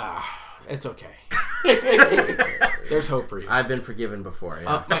here. It's okay. There's hope for you. I've been forgiven before.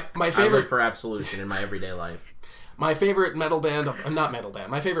 Yeah. My I favorite look for absolution in my everyday life. my favorite my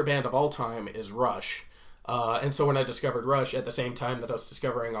favorite band of all time is Rush. And so when I discovered Rush at the same time that I was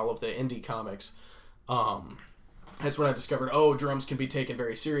discovering all of the indie comics, that's when I discovered, drums can be taken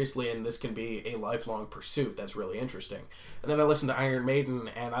very seriously and this can be a lifelong pursuit. That's really interesting. And then I listened to Iron Maiden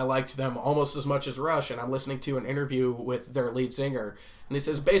and I liked them almost as much as Rush, and I'm listening to an interview with their lead singer and he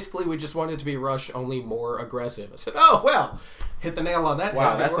says, basically we just wanted to be Rush, only more aggressive. I said, oh, well, hit the nail on that.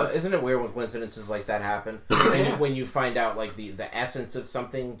 Wow, isn't it weird when coincidences like that happen? And when you find out like the essence of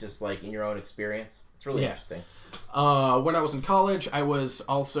something just like in your own experience? It's really interesting. When I was in college, I was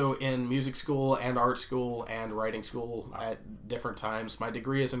also in music school and art school and writing school at different times. My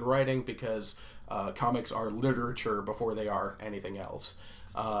degree is in writing because comics are literature before they are anything else.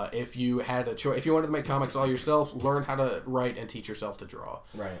 If you had a choice, if you wanted to make comics all yourself, learn how to write and teach yourself to draw.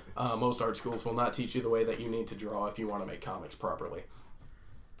 Right. Most art schools will not teach you the way that you need to draw if you want to make comics properly.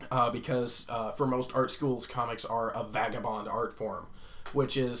 Because for most art schools, comics are a vagabond art form,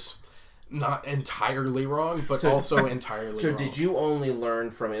 which is not entirely wrong, but also entirely wrong. So did you only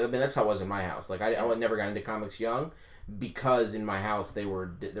learn from it? I mean, that's how it was in my house. Like, I never got into comics young because in my house there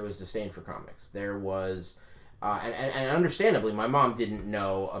was disdain for comics. There was, and understandably, my mom didn't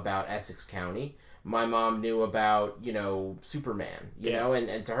know about Essex County. My mom knew about, Superman, you know,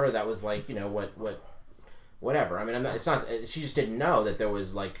 and to her that was like, whatever. I mean, it's not, she just didn't know that there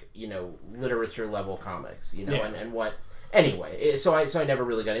was like, literature level comics, and what. Anyway, so I never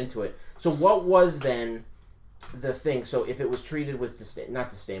really got into it. So what was then the thing? So if it was treated with disdain, not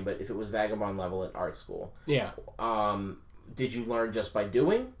disdain, but if it was vagabond level at art school, did you learn just by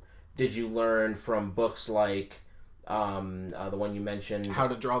doing? Did you learn from books like the one you mentioned? How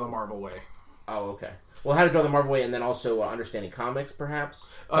to Draw the Marvel Way. Oh, okay. Well, How to Draw the Marvel Way, and then also understanding comics,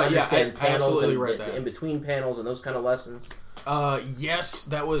 perhaps. I absolutely read that. In between panels and those kind of lessons. Yes,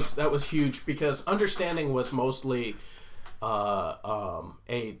 that was huge because understanding was mostly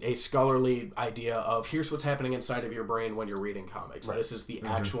a scholarly idea of here's what's happening inside of your brain when you're reading comics. Right. This is the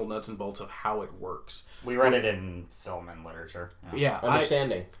actual nuts and bolts of how it works. We read it in film and literature. Yeah,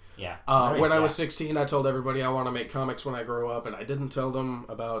 understanding. When I was 16, I told everybody I want to make comics when I grow up, and I didn't tell them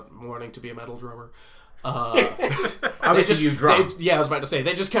about wanting to be a metal drummer. Obviously, you drum. I was about to say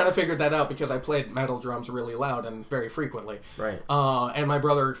they just kind of figured that out because I played metal drums really loud and very frequently. Right. And my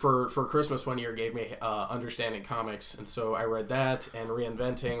brother for Christmas one year gave me Understanding Comics, and so I read that and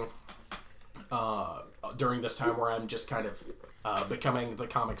Reinventing during this time where I'm just kind of becoming the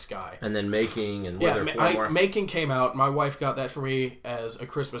comics guy. And then Making and Making came out. My wife got that for me as a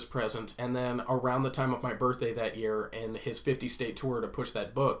Christmas present, and then around the time of my birthday that year, in his 50-state tour to push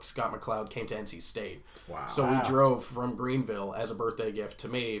that book, Scott McCloud came to NC State. Wow. So we drove from Greenville as a birthday gift to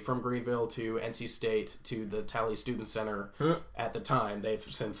me, from Greenville to NC State to the Tally Student Center at the time. They've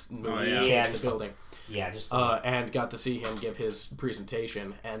since moved and changed the building. Yeah, just and got to see him give his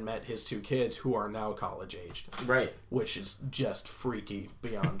presentation and met his two kids who are now college aged. Right. Which is just freaky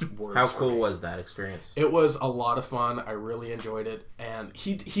beyond words. How cool was that experience? It was a lot of fun. I really enjoyed it. And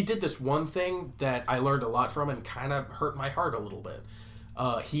he did this one thing that I learned a lot from and kind of hurt my heart a little bit.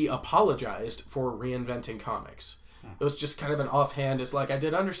 He apologized for Reinventing Comics. It was just kind of an offhand. It's like, I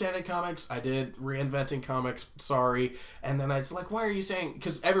did Understanding Comics, I did Reinventing Comics, sorry. And then I was like, why are you saying...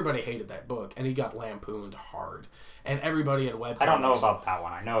 Because everybody hated that book, and he got lampooned hard. And everybody in webcomics... I don't know about that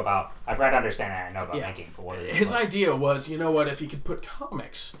one. I've read Understanding, I know about Making. But his idea was, you know what, if you could put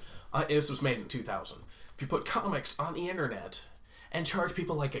comics... this was made in 2000. If you put comics on the internet... and charge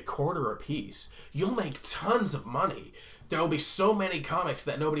people like $0.25 a piece. You'll make tons of money. There'll be so many comics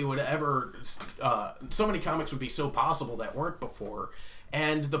that nobody would ever... so many comics would be so possible that weren't before,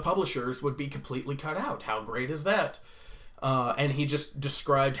 and the publishers would be completely cut out. How great is that? And he just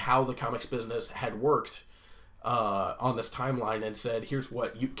described how the comics business had worked on this timeline and said, here's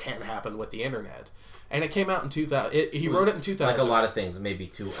what can happen with the internet. And it came out in 2000. He wrote it in 2000. Like a lot of things, maybe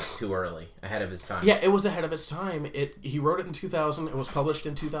too early, ahead of his time. Yeah, it was ahead of its time. He wrote it in 2000. It was published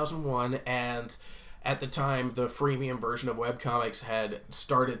in 2001, and at the time, the freemium version of webcomics had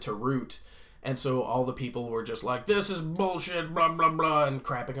started to root, and so all the people were just like, "This is bullshit," blah blah blah, and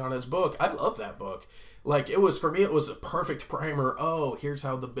crapping on his book. I love that book. Like, for me, it was a perfect primer. Oh, here's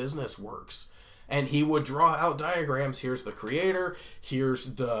how the business works. And he would draw out diagrams. Here's the creator,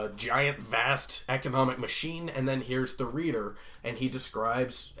 here's the giant, vast economic machine, and then here's the reader. And he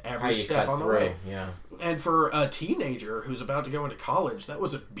describes every step on the way. Yeah. And for a teenager who's about to go into college, that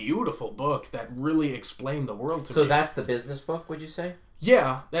was a beautiful book that really explained the world to me. So that's the business book, would you say?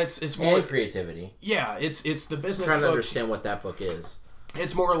 Yeah, it's more... And creativity. Yeah, it's the business book. I'm trying to understand what that book is.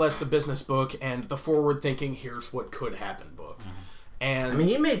 It's more or less the business book and the forward-thinking, here's what could happen book. Mm-hmm. And I mean,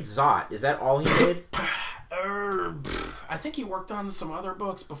 he made Zot. Is that all he made? I think he worked on some other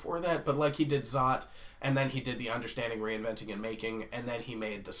books before that, but like he did Zot, and then he did the Understanding, Reinventing, and Making, and then he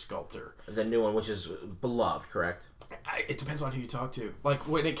made The Sculptor. The new one, which is beloved, correct? It depends on who you talk to. Like,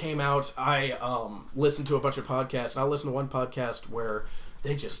 when it came out, I listened to a bunch of podcasts, and I listened to one podcast where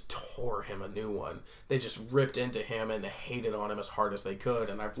they just tore him a new one. They just ripped into him and hated on him as hard as they could,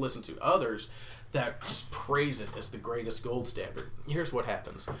 and I've listened to others that just praise it as the greatest gold standard. Here's what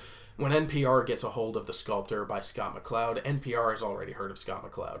happens. When NPR gets a hold of The Sculptor by Scott McCloud, NPR has already heard of Scott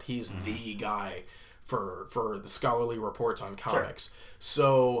McCloud. He's the guy for the scholarly reports on comics. Sure.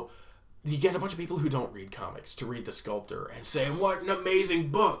 So you get a bunch of people who don't read comics to read The Sculptor and say, what an amazing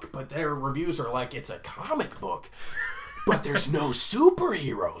book, but their reviews are like, it's a comic book. But there's no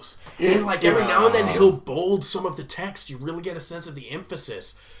superheroes. And like every now and then he'll bold some of the text. You really get a sense of the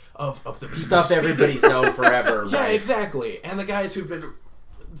emphasis of the people stuff speaking. Everybody's known forever. Yeah, right? exactly. And the guys who've been...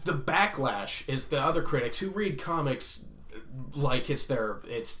 The backlash is the other critics who read comics like it's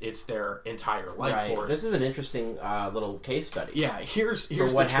their entire life force. This is an interesting little case study. Yeah, here's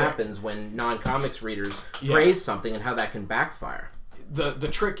what happens when non-comics readers praise something and how that can backfire. The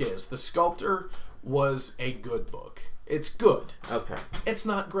trick is The Sculptor was a good book. It's good. Okay. It's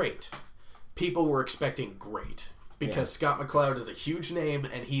not great. People were expecting great because Scott McCloud is a huge name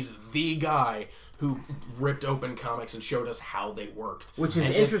and he's the guy who ripped open comics and showed us how they worked. Which is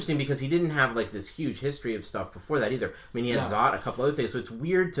interesting because he didn't have like this huge history of stuff before that either. I mean, he had Zot, a couple other things, so it's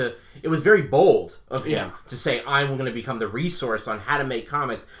weird it was very bold of him to say, I'm going to become the resource on how to make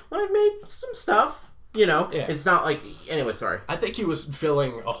comics when I've made some stuff. You know, it's not like... Anyway, sorry. I think he was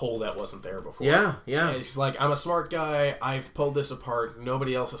filling a hole that wasn't there before. Yeah. And he's like, I'm a smart guy. I've pulled this apart.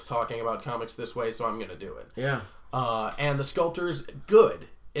 Nobody else is talking about comics this way, so I'm going to do it. Yeah. And The Sculptor's good.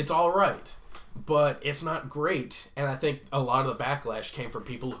 It's all right. But it's not great. And I think a lot of the backlash came from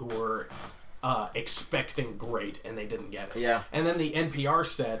people who were expecting great, and they didn't get it. Yeah. And then the NPR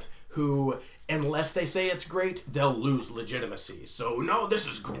set, who... Unless they say it's great, they'll lose legitimacy. So, no, this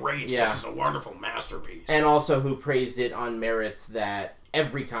is great. Yeah. This is a wonderful masterpiece. And also who praised it on merits that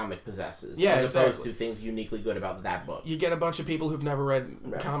every comic possesses. Yeah, as opposed to things uniquely good about that book. You get a bunch of people who've never read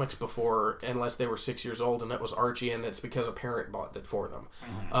comics before unless they were 6 years old, and that was Archie, and it's because a parent bought it for them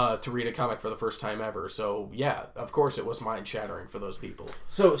to read a comic for the first time ever. So, yeah, of course it was mind-shattering for those people.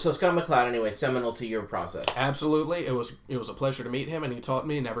 So Scott McCloud, anyway, seminal to your process. Absolutely. It was a pleasure to meet him, and he taught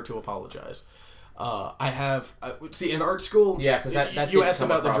me never to apologize. I have... see, in art school... Yeah, because that you asked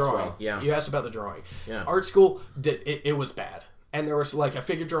about the drawing. Well. Yeah. You asked about the drawing. Yeah. Art school, it was bad. And there was like a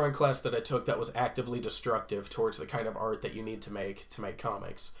figure drawing class that I took that was actively destructive towards the kind of art that you need to make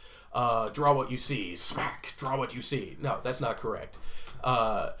comics. Draw what you see. Smack. Draw what you see. No, that's not correct.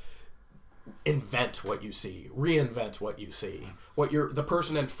 Invent what you see. Reinvent what you see. The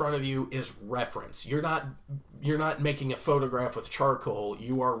person in front of you is reference. You're not making a photograph with charcoal.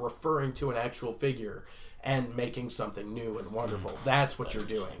 You are referring to an actual figure and making something new and wonderful. That's what you're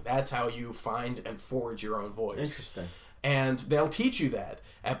doing. That's how you find and forge your own voice. Interesting. And they'll teach you that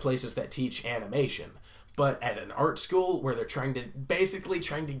at places that teach animation. But at an art school where they're trying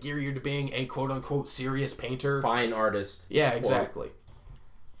to gear you to being a quote-unquote serious painter. Fine artist. Yeah, exactly.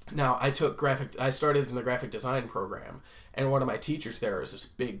 Now, I started in the graphic design program, and one of my teachers there is this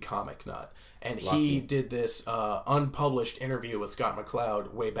big comic nut. And he did this unpublished interview with Scott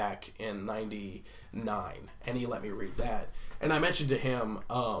McCloud way back in '99, and he let me read that. And I mentioned to him,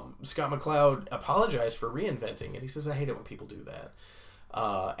 Scott McCloud apologized for reinventing, and he says, I hate it when people do that.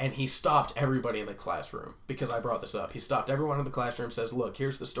 And he stopped everybody in the classroom, because I brought this up. He stopped everyone in the classroom, says, look,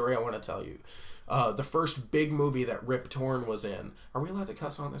 here's the story I want to tell you. The first big movie that Rip Torn was in. Are we allowed to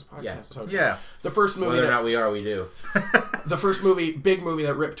cuss on this podcast? Yes. Okay. Yeah. The first movie Whether or not we are, we do. The first big movie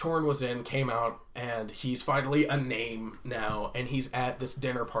that Rip Torn was in came out, and he's finally a name now, and he's at this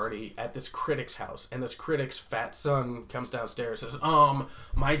dinner party at this critic's house, and this critic's fat son comes downstairs and says,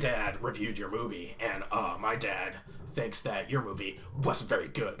 my dad reviewed your movie, and my dad thinks that your movie wasn't very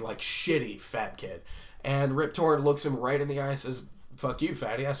good, like shitty fat kid. And Rip Torn looks him right in the eye and says, fuck you,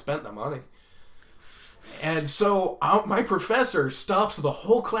 fatty, I spent the money. And so my professor stops the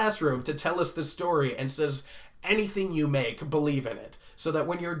whole classroom to tell us this story and says, anything you make, believe in it. So that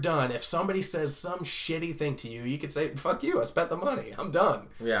when you're done, if somebody says some shitty thing to you, you could say, fuck you, I spent the money. I'm done.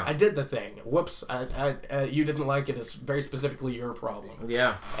 Yeah. I did the thing. Whoops, you didn't like it. It's very specifically your problem.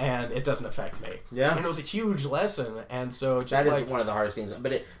 Yeah. And it doesn't affect me. Yeah. And it was a huge lesson. And so just that is like... one of the hardest things.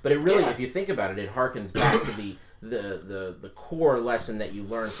 But it really, if you think about it, it harkens back to the core lesson that you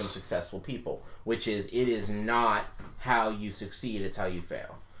learn from successful people, which is it is not how you succeed, it's how you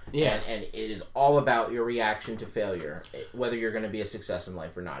fail. Yeah. And it is all about your reaction to failure, whether you're going to be a success in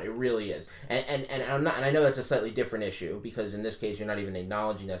life or not. It really is. And I know that's a slightly different issue, because in this case you're not even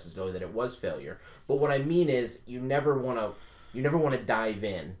acknowledging necessarily that it was failure. But what I mean is you never want to dive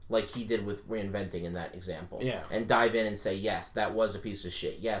in like he did with reinventing in that example. Yeah. And dive in and say, yes, that was a piece of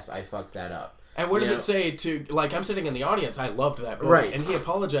shit. Yes, I fucked that up. And what does it say to, like, I'm sitting in the audience, I loved that book, right. And he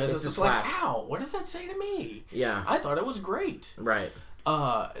apologizes. It's slap. like, ow, what does that say to me? Yeah. I thought it was great. Right.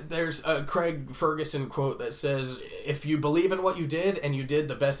 There's a Craig Ferguson quote that says, if you believe in what you did and you did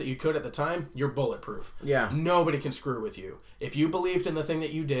the best that you could at the time, you're bulletproof. Yeah. Nobody can screw with you. If you believed in the thing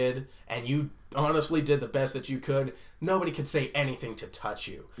that you did and you honestly did the best that you could, nobody can say anything to touch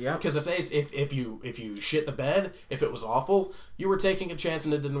you. Yeah. Because if you shit the bed, if it was awful, you were taking a chance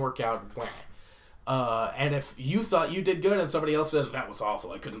and it didn't work out. Wah. And if you thought you did good and somebody else says, that was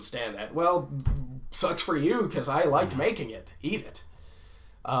awful, I couldn't stand that, well, sucks for you, because I liked making it. Eat it.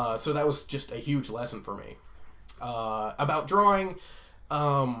 So that was just a huge lesson for me. About drawing,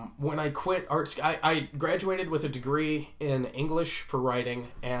 when I quit art, I graduated with a degree in English for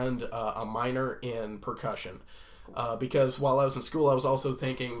writing and a minor in percussion. Because while I was in school, I was also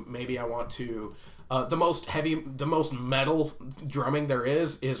thinking maybe I want to... the most metal drumming there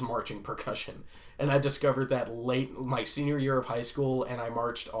is marching percussion. And I discovered that late my senior year of high school, and I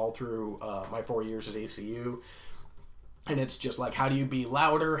marched all through my 4 years at ACU. And it's just like, how do you be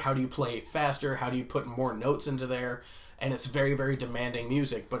louder? How do you play faster? How do you put more notes into there? And it's very, very demanding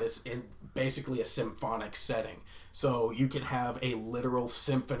music, but it's in basically a symphonic setting. So you can have a literal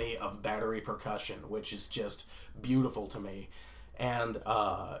symphony of battery percussion, which is just beautiful to me. And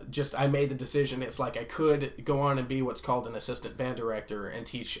I made the decision, it's like I could go on and be what's called an assistant band director and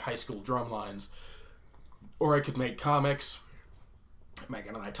teach high school drum lines. Or I could make comics.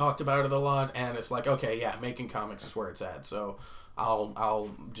 Megan and I talked about it a lot, and it's like, okay, yeah, making comics is where it's at. So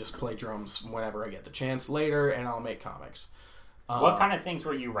I'll just play drums whenever I get the chance later, and I'll make comics. What kind of things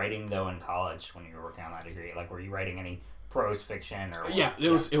were you writing, though, in college when you were working on that degree? Like, were you writing any prose fiction? Or yeah, it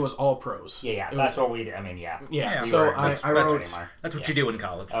was all prose. Yeah, that's what we did. I mean, yeah. Yeah, so I wrote... That's what you do in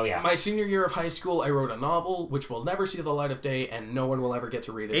college. Oh, yeah. My senior year of high school, I wrote a novel, which will never see the light of day, and no one will ever get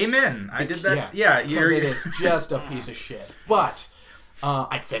to read it. Amen. I did that. Yeah, because it is just a piece of shit. But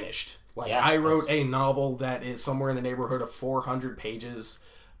I finished. I wrote a novel that is somewhere in the neighborhood of 400 pages,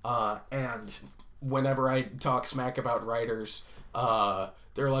 and whenever I talk smack about writers,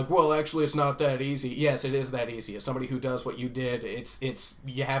 they're like, well, actually, it's not that easy. Yes, it is that easy. As somebody who does what you did, it's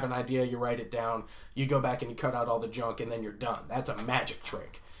you have an idea, you write it down, you go back and you cut out all the junk, and then you're done. That's a magic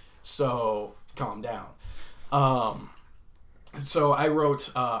trick. So calm down. So I wrote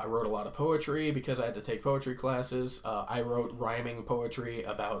a lot of poetry because I had to take poetry classes. I wrote rhyming poetry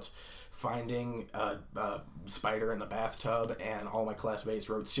about finding a spider in the bathtub, and all my classmates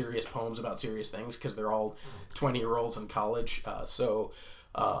wrote serious poems about serious things because they're all 20-year-olds in college.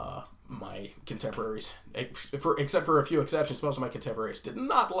 My contemporaries, except for a few exceptions, most of my contemporaries did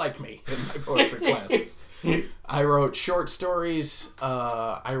not like me in my poetry classes. I wrote short stories.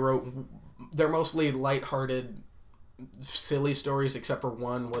 They're mostly lighthearted, silly stories, except for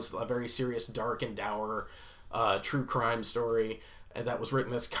one was a very serious, dark and dour true crime story, and that was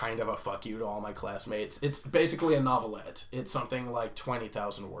written as kind of a fuck you to all my classmates. It's basically a novelette. It's something like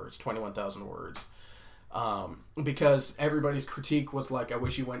 20,000 words, 21,000 words. Because everybody's critique was like, I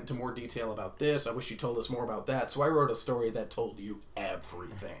wish you went into more detail about this, I wish you told us more about that. So I wrote a story that told you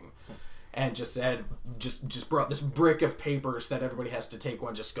everything. and just said, just brought this brick of papers that everybody has to take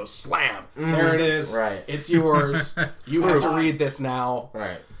one, just go slam. There it is. Right. It's yours. You have to read this now.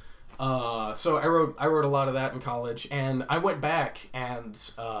 Right. So I wrote a lot of that in college, and I went back and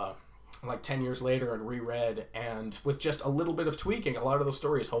like 10 years later and reread, and with just a little bit of tweaking, a lot of those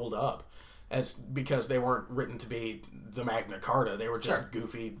stories hold up, because they weren't written to be the Magna Carta. They were just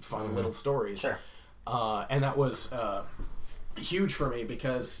goofy, fun little stories. Sure. And that was huge for me,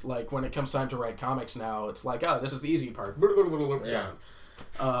 because like when it comes time to write comics now, it's like, oh, this is the easy part. Yeah.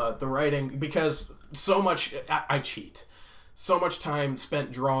 The writing, because so much I cheat. So much time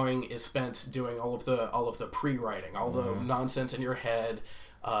spent drawing is spent doing all of the pre-writing, all the nonsense in your head.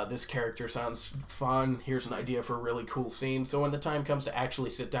 This character sounds fun. Here's an idea for a really cool scene. So when the time comes to actually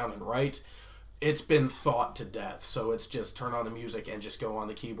sit down and write, it's been thought to death. So it's just turn on the music and just go on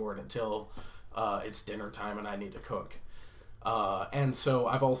the keyboard until it's dinner time and I need to cook. And so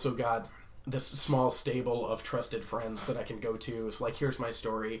I've also got this small stable of trusted friends that I can go to. It's like, here's my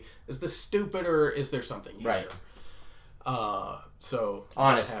story. Is this stupid, or is there something here? Right. So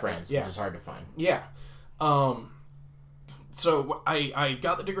honest friends, yeah. which is hard to find. Yeah. So I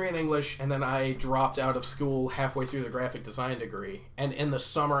got the degree in English, and then I dropped out of school halfway through the graphic design degree. And in the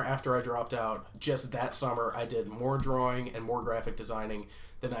summer after I dropped out, just that summer, I did more drawing and more graphic designing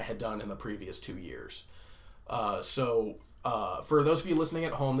than I had done in the previous 2 years. For those of you listening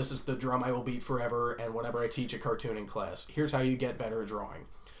at home, this is the drum I will beat forever, and whenever I teach a cartooning class, here's how you get better at drawing.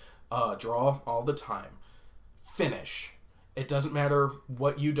 Draw all the time. Finish. It doesn't matter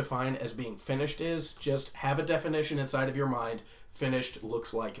what you define as being finished is, just have a definition inside of your mind. Finished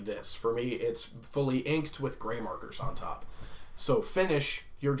looks like this. For me, it's fully inked with gray markers on top. So finish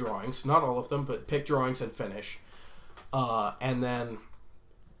your drawings, not all of them, but pick drawings and finish. And then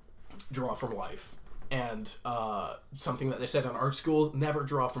draw from life. And something that they said in art school, never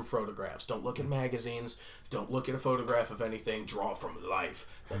draw from photographs. Don't look at magazines. Don't look at a photograph of anything. Draw from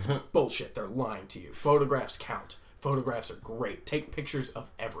life. That's bullshit. They're lying to you. Photographs count. Photographs are great. Take pictures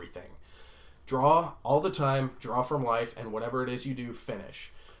of everything. Draw all the time. Draw from life. And whatever it is you do,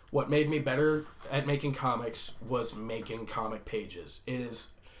 finish. What made me better at making comics was making comic pages. It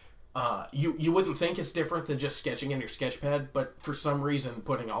is... you wouldn't think it's different than just sketching in your sketchpad, but for some reason,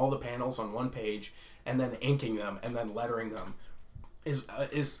 putting all the panels on one page and then inking them and then lettering them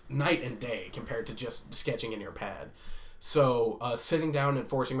is night and day compared to just sketching in your pad. So sitting down and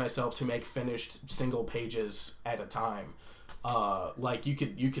forcing myself to make finished single pages at a time, like you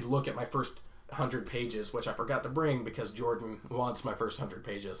could look at my first 100 pages, which I forgot to bring because Jordan wants my first 100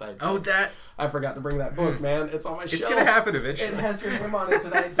 pages. I forgot to bring that book, man. It's on my shelf. It's gonna happen eventually. It has your name on it.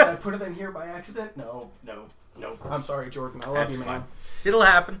 Did I put it in here by accident? No. I'm sorry, Jordan. I love That's you, man. fine. It'll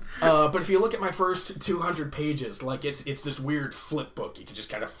happen. But if you look at my first 200 pages, like it's this weird flip book. You can just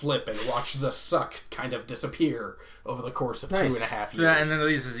kind of flip and watch the suck kind of disappear over the course of 2.5 years. Yeah, and then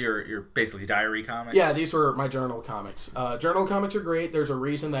these is your basically diary comics. Yeah, these were my journal comics. Journal comics are great. There's a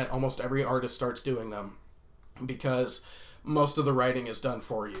reason that almost every artist starts doing them, because most of the writing is done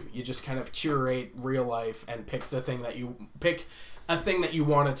for you. You just kind of curate real life and pick a thing that you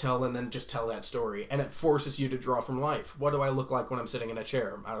want to tell, and then just tell that story. And it forces you to draw from life. What do I look like when I'm sitting in a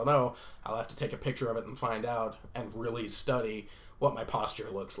chair? I don't know. I'll have to take a picture of it and find out, and really study what my posture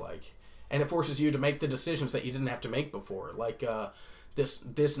looks like. And it forces you to make the decisions that you didn't have to make before. Like,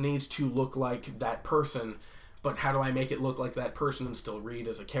 this needs to look like that person, but how do I make it look like that person and still read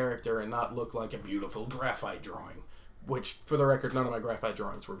as a character and not look like a beautiful graphite drawing? Which, for the record, none of my graphite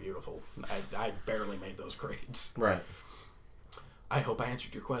drawings were beautiful. I barely made those grades. Right. I hope I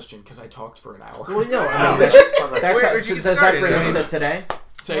answered your question, because I talked for an hour. Well, no, I mean, does that bring us to today?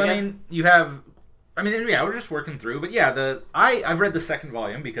 You have... we're just working through, but yeah, I've read the second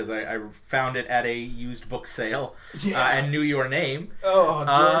volume because I found it at a used book sale and knew your name. Oh,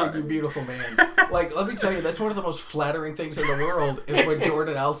 Jordan, you beautiful man. Like, let me tell you, that's one of the most flattering things in the world is when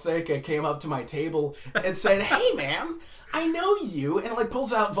Jordan Alseca came up to my table and said, "Hey, man, I know you," and like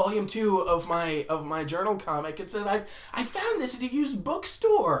pulls out volume 2 of my journal comic and said, I found this at a used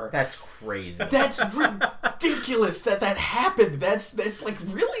bookstore. That's crazy. That's ridiculous that happened. That's like,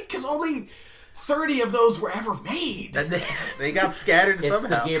 really? Because only 30 of those were ever made. They got scattered somehow. It's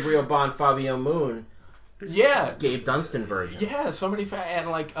the Gabriel Bond Fabio Moon Yeah. Gabe Dunston version. Yeah, somebody and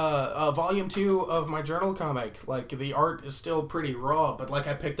like volume 2 of my journal comic. Like the art is still pretty raw, but like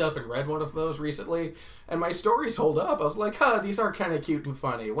I picked up and read one of those recently, and my stories hold up. I was like, these are kind of cute and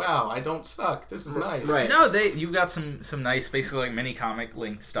funny. Wow, I don't suck. This is nice. Right. No, you've got some nice, basically like mini comic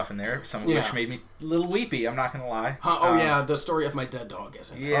link stuff in there. Some of which made me a little weepy. I'm not gonna lie. Yeah, the story of my dead dog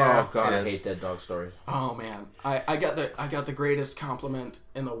is in it. Yeah. Oh god, I hate dead dog stories. Oh man, I got the greatest compliment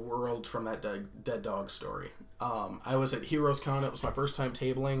in the world from that dead dog story. I was at Heroes Con. It was my first time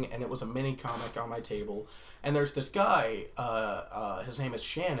tabling, and it was a mini comic on my table. And there's this guy, his name is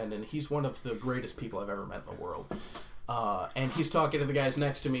Shannon, and he's one of the greatest people I've ever met in the world. And he's talking to the guys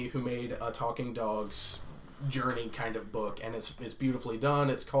next to me who made a Talking Dogs journey kind of book, and it's beautifully done.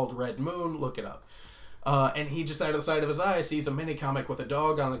 It's called Red Moon. Look it up. And he just out of the side of his eye sees a mini comic with a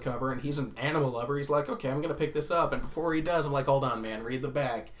dog on the cover, and he's an animal lover. He's like, okay, I'm going to pick this up. And before he does, I'm like, hold on, man, read the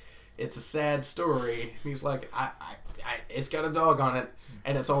back. It's a sad story. He's like, it's got a dog on it,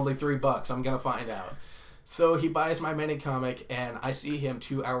 and it's only $3. I'm going to find out. So he buys my mini comic, and I see him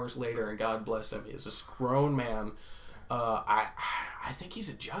 2 hours later, and God bless him, he's this grown man. I think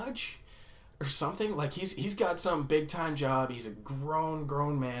he's a judge or something. Like he's got some big time job. He's a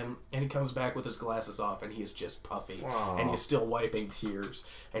grown man, and he comes back with his glasses off, and he's just puffy. Aww. And he's still wiping tears,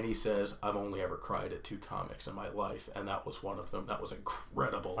 and he says, I've only ever cried at 2 comics in my life, and that was one of them. That was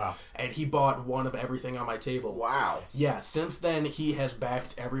incredible. Wow. And he bought one of everything on my table. Wow. Yeah, since then he has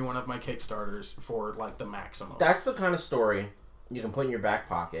backed every one of my Kickstarters for like the maximum. That's the kind of story you can put in your back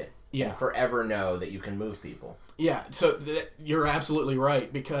pocket and Yeah. forever know that you can move people. Yeah, so you're absolutely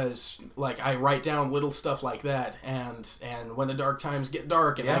right, because like I write down little stuff like that, and when the dark times get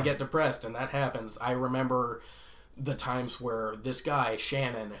dark and I get depressed, and that happens, I remember the times where this guy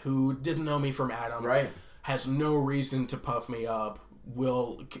Shannon, who didn't know me from Adam, Right. has no reason to puff me up,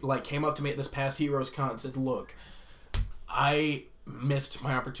 came up to me at this past Heroes Con and said, look, I missed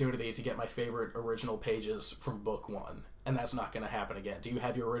my opportunity to get my favorite original pages from book 1, and that's not going to happen again. Do you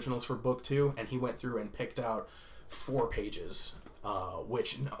have your originals for book 2? And he went through and picked out 4 pages,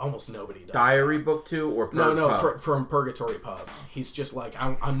 which almost nobody does. Diary book 2 or From Purgatory Pub. He's just like,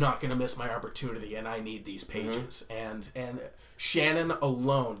 I'm not going to miss my opportunity, and I need these pages. Mm-hmm. And Shannon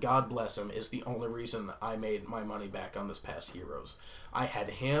alone, God bless him, is the only reason I made my money back on this past Heroes. I had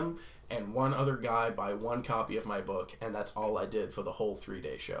him and one other guy buy 1 copy of my book, and that's all I did for the whole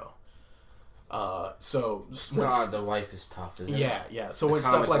 3-day show. The life is tough, isn't it? Yeah. So when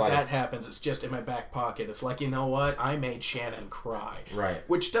stuff like that happens, it's just in my back pocket. It's like, you know what? I made Shannon cry. Right.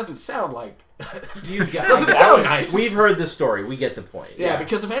 Which doesn't sound like... doesn't sound nice. We've heard the story. We get the point. Yeah,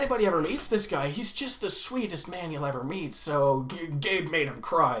 because if anybody ever meets this guy, he's just the sweetest man you'll ever meet. So Gabe made him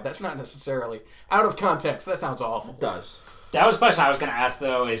cry. That's not necessarily... Out of context, that sounds awful. It does. That was a question I was going to ask,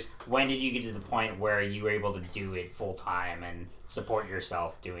 though, is when did you get to the point where you were able to do it full-time and support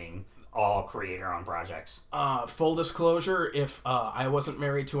yourself doing all creator-owned projects? Full disclosure, if I wasn't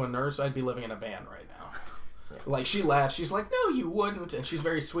married to a nurse, I'd be living in a van right now. Like, she laughs. She's like, no, you wouldn't. And she's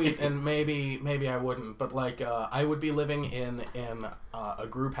very sweet, and maybe I wouldn't. But, like, I would be living in a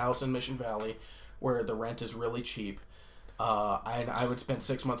group house in Mission Valley where the rent is really cheap. And I would spend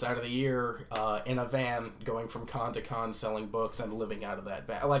 6 months out of the year in a van going from con to con selling books and living out of that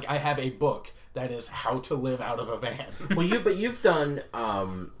van. Like, I have a book that is how to live out of a van. Well, you've done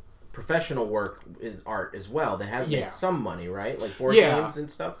professional work in art as well that has made some money, right? Like board games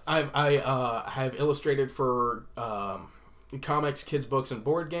and stuff? I have illustrated for comics, kids' books, and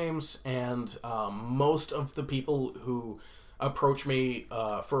board games, and most of the people who approach me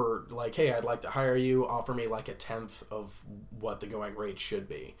for like, hey, I'd like to hire you, offer me like 1/10 of what the going rate should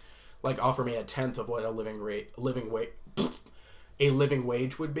be. Like, offer me 1/10 of what a living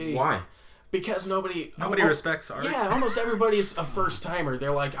wage would be. Why? Because nobody respects art. Yeah, almost everybody's a first timer.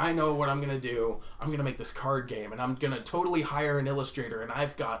 They're like, I know what I'm gonna do. I'm gonna make this card game, and I'm gonna totally hire an illustrator, and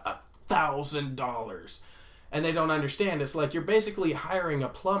I've got $1,000. And they don't understand. It's like you're basically hiring a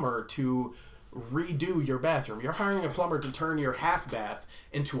plumber to redo your bathroom. You're hiring a plumber to turn your half bath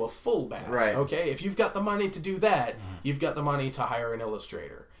into a full bath. Right. Okay? If you've got the money to do that, you've got the money to hire an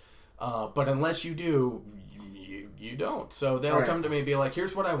illustrator. But unless you do, you don't. So they'll come to me and be like,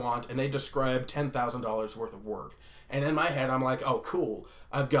 here's what I want, and they describe $10,000 worth of work. And in my head, I'm like, oh, cool.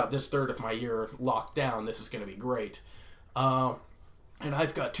 I've got this third of my year locked down. This is going to be great. And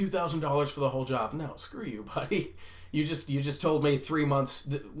I've got $2,000 for the whole job. No, screw you, buddy. You just told me 3 months.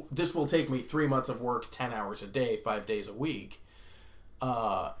 This will take me 3 months of work, 10 hours a day, 5 days a week,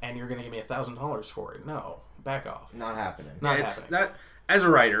 and you're gonna give me $1,000 for it. No, back off. Not happening. Not happening. That, as a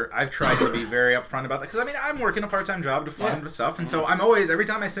writer, I've tried to be very upfront about that, because I mean, I'm working a part-time job to fund stuff, and so I'm always, every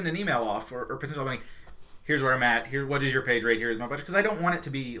time I send an email off or potential money, here's where I'm at. Here, what is your page rate? Here's my budget. Because I don't want it to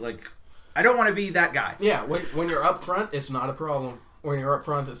be like, I don't want to be that guy. Yeah, when you're up front, it's not a problem. When you're up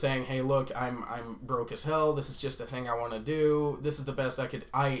front, it's saying, hey, look, I'm broke as hell. This is just a thing I want to do. This is the best I could.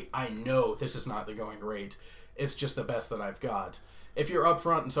 I know this is not the going rate. It's just the best that I've got. If you're up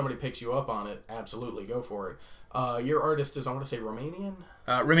front and somebody picks you up on it, absolutely go for it. Your artist is, I want to say, Romanian?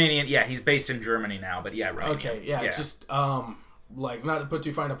 Romanian, yeah, he's based in Germany now, but yeah, Romanian. Okay, yeah, just, like, not to put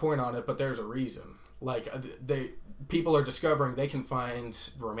too fine a point on it, but there's a reason. Like, people are discovering they can find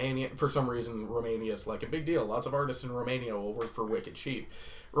Romania. For some reason, Romania is like a big deal. Lots of artists in Romania will work for wicked cheap.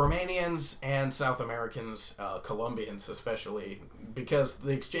 Romanians and South Americans, Colombians especially, because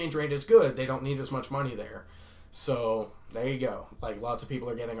the exchange rate is good, they don't need as much money there. So, there you go. Like, lots of people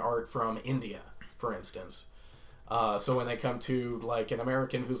are getting art from India, for instance. So when they come to, like, an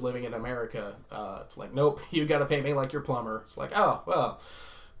American who's living in America, it's like, nope, you gotta pay me like your plumber. It's like, oh, well,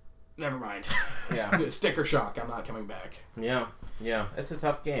 never mind. Yeah. Sticker shock, I'm not coming back. Yeah, it's a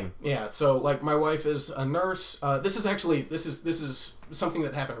tough game. Yeah, so, like, my wife is a nurse. This is something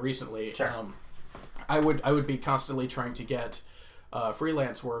that happened recently. Sure. I would be constantly trying to get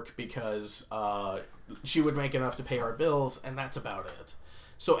freelance work because she would make enough to pay our bills, and that's about it.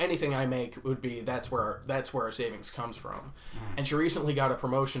 So anything I make would be that's where our savings comes from. And she recently got a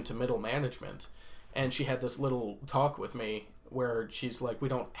promotion to middle management, and she had this little talk with me where she's like, we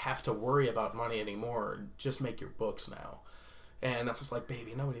don't have to worry about money anymore. Just make your books now. And I was like,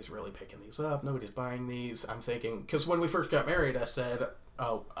 baby, nobody's really picking these up. Nobody's buying these. I'm thinking, because when we first got married, I said,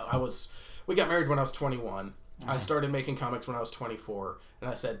 we got married when I was 21. I started making comics when I was 24, and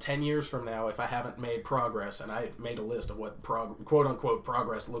I said 10 years from now, if I haven't made progress, and I made a list of what quote-unquote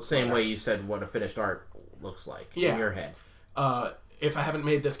progress looks like. Same way you said what a finished art looks like in your head. If I haven't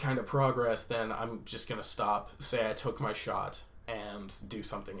made this kind of progress, then I'm just going to stop, say I took my shot, and do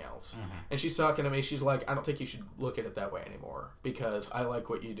something else. And she's talking to me, she's like, I don't think you should look at it that way anymore, because I like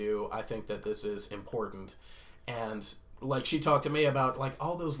what you do, I think that this is important, and... Like, she talked to me about, like,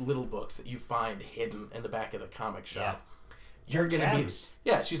 all those little books that you find hidden in the back of the comic shop. Yeah. You're going to be...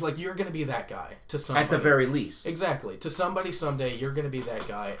 Yeah, she's like, you're going to be that guy to somebody. At the very least. Exactly. To somebody someday, you're going to be that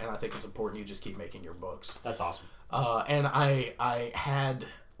guy, and I think it's important you just keep making your books. That's awesome. And I had,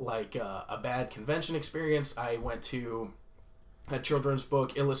 like, a bad convention experience. I went to a children's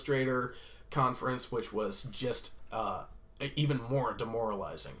book illustrator conference, which was just... even more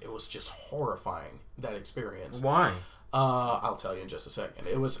demoralizing. It was just horrifying, that experience. Why? I'll tell you in just a second.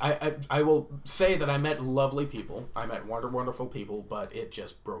 It was I will say that I met lovely people. I met wonderful people, but it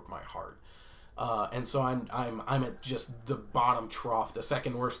just broke my heart. And so I'm at just the bottom trough, the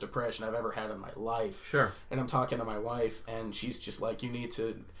second worst depression I've ever had in my life. Sure. And I'm talking to my wife, and she's just like, you need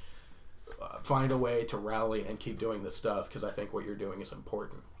to find a way to rally and keep doing this stuff, because I think what you're doing is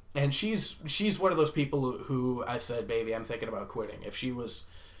important. And she's one of those people who I said, baby, I'm thinking about quitting. If she's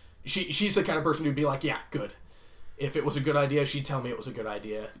the kind of person who'd be like, yeah, good. If it was a good idea, she'd tell me it was a good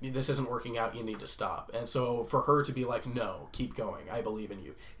idea. This isn't working out, you need to stop. And so for her to be like, no, keep going, I believe in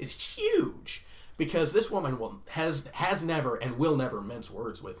you, is huge. Because this woman has never and will never mince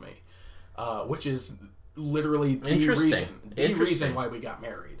words with me. Which is literally the reason why we got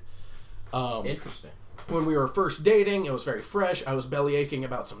married. Interesting. When we were first dating, it was very fresh. I was belly aching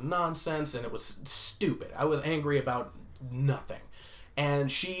about some nonsense, and it was stupid. I was angry about nothing.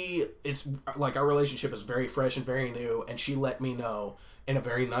 And it's like our relationship is very fresh and very new, and she let me know in a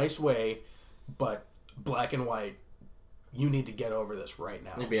very nice way, but black and white, you need to get over this right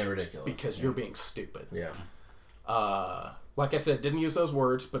now. You're being ridiculous. Because you're being stupid. Yeah. Like I said, didn't use those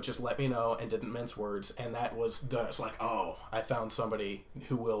words, but just let me know and didn't mince words. And that was it's like, oh, I found somebody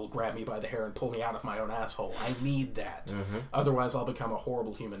who will grab me by the hair and pull me out of my own asshole. I need that. Mm-hmm. Otherwise, I'll become a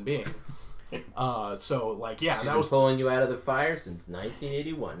horrible human being. So, like, yeah, that was pulling you out of the fire since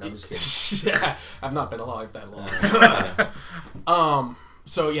 1981. No, I'm just kidding. Yeah, I've not been alive that long.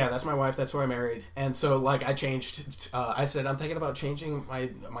 So, yeah, that's my wife. That's who I married. And so, like, I changed. I said, I'm thinking about changing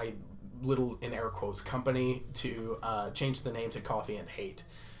my little, in air quotes, company to change the name to Coffee and Hate.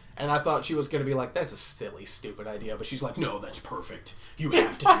 And I thought she was going to be like, that's a silly, stupid idea. But she's like, no, that's perfect. You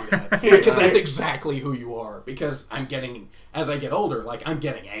have to do that. Because that's exactly who you are. Because as I get older, like, I'm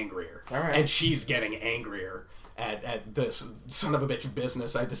getting angrier. All right. And she's getting angrier at this son of a bitch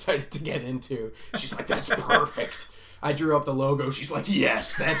business I decided to get into. She's like, that's perfect. I drew up the logo. She's like,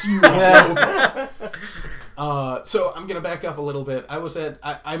 yes, that's you all over. So I'm going to back up a little bit.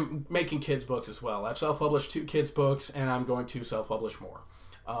 I'm making kids' books as well. I've self-published 2 kids' books, and I'm going to self-publish more.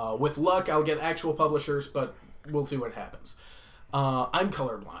 With luck, I'll get actual publishers, but we'll see what happens. I'm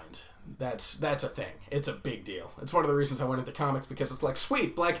colorblind. that's a thing. It's a big deal. It's one of the reasons I went into comics, because it's like,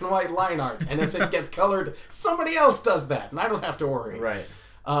 sweet, black and white line art, and if it gets colored, somebody else does that, and I don't have to worry. Right.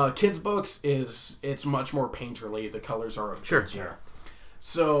 Kids' books it's much more painterly. The colors are Sure.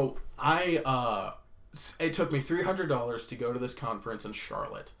 So it took me $300 to go to this conference in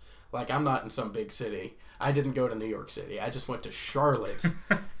Charlotte. Like, I'm not in some big city. I didn't go to New York City. I just went to Charlotte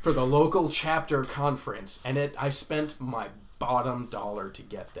for the local chapter conference, and I spent my bottom dollar to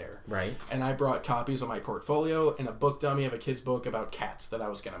get there. Right. And I brought copies of my portfolio and a book dummy of a kid's book about cats that I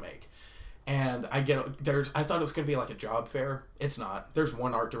was going to make. And I thought it was going to be like a job fair. It's not. There's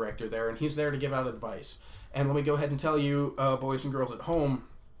one art director there, and he's there to give out advice. And let me go ahead and tell you, boys and girls at home,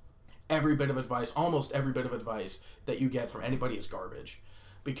 almost every bit of advice that you get from anybody is garbage.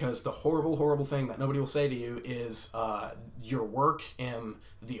 Because the horrible, horrible thing that nobody will say to you is your work in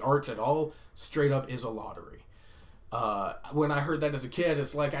the arts at all straight up is a lottery. When I heard that as a kid,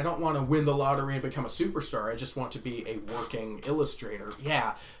 it's like, I don't want to win the lottery and become a superstar. I just want to be a working illustrator.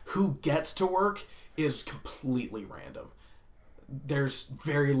 Yeah, who gets to work is completely random. There's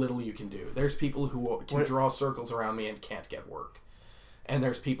very little you can do. There's people who can draw circles around me and can't get work. And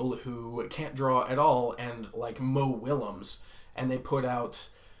there's people who can't draw at all and like Mo Willems, and they put out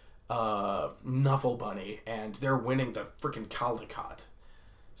Knuffle Bunny, and they're winning the freaking Caldecott.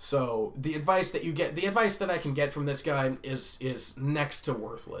 So the advice that I can get from this guy is next to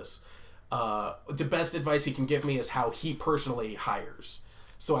worthless. The best advice he can give me is how he personally hires,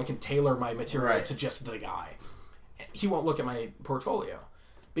 so I can tailor my material to just the guy. He won't look at my portfolio,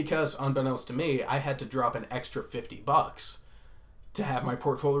 because unbeknownst to me, I had to drop an extra $50 to have my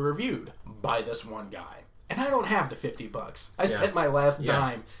portfolio reviewed by this one guy. And I don't have the $50. I spent my last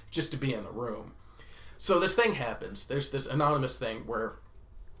dime just to be in the room. So this thing happens. There's this anonymous thing where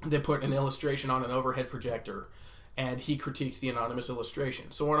they put an illustration on an overhead projector, and he critiques the anonymous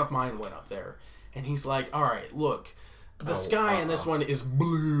illustration. So one of mine went up there, and he's like, all right, look, the sky in this one is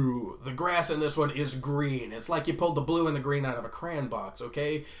blue. The grass in this one is green. It's like you pulled the blue and the green out of a crayon box,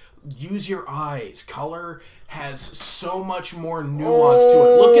 okay? Use your eyes. Color has so much more nuance to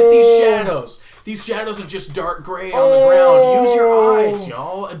it. Look at these shadows. These shadows are just dark gray on the ground. Use your eyes,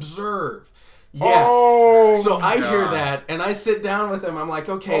 y'all. Observe. Yeah. So I hear that, and I sit down with him. I'm like,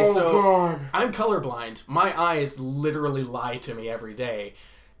 okay, I'm colorblind. My eyes literally lie to me every day.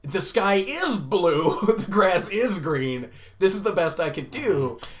 The sky is blue. The grass is green. This is the best I could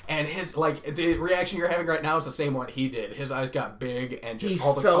do. And the reaction you're having right now is the same one he did. His eyes got big, and just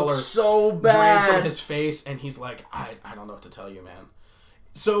all the color so bad drained from his face, and he's like, I don't know what to tell you, man.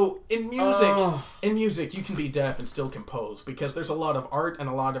 So in music, you can be deaf and still compose, because there's a lot of art and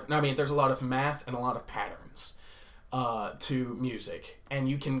there's a lot of math and a lot of patterns to music, and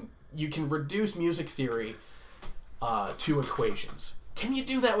you can reduce music theory to equations. Can you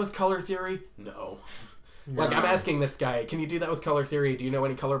do that with color theory? No. Like, I'm asking this guy, can you do that with color theory? Do you know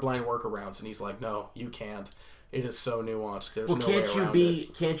any colorblind workarounds? And he's like, no, you can't. It is so nuanced. There's no way around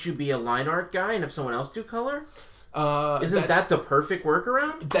it. Can't you be a line art guy and have someone else do color? Isn't that the perfect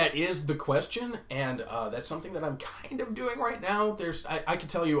workaround? That is the question, and that's something that I'm kind of doing right now. I could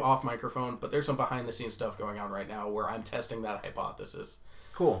tell you off microphone, but there's some behind-the-scenes stuff going on right now where I'm testing that hypothesis.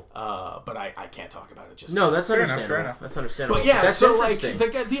 Cool. But I can't talk about it just No, yet. that's understandable. Fair enough. That's understandable. But yeah, that's so like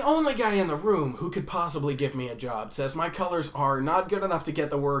the only guy in the room who could possibly give me a job says my colors are not good enough to get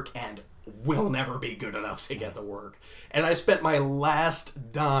the work and will never be good enough to get the work. And I spent my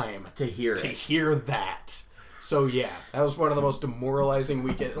last dime to hear that. So yeah, that was one of the most demoralizing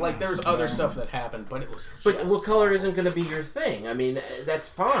weekends. Like, there's other stuff that happened, but it was color isn't going to be your thing. I mean, that's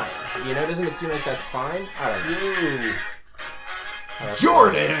fine. You know, doesn't it seem like that's fine? I don't know.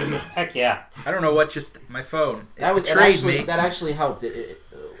 Jordan! Heck yeah. I don't know what my phone. That actually helped. It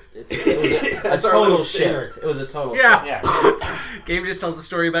was a total shift. It was a total shift. Yeah. Gabe just tells the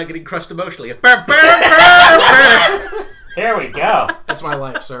story about getting crushed emotionally. Here we go. That's my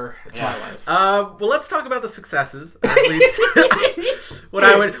life, sir. It's my life. Well, let's talk about the successes. At least,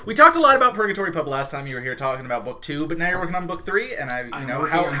 we talked a lot about Purgatory Pub last time you were here talking about book 2, but now you're working on book 3, and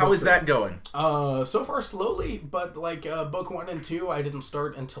how is that going? So far slowly, but like book 1 and 2, I didn't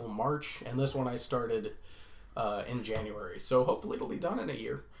start until March, and this one I started in January. So hopefully it'll be done in a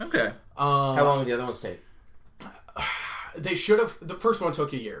year. Okay. How long did the other ones take? They should have. The first one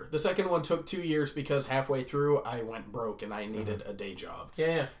took a year. The second one took 2 years because halfway through I went broke and I needed a day job.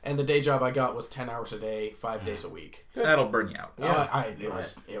 Yeah. And the day job I got was 10 hours a day, 5 days a week. Good. That'll burn you out. I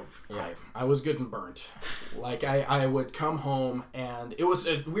was good and burnt. Like I would come home, and it was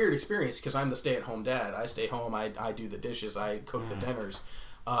a weird experience because I'm the stay-at-home dad. I stay home. I do the dishes. I cook the dinners,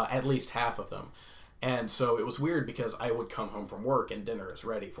 at least half of them. And so it was weird because I would come home from work and dinner is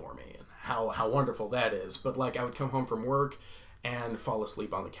ready for me, and how wonderful that is. But like I would come home from work and fall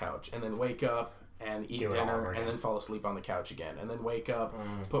asleep on the couch, and then wake up and eat dinner, and then fall asleep on the couch again, and then wake up,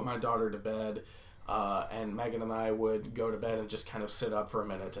 put my daughter to bed, and Megan and I would go to bed and just kind of sit up for a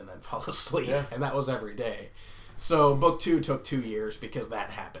minute and then fall asleep, and that was every day. So book 2 took 2 years because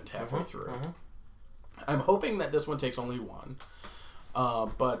that happened halfway through. I'm hoping that this one takes only 1.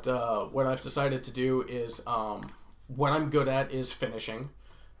 But what I've decided to do is what I'm good at is finishing.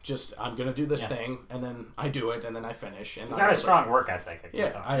 Just I'm gonna do this thing, and then I do it, and then I finish. And you got a strong work ethic.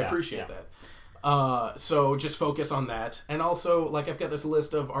 I appreciate that. So just focus on that, and also like I've got this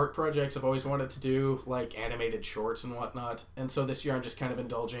list of art projects I've always wanted to do, like animated shorts and whatnot. And so this year I'm just kind of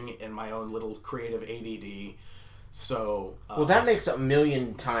indulging in my own little creative ADD. So well, that makes a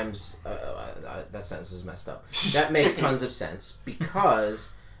million times. That sentence is messed up. That makes tons of sense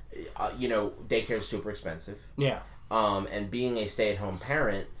because daycare is super expensive. Yeah. And being a stay-at-home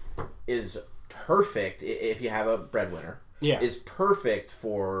parent is perfect if you have a breadwinner. Yeah. Is perfect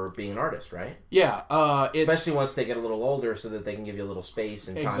for being an artist, right? Yeah. Especially once they get a little older so that they can give you a little space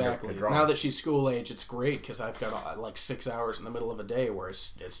and time to draw. Now that she's school age, it's great because I've got like 6 hours in the middle of a day where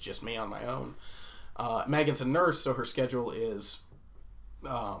it's just me on my own. Megan's a nurse, so her schedule is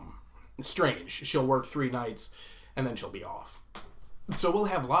strange. She'll work 3 nights and then she'll be off. So we'll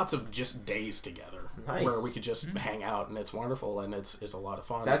have lots of just days together where we could just hang out, and it's wonderful, and it's a lot of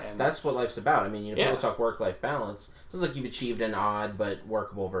fun. That's what life's about. I mean, people talk work-life balance. It sounds like you've achieved an odd but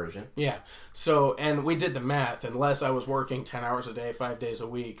workable version. Yeah. So, and we did the math. Unless I was working 10 hours a day, 5 days a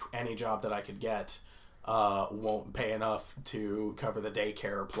week, any job that I could get won't pay enough to cover the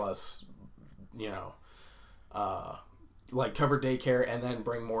daycare plus, like cover daycare and then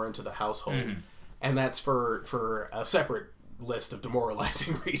bring more into the household. And that's for a separate list of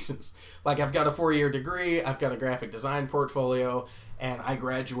demoralizing reasons. Like I've got a 4-year degree, I've got a graphic design portfolio, and I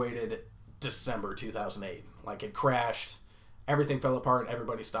graduated December 2008. Like it crashed, everything fell apart,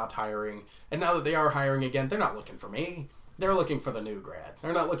 everybody stopped hiring, and now that they are hiring again, they're not looking for me. They're looking for the new grad.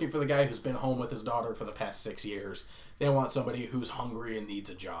 They're not looking for the guy who's been home with his daughter for the past 6 years. They want somebody who's hungry and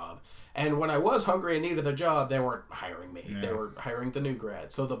needs a job. And when I was hungry and needed a job, they weren't hiring me. They were hiring the new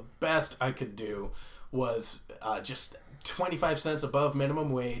grad. So the best I could do was just 25 cents above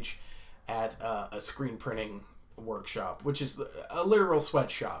minimum wage at a screen printing workshop, which is a literal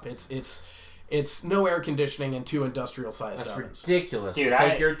sweatshop. It's no air conditioning and 2 industrial sized ovens. That's ridiculous. Dude,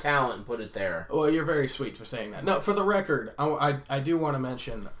 take your talent and put it there. Well, you're very sweet for saying that. No, for the record, I do want to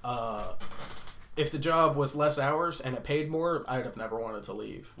mention if the job was less hours and it paid more, I'd have never wanted to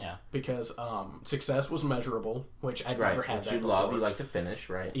leave. Yeah. Because success was measurable, which I'd never had that before. You like to finish,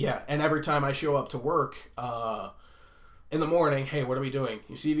 right? Yeah, and every time I show up to work in the morning, hey, what are we doing?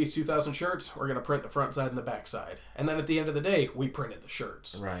 You see these 2,000 shirts? We're going to print the front side and the back side. And then at the end of the day, we printed the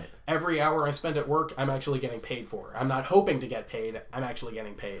shirts. Right. Every hour I spend at work, I'm actually getting paid for. I'm not hoping to get paid. I'm actually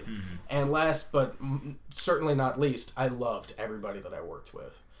getting paid. And last but certainly not least, I loved everybody that I worked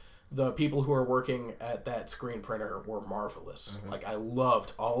with. The people who are working at that screen printer were marvelous. Like, I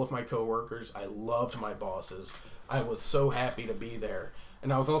loved all of my coworkers. I loved my bosses. I was so happy to be there.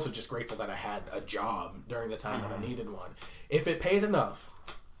 And I was also just grateful that I had a job during the time that I needed one. If it paid enough,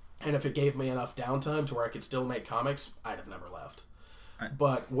 and if it gave me enough downtime to where I could still make comics, I'd have never left.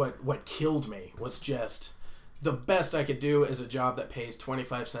 But what killed me was just the best I could do is a job that pays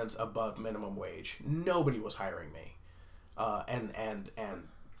 25 cents above minimum wage. Nobody was hiring me. And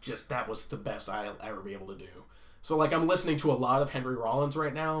just that was the best I'll ever be able to do. So, like, I'm listening to a lot of Henry Rollins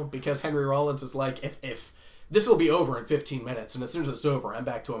right now because Henry Rollins is like, if this will be over in 15 minutes, and as soon as it's over, I'm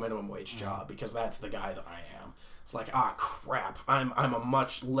back to a minimum wage job because that's the guy that I am. It's like, crap, I'm a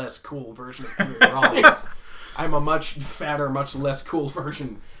much less cool version of Henry Rollins. I'm a much fatter, much less cool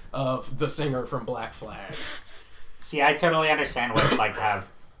version of the singer from Black Flag. See, I totally understand what it's like to have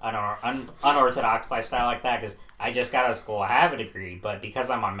an unorthodox lifestyle like that, because I just got out of school, I have a degree, but because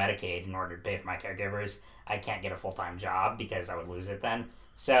I'm on Medicaid in order to pay for my caregivers, I can't get a full-time job because I would lose it then.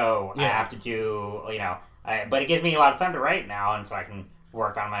 So I have to do, but it gives me a lot of time to write now, and so I can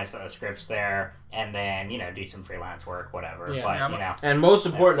work on my scripts there, and then, do some freelance work, whatever. Yeah. But, and most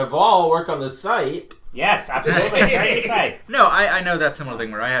important of all, work on the site. Yes, absolutely. Very excited. No, I know that similar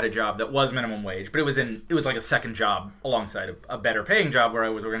thing where I had a job that was minimum wage, but it was like a second job alongside a better paying job where I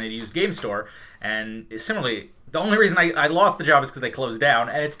was working at a used game store, and similarly, the only reason I lost the job is because they closed down,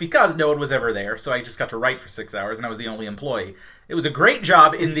 and it's because no one was ever there, so I just got to write for 6 hours, and I was the only employee. It was a great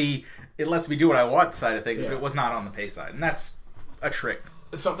job in the it lets me do what I want side of things, but it was not on the pay side, and that's a trick.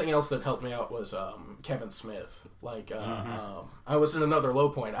 something else that helped me out was Kevin Smith. Like, I was in another low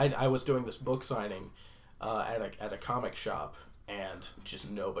point. I was doing this book signing at a comic shop, and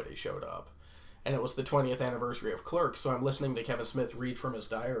just nobody showed up. And it was the 20th anniversary of Clerks, so I'm listening to Kevin Smith read from his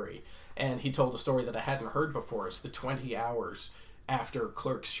diary, and he told a story that I hadn't heard before. It's the 20 hours after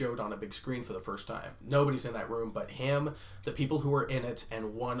Clerks showed on a big screen for the first time. Nobody's in that room but him, the people who were in it,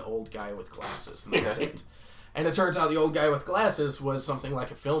 and one old guy with glasses, and that's it. And it turns out the old guy with glasses was something like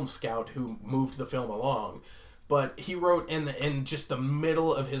a film scout who moved the film along. But he wrote in just the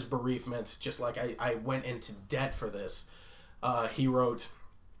middle of his bereavement, just like I went into debt for this, he wrote,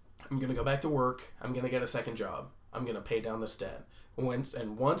 I'm going to go back to work. I'm going to get a second job. I'm going to pay down this debt.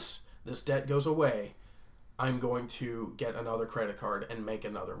 Once this debt goes away, I'm going to get another credit card and make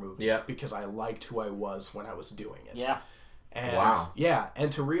another movie. Yeah. Because I liked who I was when I was doing it. Yeah. And, wow. Yeah,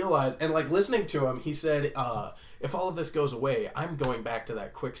 and to realize, and like listening to him, he said, if all of this goes away, I'm going back to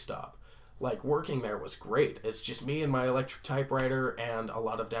that quick stop. Like, working there was great. It's just me and my electric typewriter and a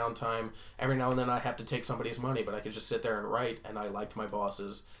lot of downtime. Every now and then I have to take somebody's money, but I could just sit there and write, and I liked my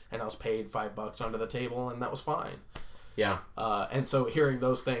bosses, and I was paid $5 under the table, and that was fine. Yeah. And so hearing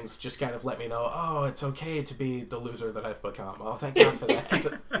those things just kind of let me know, oh, it's okay to be the loser that I've become. Oh, thank God for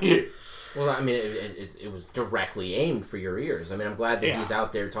that. Well, I mean, it was directly aimed for your ears. I mean, I'm glad that he's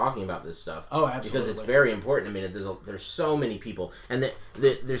out there talking about this stuff. Oh, absolutely. Because it's very important. I mean, there's so many people, and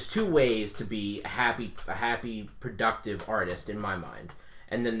there's two ways to be a happy, productive artist in my mind,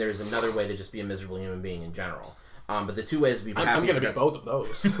 and then there's another way to just be a miserable human being in general. But the two ways to be happy... I'm going to be both of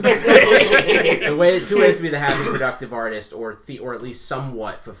those. Two ways to be the happy, productive artist, or at least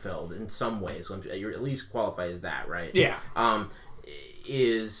somewhat fulfilled in some ways. So you're at least qualified as that, right? Yeah.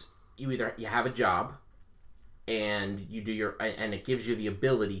 Is you have a job, and you do and it gives you the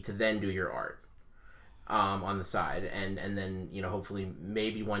ability to then do your art on the side, and then hopefully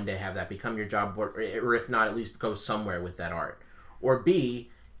maybe one day have that become your job, or if not, at least go somewhere with that art. Or B,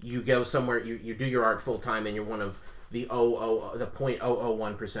 you go somewhere, you do your art full time, and you're one of the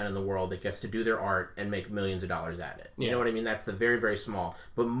 0.001% in the world that gets to do their art and make millions of dollars at it. You know what I mean? That's the very, very small.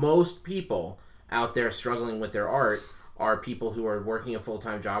 But most people out there struggling with their art are people who are working a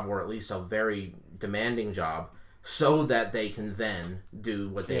full-time job, or at least a very demanding job, so that they can then do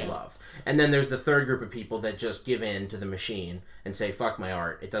what they love. And then there's the third group of people that just give in to the machine and say, fuck my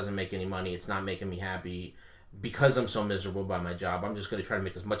art, it doesn't make any money, it's not making me happy. Because I'm so miserable by my job, I'm just going to try to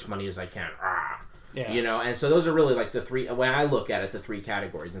make as much money as I can. Yeah. And so those are really like the three, when I look at it, the three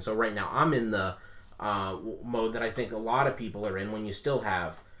categories. And so right now I'm in the mode that I think a lot of people are in, when you still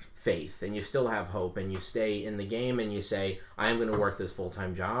have faith and you still have hope and you stay in the game and you say, I'm going to work this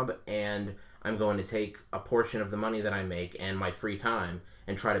full-time job and I'm going to take a portion of the money that I make and my free time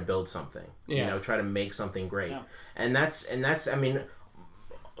and try to build something. Try to make something great. Yeah. And that's I mean...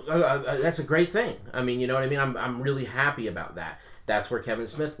 that's a great thing. I mean, you know what I mean? I'm really happy about that. That's where Kevin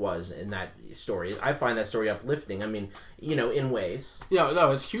Smith was in that story. I find that story uplifting. I mean, in ways. Yeah,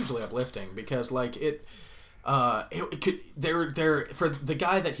 no, it's hugely uplifting because, like, it could, there for the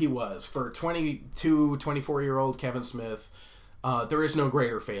guy that he was, for 22, 24-year-old Kevin Smith, there is no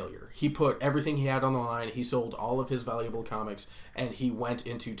greater failure. He put everything he had on the line. He sold all of his valuable comics, and he went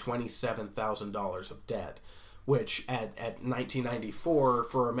into $27,000 of debt. Which, at 1994,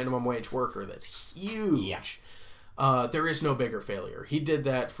 for a minimum wage worker, that's huge. Yeah. There is no bigger failure. He did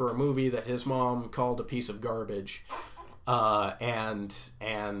that for a movie that his mom called a piece of garbage, and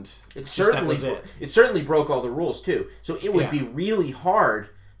it certainly broke all the rules, too. So it would be really hard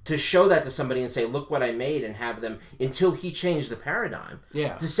to show that to somebody and say, look what I made, and have them, until he changed the paradigm,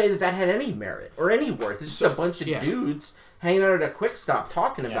 to say that had any merit or any worth. It's just a bunch of dudes hanging out at a quick stop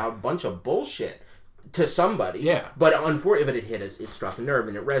talking about a bunch of bullshit. To somebody, but unfortunately, it hit us. It struck a nerve,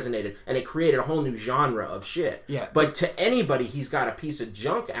 and it resonated, and it created a whole new genre of shit. Yeah. But to anybody, he's got a piece of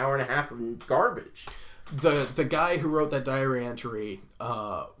junk, hour and a half of garbage. The guy who wrote that diary entry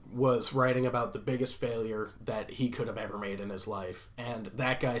was writing about the biggest failure that he could have ever made in his life, and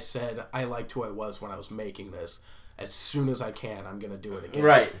that guy said, "I liked who I was when I was making this. As soon as I can, I'm going to do it again."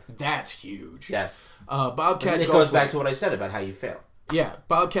 Right. That's huge. Yes. Bobcat. And it goes back to what I said about how you fail. Yeah,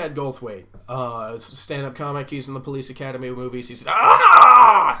 Bobcat Goldthwait, stand-up comic. He's in the Police Academy movies. He's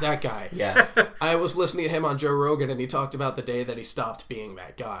that guy. Yeah. I was listening to him on Joe Rogan, and he talked about the day that he stopped being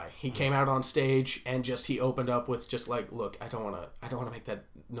that guy. He came out on stage and he opened up with just like, look, I don't want to make that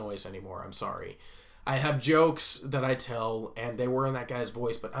noise anymore. I'm sorry. I have jokes that I tell, and they were in that guy's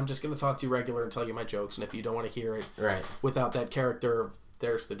voice, but I'm just going to talk to you regular and tell you my jokes. And if you don't want to hear it without that character,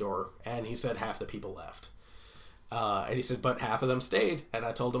 there's the door. And he said half the people left. And he said, but half of them stayed, and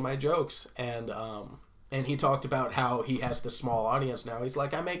I told them my jokes, and And he talked about how he has this small audience now. He's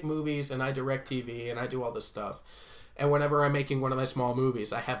like, I make movies and I direct TV and I do all this stuff. And whenever I'm making one of my small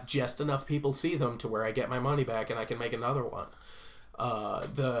movies, I have just enough people see them to where I get my money back and I can make another one.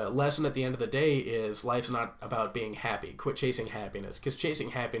 The lesson at the end of the day is life's not about being happy. Quit chasing happiness, because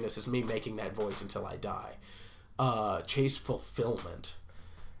chasing happiness is me making that voice until I die. Chase fulfillment.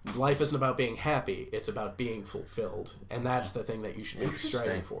 Life isn't about being happy, it's about being fulfilled. And that's the thing that you should be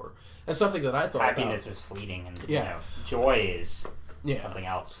striving for. That's something that I thought happiness is fleeting, and joy is something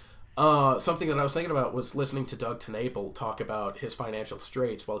else. Something that I was thinking about was listening to Doug TenNapel talk about his financial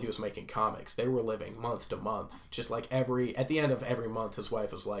straits while he was making comics. They were living month to month. Just like at the end of every month, his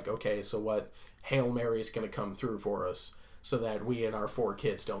wife was like, okay, so what Hail Mary is going to come through for us so that we and our 4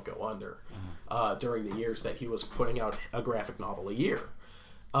 kids don't go under during the years that he was putting out a graphic novel a year.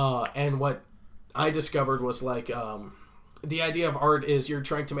 And what I discovered was like, the idea of art is you're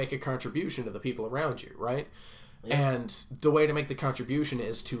trying to make a contribution to the people around you, right? Yeah. And the way to make the contribution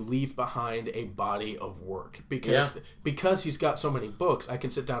is to leave behind a body of work. Because he's got so many books, I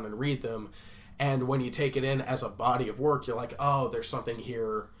can sit down and read them. And when you take it in as a body of work, you're like, oh, there's something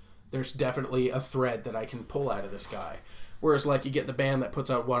here. There's definitely a thread that I can pull out of this guy. Whereas, like, you get the band that puts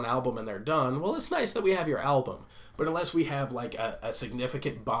out one album and they're done. Well, it's nice that we have your album. But unless we have, like, a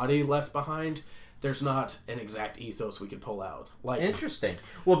significant body left behind, there's not an exact ethos we can pull out. Like, interesting.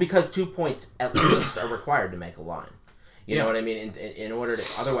 Well, because 2 points at least are required to make a line. You know what I mean? In order to,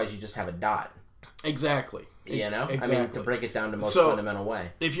 otherwise you just have a dot. Exactly. You know? Exactly. I mean, to break it down to most fundamental way.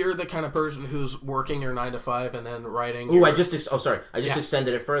 If you're the kind of person who's working your 9 to 5 and then writing... Ooh, I just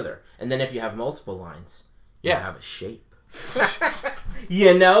extended it further. And then if you have multiple lines, you have a shape.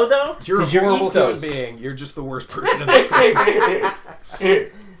 You know, though? You're a horrible human being. You're just the worst person in this room.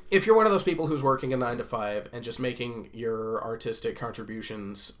 If you're one of those people who's working a 9 to 5 and just making your artistic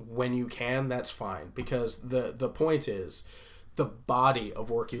contributions when you can, that's fine. Because the point is the body of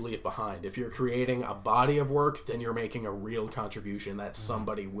work you leave behind. If you're creating a body of work, then you're making a real contribution that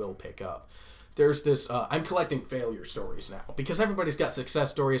somebody will pick up. There's this... I'm collecting failure stories now. Because everybody's got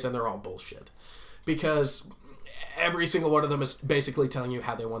success stories and they're all bullshit. Because... every single one of them is basically telling you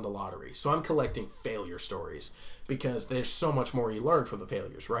how they won the lottery. So I'm collecting failure stories because there's so much more you learn from the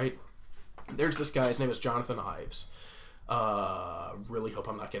failures, right? There's this guy, his name is Jonathan Ives. Really hope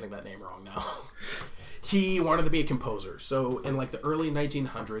I'm not getting that name wrong now. He wanted to be a composer. So in like the early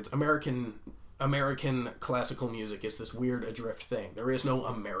 1900s, American classical music is this weird adrift thing. There is no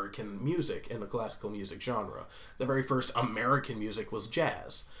American music in the classical music genre. The very first American music was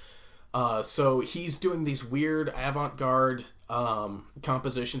jazz. So he's doing these weird avant-garde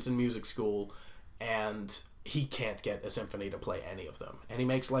compositions in music school, and he can't get a symphony to play any of them. And he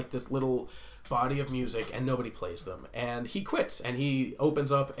makes like this little body of music, and nobody plays them. And he quits, and he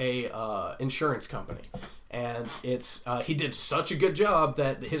opens up a insurance company. And it's he did such a good job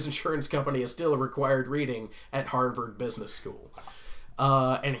that his insurance company is still a required reading at Harvard Business School.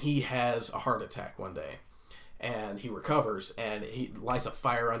 And he has a heart attack one day. And he recovers, and he lights a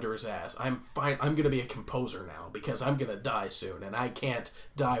fire under his ass. I'm fine. I'm going to be a composer now, because I'm going to die soon, and I can't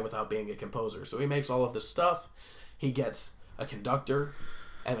die without being a composer. So he makes all of this stuff. He gets a conductor,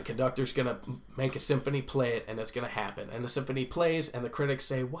 and the conductor's going to make a symphony, play it, and it's going to happen. And the symphony plays, and the critics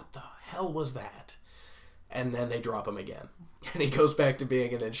say, what the hell was that? And then they drop him again. And he goes back to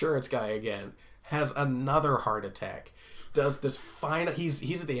being an insurance guy again, has another heart attack, does this final...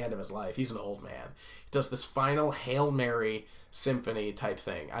 He's at the end of his life. He's an old man. Does this final Hail Mary symphony type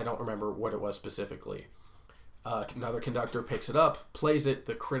thing. I don't remember what it was specifically. Another conductor picks it up, plays it.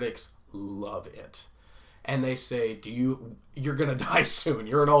 The critics love it. And they say, you're going to die soon.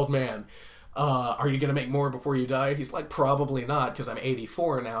 You're an old man. Are you going to make more before you die? He's like, probably not, because I'm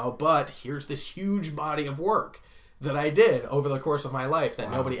 84 now, but here's this huge body of work that I did over the course of my life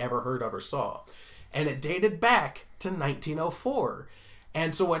that nobody ever heard of or saw. And it dated back to 1904.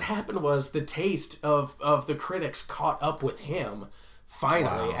 And so what happened was the taste of the critics caught up with him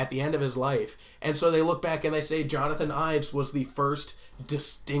finally at the end of his life. And so they look back and they say Jonathan Ives was the first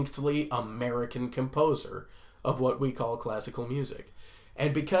distinctly American composer of what we call classical music.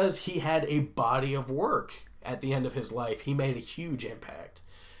 And because he had a body of work at the end of his life, he made a huge impact.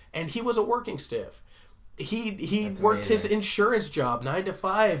 And he was a working stiff. He worked his insurance job 9 to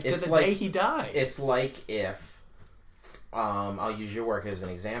 5 to the day he died. It's like if, I'll use your work as an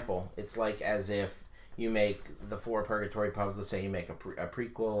example. It's like as if you make the 4 Purgatory Pubs. Let's say you make a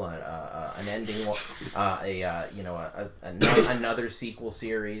prequel, an ending, another sequel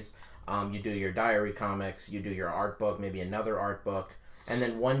series. You do your diary comics. You do your art book, maybe another art book. and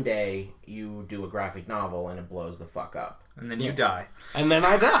then one day you do a graphic novel and it blows the fuck up. And then you die. And then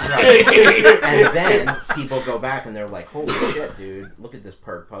I die. Right. And then people go back and they're like, holy shit, dude, look at this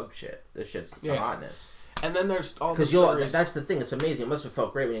Perk Pug shit. This shit's hotness. And then there's all the stories. That's the thing. It's amazing. It must have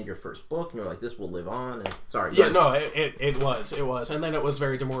felt great when you had your first book, and you're like, "This will live on." And sorry. Yeah, no, it was, and then it was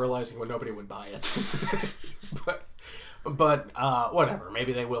very demoralizing when nobody would buy it. but whatever.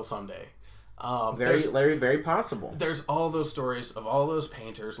 Maybe they will someday. Very possible. There's all those stories of all those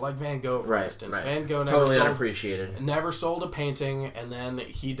painters, like Van Gogh, for instance. Right. Van Gogh never sold a painting, and then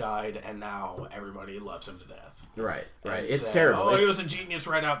he died, and now everybody loves him to death. Right. It's terrible. Oh, he was a genius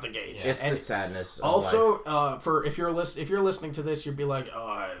right out the gate. It's the sadness. Of also, life. For if you're listening to this, you'd be like,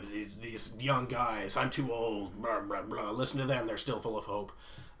 oh, these young guys, I'm too old. Blah blah blah. Listen to them; they're still full of hope.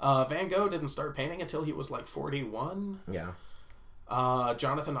 Van Gogh didn't start painting until he was like 41. Yeah.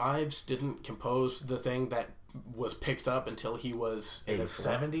 Jonathan Ives didn't compose the thing that was picked up until he was in his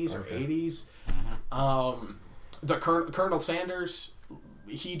 70s or 80s. The Colonel Sanders,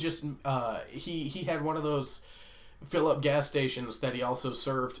 he just he had one of those fill-up gas stations that he also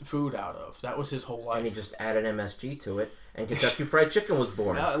served food out of. That was his whole life. And he just added MSG to it, and Kentucky Fried Chicken was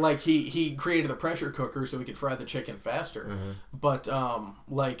born. Like he created a pressure cooker so he could fry the chicken faster. Mm-hmm. But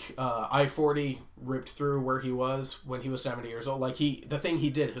I-40 ripped through where he was when he was 70 years old. Like the thing he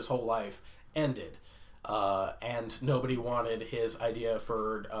did his whole life ended. And nobody wanted his idea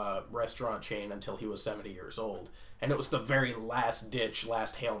for a restaurant chain until he was 70 years old. And it was the very last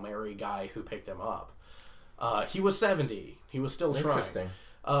Hail Mary guy who picked him up. He was 70. He was still trying. Interesting.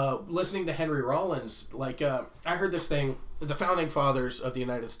 Listening to Henry Rollins, I heard this thing, the founding fathers of the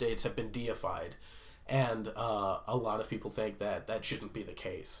United States have been deified, and a lot of people think that shouldn't be the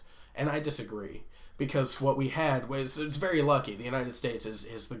case. And I disagree, because what we had was, it's very lucky, the United States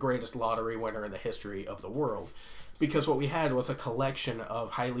is the greatest lottery winner in the history of the world, because what we had was a collection of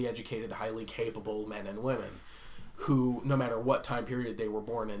highly educated, highly capable men and women, who, no matter what time period they were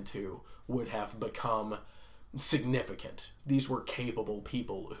born into, would have become significant. These were capable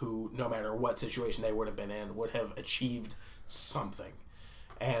people who, no matter what situation they would have been in, would have achieved something.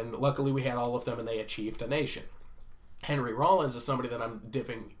 And luckily we had all of them, and they achieved a nation. Henry Rollins is somebody that I'm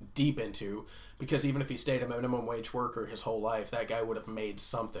dipping deep into, because even if he stayed a minimum wage worker his whole life, that guy would have made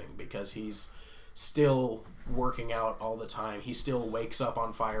something, because he's still working out all the time. He still wakes up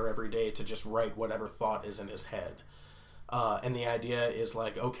on fire every day to just write whatever thought is in his head. And the idea is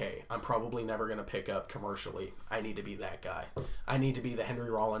like, okay, I'm probably never going to pick up commercially. I need to be that guy. I need to be the Henry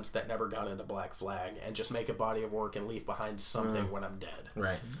Rollins that never got into Black Flag, and just make a body of work and leave behind something when I'm dead.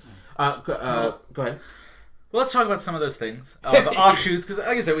 Right. Go ahead. Well, let's talk about some of those things. The offshoots, because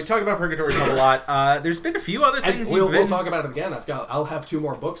like I said, we talked about Purgatory Club a lot. There's been a few other things. We'll talk about it again. I'll have 2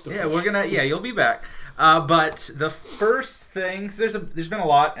 more books to push. You'll be back. But the first thing, there's been a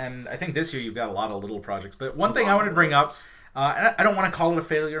lot, and I think this year you've got a lot of little projects. But one thing I wanted to bring up, and I don't want to call it a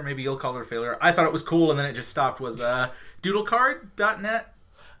failure. Maybe you'll call it a failure. I thought it was cool, and then it just stopped. Was doodlecard.net.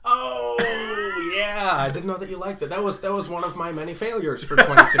 Oh yeah, I didn't know that you liked it. That was one of my many failures for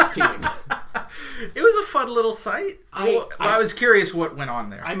 2016. It was a fun little site. I was curious what went on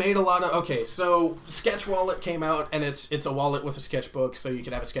there. I made a lot of... Okay, so Sketch Wallet came out, and it's a wallet with a sketchbook, so you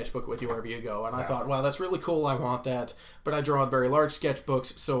can have a sketchbook with you wherever you go. And I thought, wow, that's really cool, I want that. But I draw very large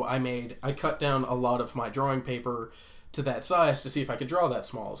sketchbooks, so I cut down a lot of my drawing paper to that size to see if I could draw that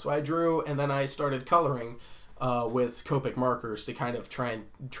small. So I drew, and then I started coloring with Copic markers to kind of try and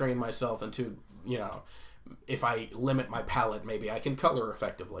train myself into, if I limit my palette, maybe I can color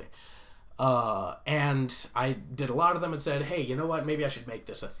effectively. And I did a lot of them and said, hey, you know what, maybe I should make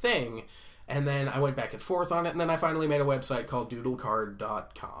this a thing. And then I went back and forth on it, and then I finally made a website called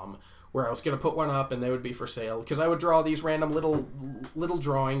doodlecard.com, where I was going to put one up and they would be for sale, because I would draw these random little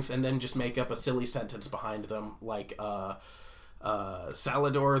drawings and then just make up a silly sentence behind them, like,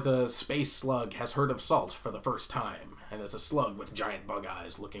 Salador the space slug has heard of salt for the first time, and is a slug with giant bug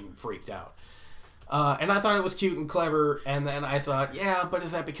eyes looking freaked out. And I thought it was cute and clever, and then I thought, yeah, but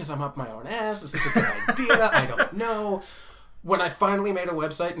is that because I'm up my own ass? Is this a good idea? I don't know. When I finally made a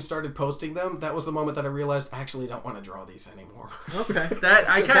website and started posting them, that was the moment that I realized I actually don't want to draw these anymore. Okay.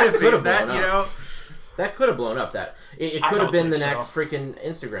 I kind of figured that, That could have blown up. It could have been the next freaking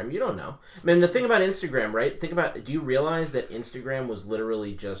Instagram. You don't know. I mean, the thing about Instagram, right? Do you realize that Instagram was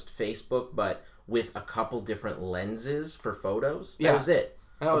literally just Facebook, but with a couple different lenses for photos? That was it.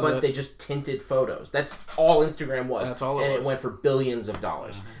 That was but it. they just tinted photos. That's all Instagram was. That's all it and was. it went for billions of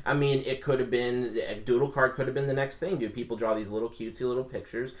dollars. I mean, it could have been, a doodle card could have been the next thing, dude. People draw these little cutesy little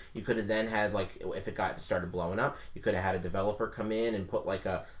pictures. You could have then had, like, if it started blowing up, you could have had a developer come in and put, like,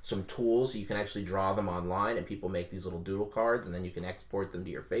 some tools so you can actually draw them online, and people make these little doodle cards, and then you can export them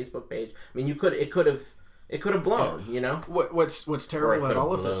to your Facebook page. I mean, it could have blown, you know? What's terrible about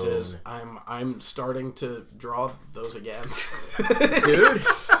all of this blown. is I'm starting to draw those again. Dude,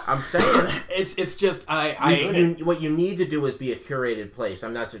 I'm saying. It's just What you need to do is be a curated place.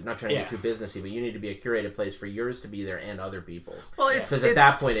 I'm not trying to get too businessy, but you need to be a curated place for yours to be there and other people's. Well, because at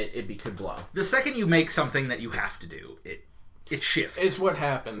that point it could blow. The second you make something that you have to do, it shifts. It's what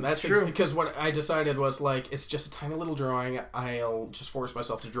happened. That's true. Because what I decided was, like, it's just a tiny little drawing. I'll just force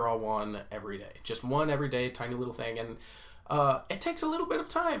myself to draw one every day. Just one every day, tiny little thing. And it takes a little bit of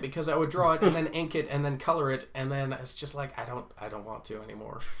time because I would draw it and then ink it and then color it. And then it's just like, I don't want to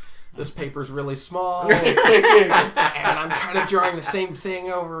anymore. This paper's really small, and I'm kind of drawing the same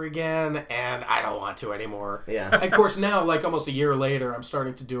thing over again, and I don't want to anymore. Yeah. Of course, now, like almost a year later, I'm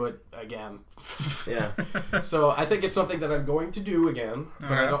starting to do it again. Yeah. So I think it's something that I'm going to do again,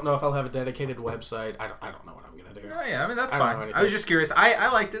 but I Alright. don't know if I'll have a dedicated website. I don't know what I'm going to do. Oh, yeah, I mean, that's I don't know fine. anything. I was just curious. I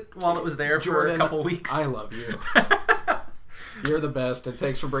liked it while it was there Jordan, for a couple weeks. I love you. You're the best, and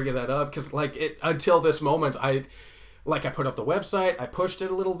thanks for bringing that up, because, like, until this moment, I put up the website, I pushed it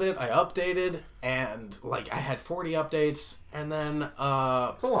a little bit, I updated, and, like, I had 40 updates, and then, It's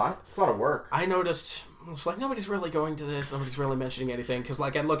a lot. It's a lot of work. I noticed, it's like, nobody's really going to this, nobody's really mentioning anything, because,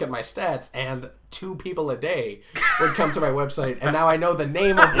 like, I'd look at my stats, and 2 people a day would come to my website, and now I know the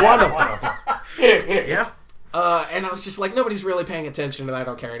name of one of them. Yeah. And I was just like, nobody's really paying attention, and I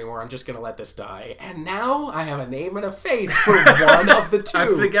don't care anymore, I'm just gonna let this die. And now I have a name and a face for one of the 2.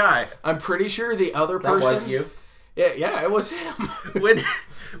 I'm the guy. I'm pretty sure the other That person... was you. Yeah, it was him. When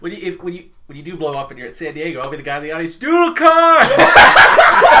you do blow up and you're at San Diego, I'll be the guy in the audience. Doodle car.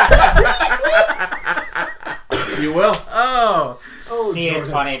 You will. Oh. See, Jordan.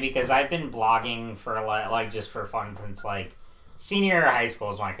 it's funny because I've been blogging for like just for fun since like senior year of high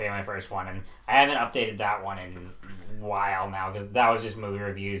school is when I created my first one, and I haven't updated that one in a while now because that was just movie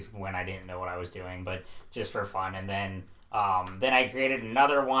reviews when I didn't know what I was doing, but just for fun. And then I created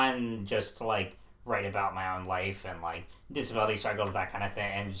another one just to like write about my own life and like disability struggles, that kind of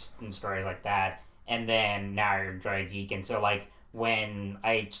thing, and stories like that. And then now you're Dry Geek, and so like when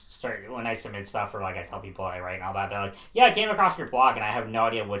I submit stuff or like I tell people I write and all that, they're like, "Yeah, I came across your blog," and I have no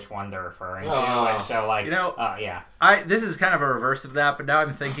idea which one they're referring to. And so like, yeah. This is kind of a reverse of that, but now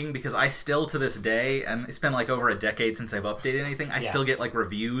I'm thinking because I still to this day, and it's been like over a decade since I've updated anything, I still get like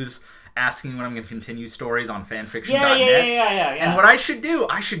reviews asking when I'm going to continue stories on fanfiction.net. Yeah. And what I should do,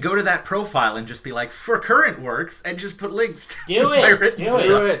 I should go to that profile and just be like, for current works, and just put links to Do my it. written Do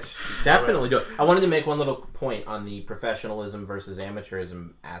stuff. it. Definitely do it. I wanted to make one little point on the professionalism versus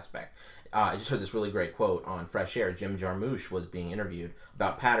amateurism aspect. I just heard this really great quote on Fresh Air. Jim Jarmusch was being interviewed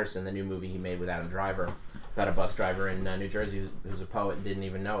about Patterson, the new movie he made with Adam Driver, about a bus driver in New Jersey who's a poet and didn't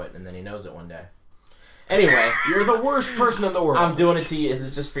even know it, and then he knows it one day. Anyway, You're the worst person in the world. I'm doing it to you. This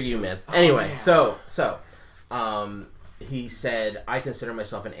is just for you, man. Anyway, man. He said, I consider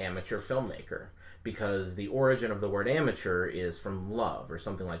myself an amateur filmmaker because the origin of the word amateur is from love or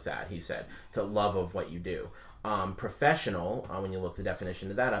something like that, he said, to love of what you do. Professional, when you look the definition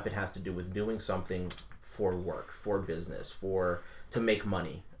of that up, it has to do with doing something for work, for business, to make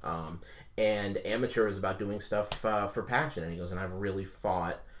money. And amateur is about doing stuff for passion. And he goes, and I've really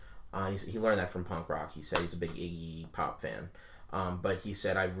fought. He learned that from punk rock. He said he's a big Iggy Pop fan. But he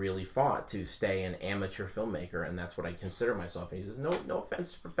said, I really fought to stay an amateur filmmaker, and that's what I consider myself. And he says, no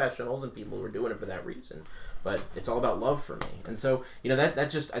offense to professionals and people who are doing it for that reason, but it's all about love for me. And so,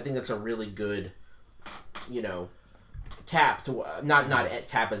 that just, I think that's a really good, cap to, not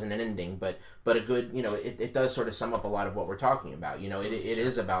cap as an ending, but a good, it does sort of sum up a lot of what we're talking about. It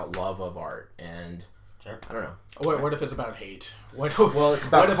is about love of art, and Sure. I don't know. What if it's about hate? Well, it's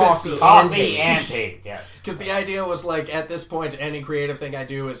about what if coffee, Coffee and hate, yes. Because the idea was like, at this point, any creative thing I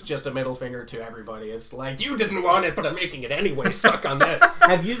do is just a middle finger to everybody. It's like, you didn't want it, but I'm making it anyway. Suck on this.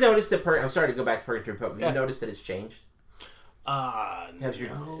 Have you noticed that? I'm sorry to go back to Purgatory Pope. Have you noticed that it's changed?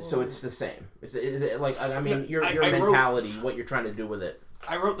 No. So it's the same. Is it like? I mean, your I mentality, what you're trying to do with it.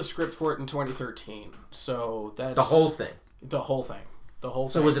 I wrote the script for it in 2013, so that's The whole thing. The whole thing.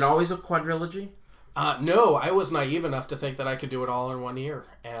 So was it always a quadrilogy? No, I was naive enough to think that I could do it all in 1 year,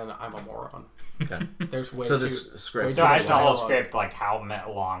 and I'm a moron. Okay. There's way So too... this script. way So too I much the whole dialogue. script, like how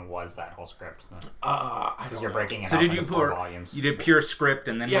long was that whole script? I don't Because you're know. breaking it So up did into you 4 put volumes. you did pure script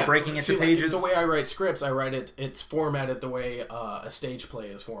and then you're breaking it see, to pages? Like, the way I write scripts, I write it. It's formatted the way a stage play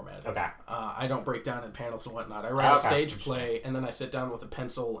is formatted. Okay. I don't break down in panels and whatnot. I write a Okay. stage play, and then I sit down with a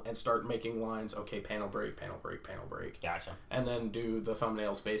pencil and start making lines. Okay, panel break, panel break, panel break, Gotcha. and then do the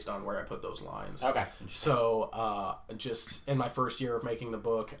thumbnails based on where I put those lines. Okay. So, just in my first year of making the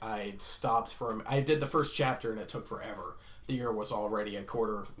book, I stopped I did the first chapter, and it took forever. The year was already a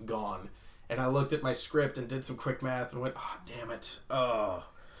quarter gone. And I looked at my script and did some quick math and went, oh, damn it. Oh,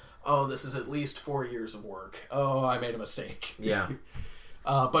 this is at least 4 years of work. Oh, I made a mistake. Yeah.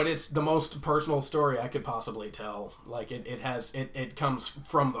 But it's the most personal story I could possibly tell. Like, it comes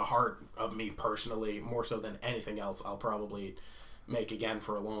from the heart of me personally, more so than anything else I'll probably make again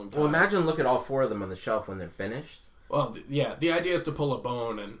for a long time. Well, imagine look at all 4 of them on the shelf when they're finished. Well, yeah, the idea is to pull a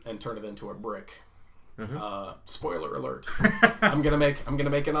bone and turn it into a brick. Mm-hmm. Spoiler alert. I'm gonna make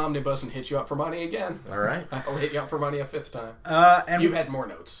an omnibus and hit you up for money again. All right. I'll hit you up for money a 5th time. And You had more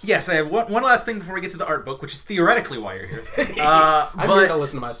notes. yes, I have one last thing before we get to the art book, which is theoretically why you're here. I'm here to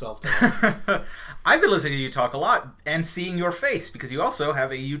listen to myself talk. I've been listening to you talk a lot and seeing your face because you also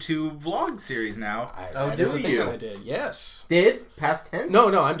have a YouTube vlog series now. That do is the thing you? that I did. Yes. Did? Past tense? No,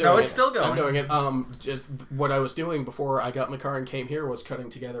 I'm doing it. No, it's still going. I'm doing it. Just what I was doing before I got in the car and came here was cutting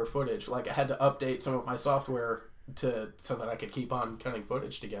together footage. Like, I had to update some of my software so that I could keep on cutting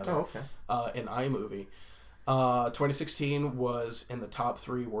footage together. Oh, okay. In iMovie. 2016 was in the top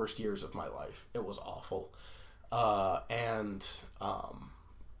 3 worst years of my life. It was awful.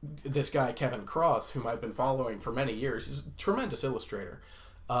 This guy, Kevin Cross, whom I've been following for many years, is a tremendous illustrator,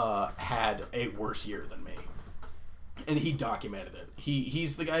 had a worse year than me. And he documented it.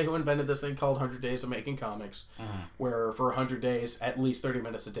 He's the guy who invented this thing called 100 Days of Making Comics, where for 100 days, at least 30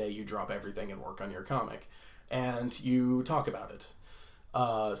 minutes a day, you drop everything and work on your comic. And you talk about it.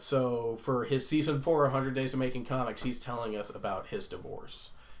 So for his season 4, 100 Days of Making Comics, he's telling us about his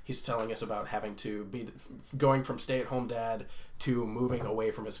divorce. He's telling us about having to be going from stay-at-home dad to moving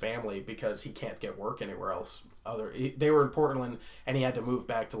away from his family because he can't get work anywhere else. They were in Portland, and he had to move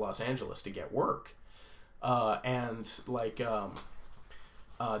back to Los Angeles to get work.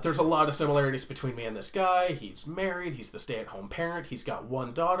 There's a lot of similarities between me and this guy. He's married. He's the stay-at-home parent. He's got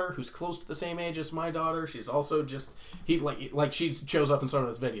one daughter who's close to the same age as my daughter. She's also just she shows up in some of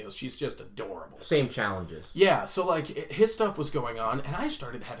his videos. She's just adorable. Same challenges. Yeah, so his stuff was going on, and I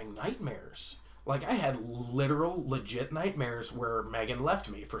started having nightmares. Like, I had legit nightmares where Megan left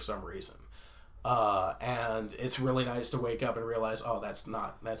me for some reason. And it's really nice to wake up and realize, oh, that's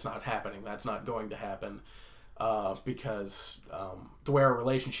not happening. That's not going to happen. Because the way our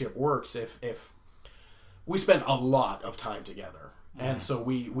relationship works, if we spend a lot of time together, and so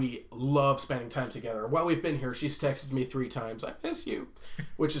we love spending time together. While we've been here, she's texted me 3 times, I miss you,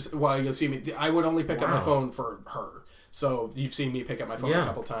 which is why you'll see me. I would only pick up my phone for her, so you've seen me pick up my phone a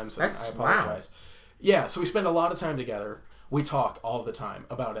couple times, and I apologize. Yeah, so we spend a lot of time together. We talk all the time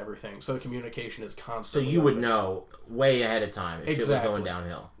about everything, so the communication is So constantly. you would know way ahead of time if shit was Exactly. going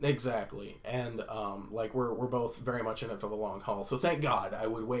downhill. Exactly, and we're both very much in it for the long haul. So thank God I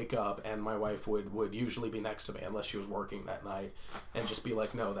would wake up and my wife would usually be next to me unless she was working that night, and just be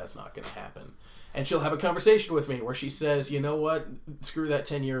like, no, that's not going to happen. And she'll have a conversation with me where she says, you know what, screw that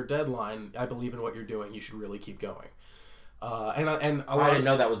 10-year deadline. I believe in what you're doing. You should really keep going. I didn't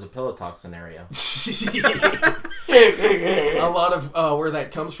know that was a pillow talk scenario. A lot of where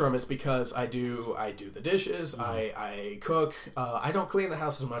that comes from is because I do the dishes, I cook, I don't clean the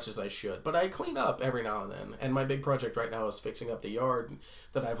house as much as I should, but I clean up every now and then. And my big project right now is fixing up the yard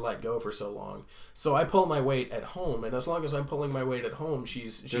that I've let go for so long. So I pull my weight at home, and as long as I'm pulling my weight at home,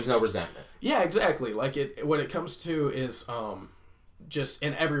 she's There's no resentment. Yeah, exactly. Like what it comes to is just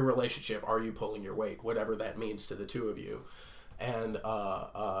in every relationship, are you pulling your weight, whatever that means to the two of you. And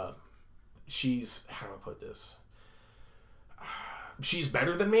she's, how do I put this? She's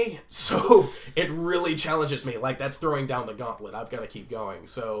better than me, so it really challenges me. Like, that's throwing down the gauntlet. I've got to keep going.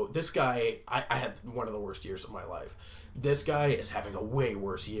 So this guy, I had one of the worst years of my life. This guy is having a way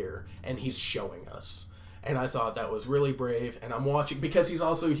worse year, and he's showing us. And I thought that was really brave, and I'm watching, because he's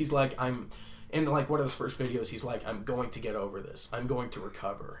like, in like one of his first videos, he's like, I'm going to get over this. I'm going to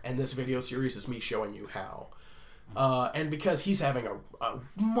recover. And this video series is me showing you how. And because he's having a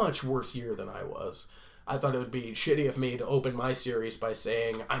much worse year than I was, I thought it would be shitty of me to open my series by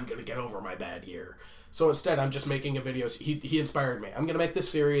saying, I'm going to get over my bad year. So instead, I'm just making a video. He inspired me. I'm going to make this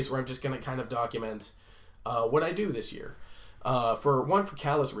series where I'm just going to kind of document what I do this year. For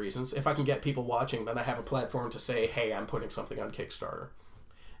callous reasons. If I can get people watching, then I have a platform to say, hey, I'm putting something on Kickstarter.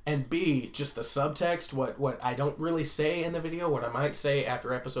 and B, just the subtext, what I don't really say in the video, what I might say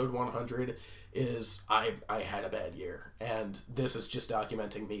after episode 100 is I had a bad year, and this is just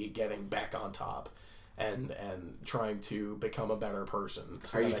documenting me getting back on top and trying to become a better person.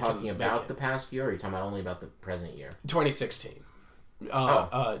 So are you talking about the past year, or are you talking about only about the present year? 2016.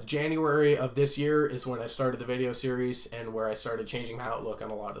 January of this year is when I started the video series and where I started changing my outlook on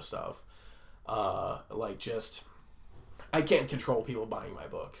a lot of stuff. I can't control people buying my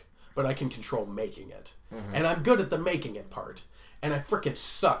book, but I can control making it. Mm-hmm. And I'm good at the making it part. And I freaking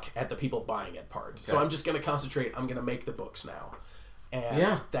suck at the people buying it part. Okay. So I'm just going to concentrate. I'm going to make the books now. And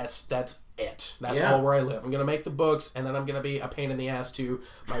that's it. That's all where I live. I'm going to make the books, and then I'm going to be a pain in the ass to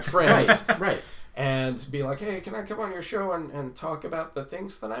my friends. Right. And be like, hey, can I come on your show and talk about the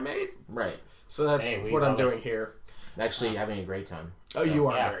things that I made? Right. So that's what I'm doing here. Actually having a great time. Oh, so, you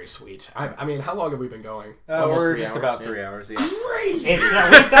are very sweet. I mean, how long have we been going? We're just about 3 hours. Yeah. Great!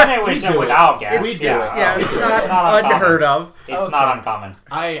 We've done it without guests. We do it. Yeah, it's not unheard of. It's not uncommon.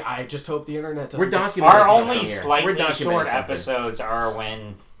 I just hope the internet doesn't... Our only slightly short episodes are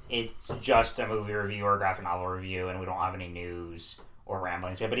when it's just a movie review or a graphic novel review and we don't have any news or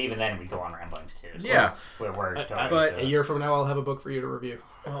ramblings. But even then, we go on ramblings too. So but a year from now, I'll have a book for you to review.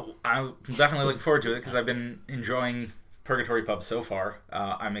 Well, I'm definitely looking forward to it because I've been enjoying Purgatory Pub so far.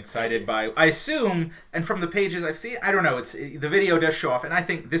 I'm excited by, I assume, and from the pages I've seen, I don't know, the video does show off, and I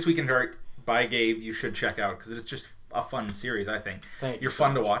think This Week in Art by Gabe you should check out because it's just a fun series, I think. You're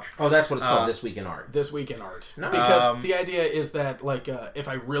fun to watch. Oh, that's what it's called, This Week in Art. This Week in Art. No. Because the idea is that, if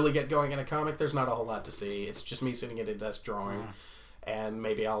I really get going in a comic, there's not a whole lot to see. It's just me sitting at a desk drawing, and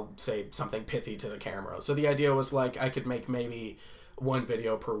maybe I'll say something pithy to the camera. So the idea was, I could make maybe one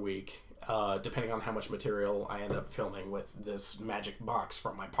video per week, depending on how much material I end up filming with this magic box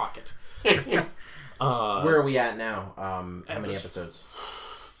from my pocket. Where are we at now? How many episodes?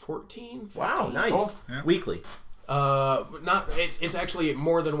 14, 15. Wow, nice. Cool. Yeah. Weekly. It's actually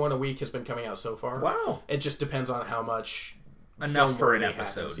more than one a week has been coming out so far. Wow. It just depends on how much enough for an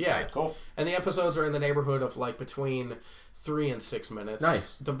episode. Happens. Yeah, cool. And the episodes are in the neighborhood of between 3 and 6 minutes.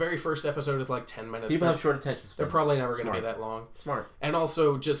 Nice. The very first episode is 10 minutes. People have short attention spans. They're probably never going to be that long. Smart. And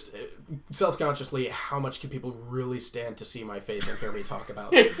also, just self-consciously, how much can people really stand to see my face and hear me talk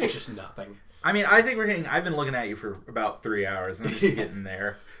about just nothing? I mean, I think I've been looking at you for about 3 hours, and I'm just getting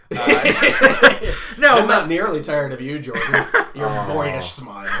there. No, I'm not nearly tired of you, Jordan. Your boyish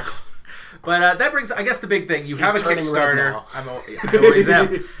smile. But that brings, I guess, the big thing. You have a Kickstarter. I always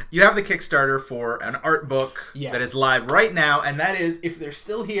am. You have the Kickstarter for an art book that is live right now, and that is, if they're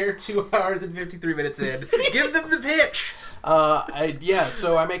still here 2 hours and 53 minutes in, give them the pitch.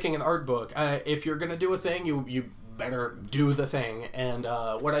 So I'm making an art book. If you're going to do a thing, you better do the thing. And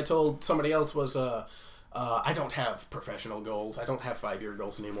what I told somebody else was... I don't have professional goals. I don't have 5-year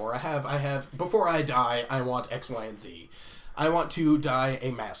goals anymore. I have, before I die, I want X, Y, and Z. I want to die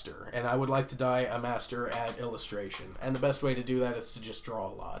a master, and I would like to die a master at illustration. And the best way to do that is to just draw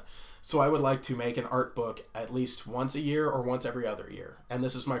a lot. So I would like to make an art book at least once a year or once every other year. And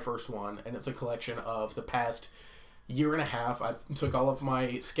this is my first one, and it's a collection of the past year and a half. I took all of my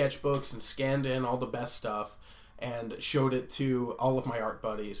sketchbooks and scanned in all the best stuff and showed it to all of my art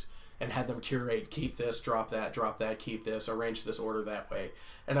buddies. And had them curate, keep this, drop that, keep this, arrange this order that way.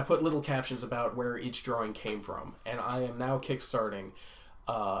 And I put little captions about where each drawing came from. And I am now kickstarting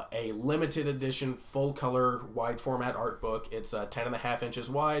a limited edition, full color, wide format art book. It's 10.5 inches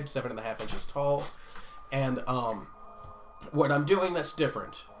wide, 7.5 inches tall. And what I'm doing that's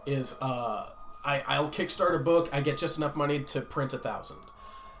different is I'll kickstart a book, I get just enough money to print 1,000.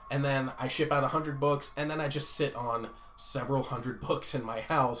 And then I ship out 100 books, and then I just sit on several hundred books in my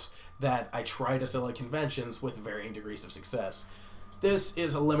house that I try to sell at conventions with varying degrees of success. This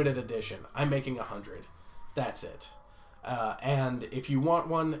is a limited edition. I'm making 100. That's it. And if you want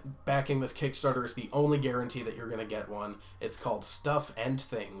one, backing this Kickstarter is the only guarantee that you're going to get one. It's called Stuff and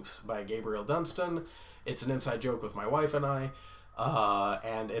Things by Gabriel Dunston. It's an inside joke with my wife and I.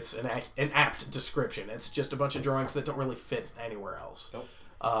 And it's an apt description. It's just a bunch of drawings that don't really fit anywhere else. Nope.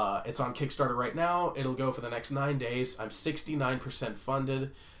 It's on Kickstarter right now. It'll go for the next 9 days. I'm 69%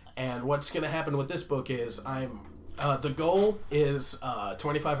 funded. And what's going to happen with this book is the goal is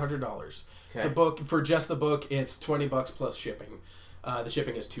 $2,500. Okay. The book, for just the book, it's $20 plus shipping. The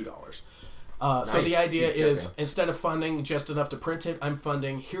shipping is $2. Nice. So the idea is, instead of funding just enough to print it, I'm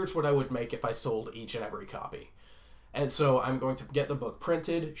funding, here's what I would make if I sold each and every copy. And so I'm going to get the book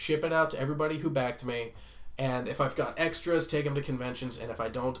printed, ship it out to everybody who backed me, and if I've got extras, take them to conventions, and if I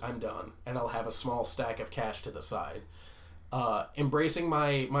don't, I'm done. And I'll have a small stack of cash to the side. Embracing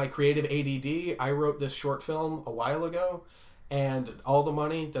my creative ADD, I wrote this short film a while ago, And all the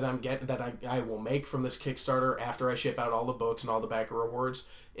money that I will make from this Kickstarter after I ship out all the books and all the backer rewards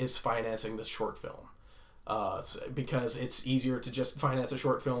is financing this short film. Because it's easier to just finance a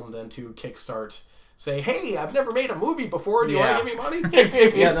short film than to kickstart. Say, hey, I've never made a movie before. Do you want to give me money?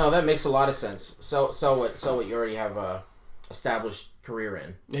 Yeah, no, that makes a lot of sense. So what you already have a established career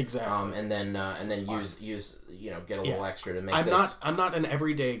in. Exactly. And then use get a little extra to make I'm not an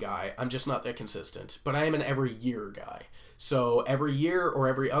everyday guy. I'm just not that consistent. But I am an every year guy. So every year or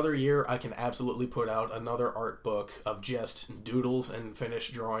every other year, I can absolutely put out another art book of just doodles and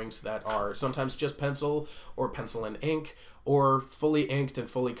finished drawings that are sometimes just pencil or pencil and ink or fully inked and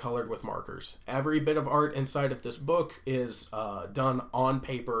fully colored with markers. Every bit of art inside of this book is done on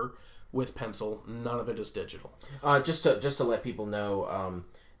paper with pencil. None of it is digital. Just to let people know,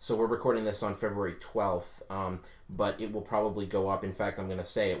 so we're recording this on February 12th, but it will probably go up. In fact, I'm going to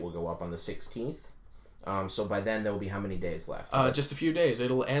say it will go up on the 16th. So by then there will be how many days left? Just a few days.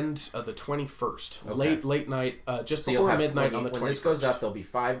 It'll end the 21st. Okay. Late night, just so before midnight on the 21st. When this goes up, there'll be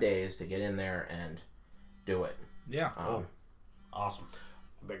 5 days to get in there and do it. Yeah. Awesome.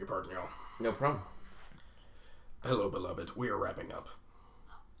 I beg your pardon, y'all. No problem. Hello, beloved. We are wrapping up.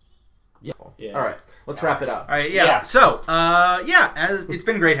 Yeah. Yeah. All right. Let's wrap it up. All right. Yeah. So, as it's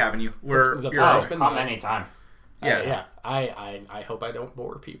been great having you. The You're pleasure's awesome. been Come anytime. Yeah. I hope I don't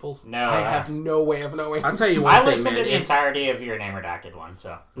bore people. No, I have no way of knowing. I'll tell you one I thing, listened man. to the entirety of your name redacted one,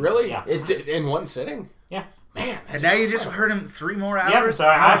 so. Really? Yeah. It's in one sitting? Yeah. Man, And now you just heard him 3 more hours? Yep, so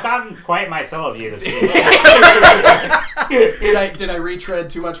I've gotten quite my fill of you this week. Did I retread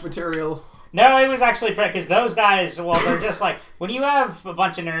too much material? No, it was actually because those guys, well, they're just like, when you have a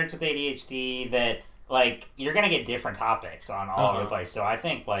bunch of nerds with ADHD that, like, you're going to get different topics on all over the place. So I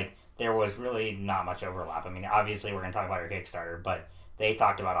think, like, there was really not much overlap. I mean, obviously we're going to talk about your Kickstarter, but they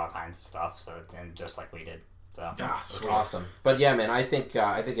talked about all kinds of stuff, so and just like we did. So Sweet. Awesome. But yeah, man, I think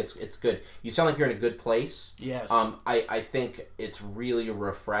it's good. You sound like you're in a good place. Yes. I think it's really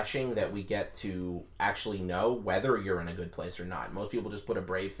refreshing that we get to actually know whether you're in a good place or not. Most people just put a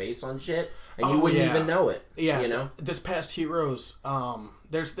brave face on shit, and you wouldn't even know it. Yeah. You know? This past Heroes,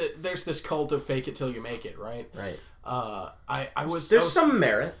 there's this cult of fake it till you make it, right? Right. There's some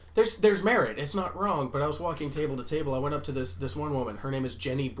merit. There's merit. It's not wrong, but I was walking table to table. I went up to this one woman. Her name is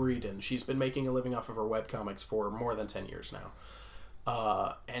Jenny Breeden. She's been making a living off of her webcomics for more than 10 years now.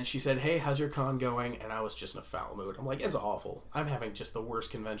 And she said, hey, how's your con going? And I was just in a foul mood. I'm like, it's awful. I'm having just the worst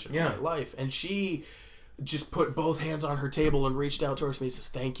convention of my life. And she just put both hands on her table and reached out towards me and says,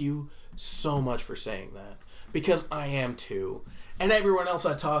 thank you so much for saying that. Because I am too. And everyone else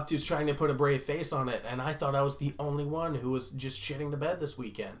I talked to is trying to put a brave face on it, and I thought I was the only one who was just shitting the bed this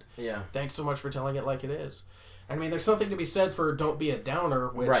weekend. Yeah. Thanks so much for telling it like it is. I mean, there's something to be said for don't be a downer,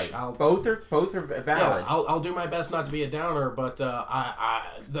 which right. I'll... Both are valid. Yeah, I'll do my best not to be a downer, but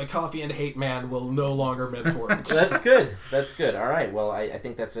the coffee and hate man will no longer mince words. That's good. That's good. All right. Well, I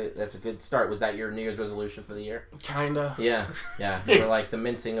think that's a good start. Was that your New Year's resolution for the year? Kinda. Yeah. You were like, the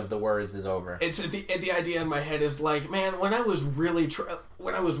mincing of the words is over. It's the idea in my head is like, man, when I was really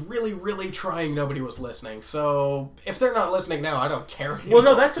trying, nobody was listening. So if they're not listening now, I don't care anymore. Well,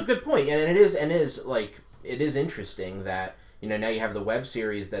 no, that's a good point, and it is like. It is interesting that, now you have the web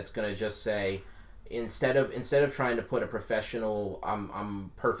series that's going to just say, instead of trying to put a professional, I'm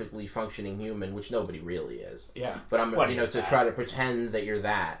perfectly functioning human, which nobody really is. Yeah. But I'm to try to pretend that you're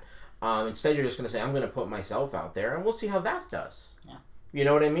that. Instead, you're just going to say, I'm going to put myself out there, and we'll see how that does. Yeah. You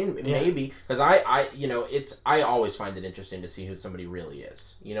know what I mean? Yeah. Maybe because I always find it interesting to see who somebody really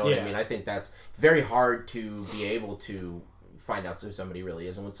is. You know what I mean? I think it's very hard to be able to find out who somebody really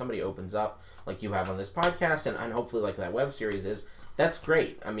is, and when somebody opens up like you have on this podcast and hopefully like that web series is, that's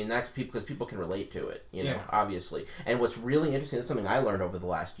great. I mean, that's because people can relate to it, obviously. And what's really interesting, this is something I learned over the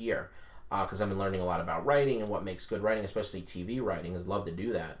last year, because I've been learning a lot about writing and what makes good writing, especially TV writing. I'd love to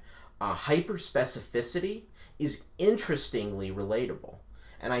do that. Hyper specificity is interestingly relatable.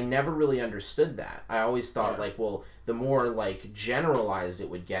 And I never really understood that. I always thought, the more, generalized it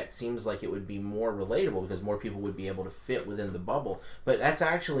would get, seems like it would be more relatable because more people would be able to fit within the bubble. But that's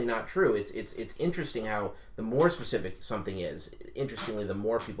actually not true. It's interesting how the more specific something is, interestingly, the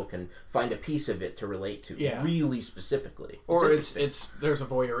more people can find a piece of it to relate to, really specifically. Or there's a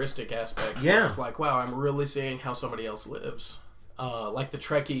voyeuristic aspect. Yeah. It's like, wow, I'm really seeing how somebody else lives. Like the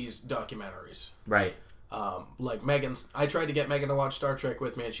Trekkies documentaries. Right. Like I tried to get Megan to watch Star Trek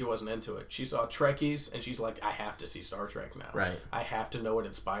with me and she wasn't into it. She saw Trekkies and she's like, I have to see Star Trek now. Right. I have to know what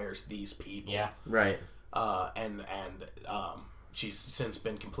inspires these people. Yeah. Right. And she's since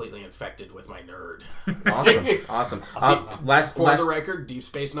been completely infected with my nerd. Awesome. For the record, Deep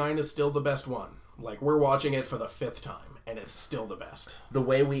Space Nine is still the best one. Like, we're watching it for the 5th time. and it's still the best. The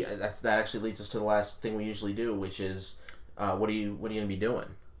way that actually leads us to the last thing we usually do, which is what are you going to be doing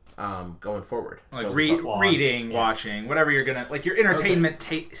going forward? Like So reading, watching, whatever you're gonna like your entertainment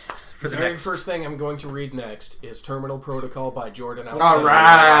tastes for the very next. first thing I'm going to read next is Terminal Protocol by Jordan L. All Singer.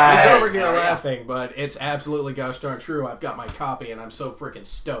 right. He's over here laughing, but it's absolutely gosh darn true. I've got my copy, and I'm so freaking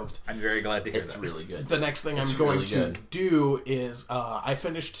stoked. I'm very glad to hear It's that. really good. The next thing I'm going to do is I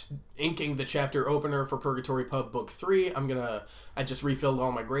finished inking the chapter opener for Purgatory Pub Book 3. I just refilled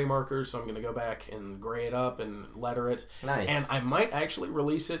all my gray markers, so I'm going to go back and gray it up and letter it. Nice. And I might actually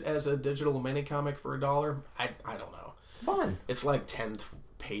release it as a digital mini comic for $1. I don't know. Fun. It's like 10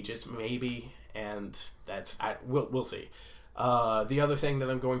 pages maybe, and we'll see. The other thing that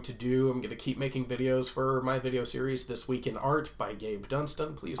I'm going to do, I'm going to keep making videos for my video series, This Week in Art by Gabe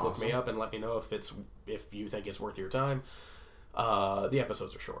Dunston. Please look me up and let me know if you think it's worth your time. The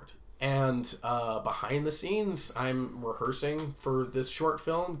episodes are short. And behind the scenes, I'm rehearsing for this short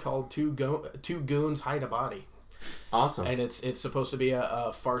film called Two Goons Hide a Body. Awesome. And it's supposed to be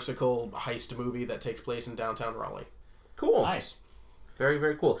a farcical heist movie that takes place in downtown Raleigh. Cool. Nice. Very,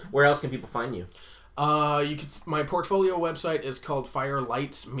 very cool. Where else can people find you? My portfolio website is called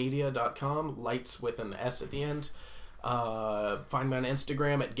firelightsmedia.com, lights with an S at the end. Find me on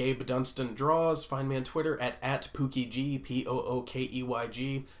Instagram at Gabe Dunston Draws. Find me on Twitter at @PookeyG,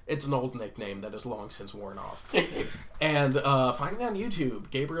 Pookeyg. It's an old nickname that is long since worn off. And find me on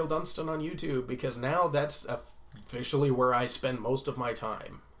YouTube, Gabriel Dunston on YouTube, because now that's officially where I spend most of my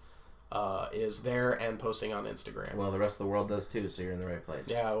time. Is there and posting on Instagram. Well, the rest of the world does too, so you're in the right place.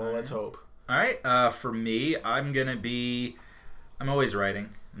 Yeah, well, let's hope. All right. For me, I'm always writing.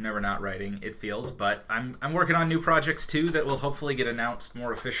 I'm never not writing, it feels, but I'm working on new projects too that will hopefully get announced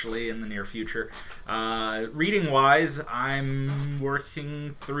more officially in the near future. Reading wise, I'm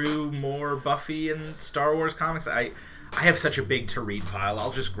working through more Buffy and Star Wars comics. I have such a big to read pile.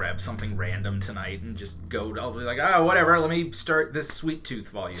 I'll just grab something random tonight and just go. I'll be like, whatever. Let me start this Sweet Tooth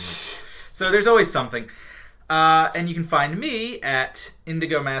volume. So there's always something. And you can find me at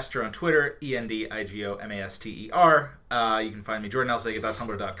Indigo Master on Twitter, ENDIGOMASTER. You can find me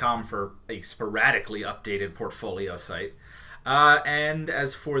jordanlsega.tumblr.com for a sporadically updated portfolio site. And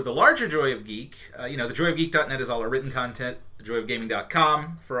as for the larger Joy of Geek, thejoyofgeek.net is all our written content,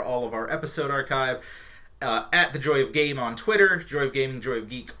 thejoyofgaming.com for all of our episode archive, at The Joy of Game on Twitter, Joy of Gaming, Joy of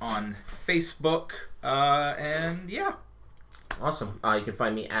Geek on Facebook, and yeah. Awesome. You can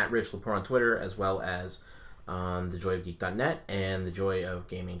find me at Rich Lepore on Twitter, as well as on thejoyofgeek.net and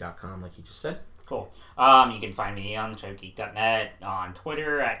thejoyofgaming.com, like you just said. Cool. You can find me on thejoyofgeek.net, on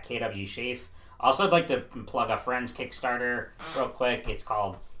Twitter at KWShafe. Also, I'd like to plug a friend's Kickstarter real quick. It's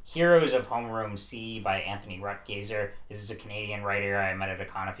called Heroes of Homeroom C by Anthony Rutgazer. This is a Canadian writer I met at a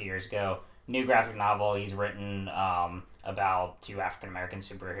con a few years ago. New graphic novel he's written about two African-American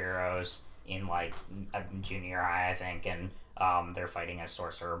superheroes in like a junior high, I think, and they're fighting a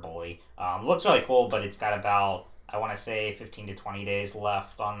sorcerer bully. Looks really cool, but it's got about, I want to say, 15 to 20 days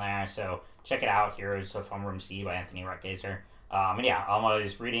left on there, so check it out. Heroes of Homeroom C by Anthony Rutgazer. And yeah, I'm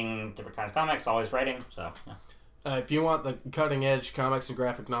always reading different kinds of comics, always writing, so yeah. If you want the cutting-edge comics and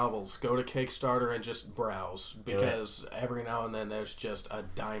graphic novels, go to Kickstarter and just browse, because every now and then there's just a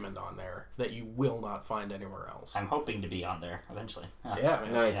diamond on there that you will not find anywhere else. I'm hoping to be on there eventually. Yeah,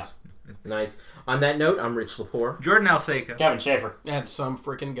 man. Nice. Yeah. Nice. On that note, I'm Rich Lepore. Jordan Alseca. Kevin Schaefer. And some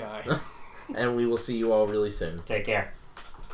freaking guy. And we will see you all really soon. Take care.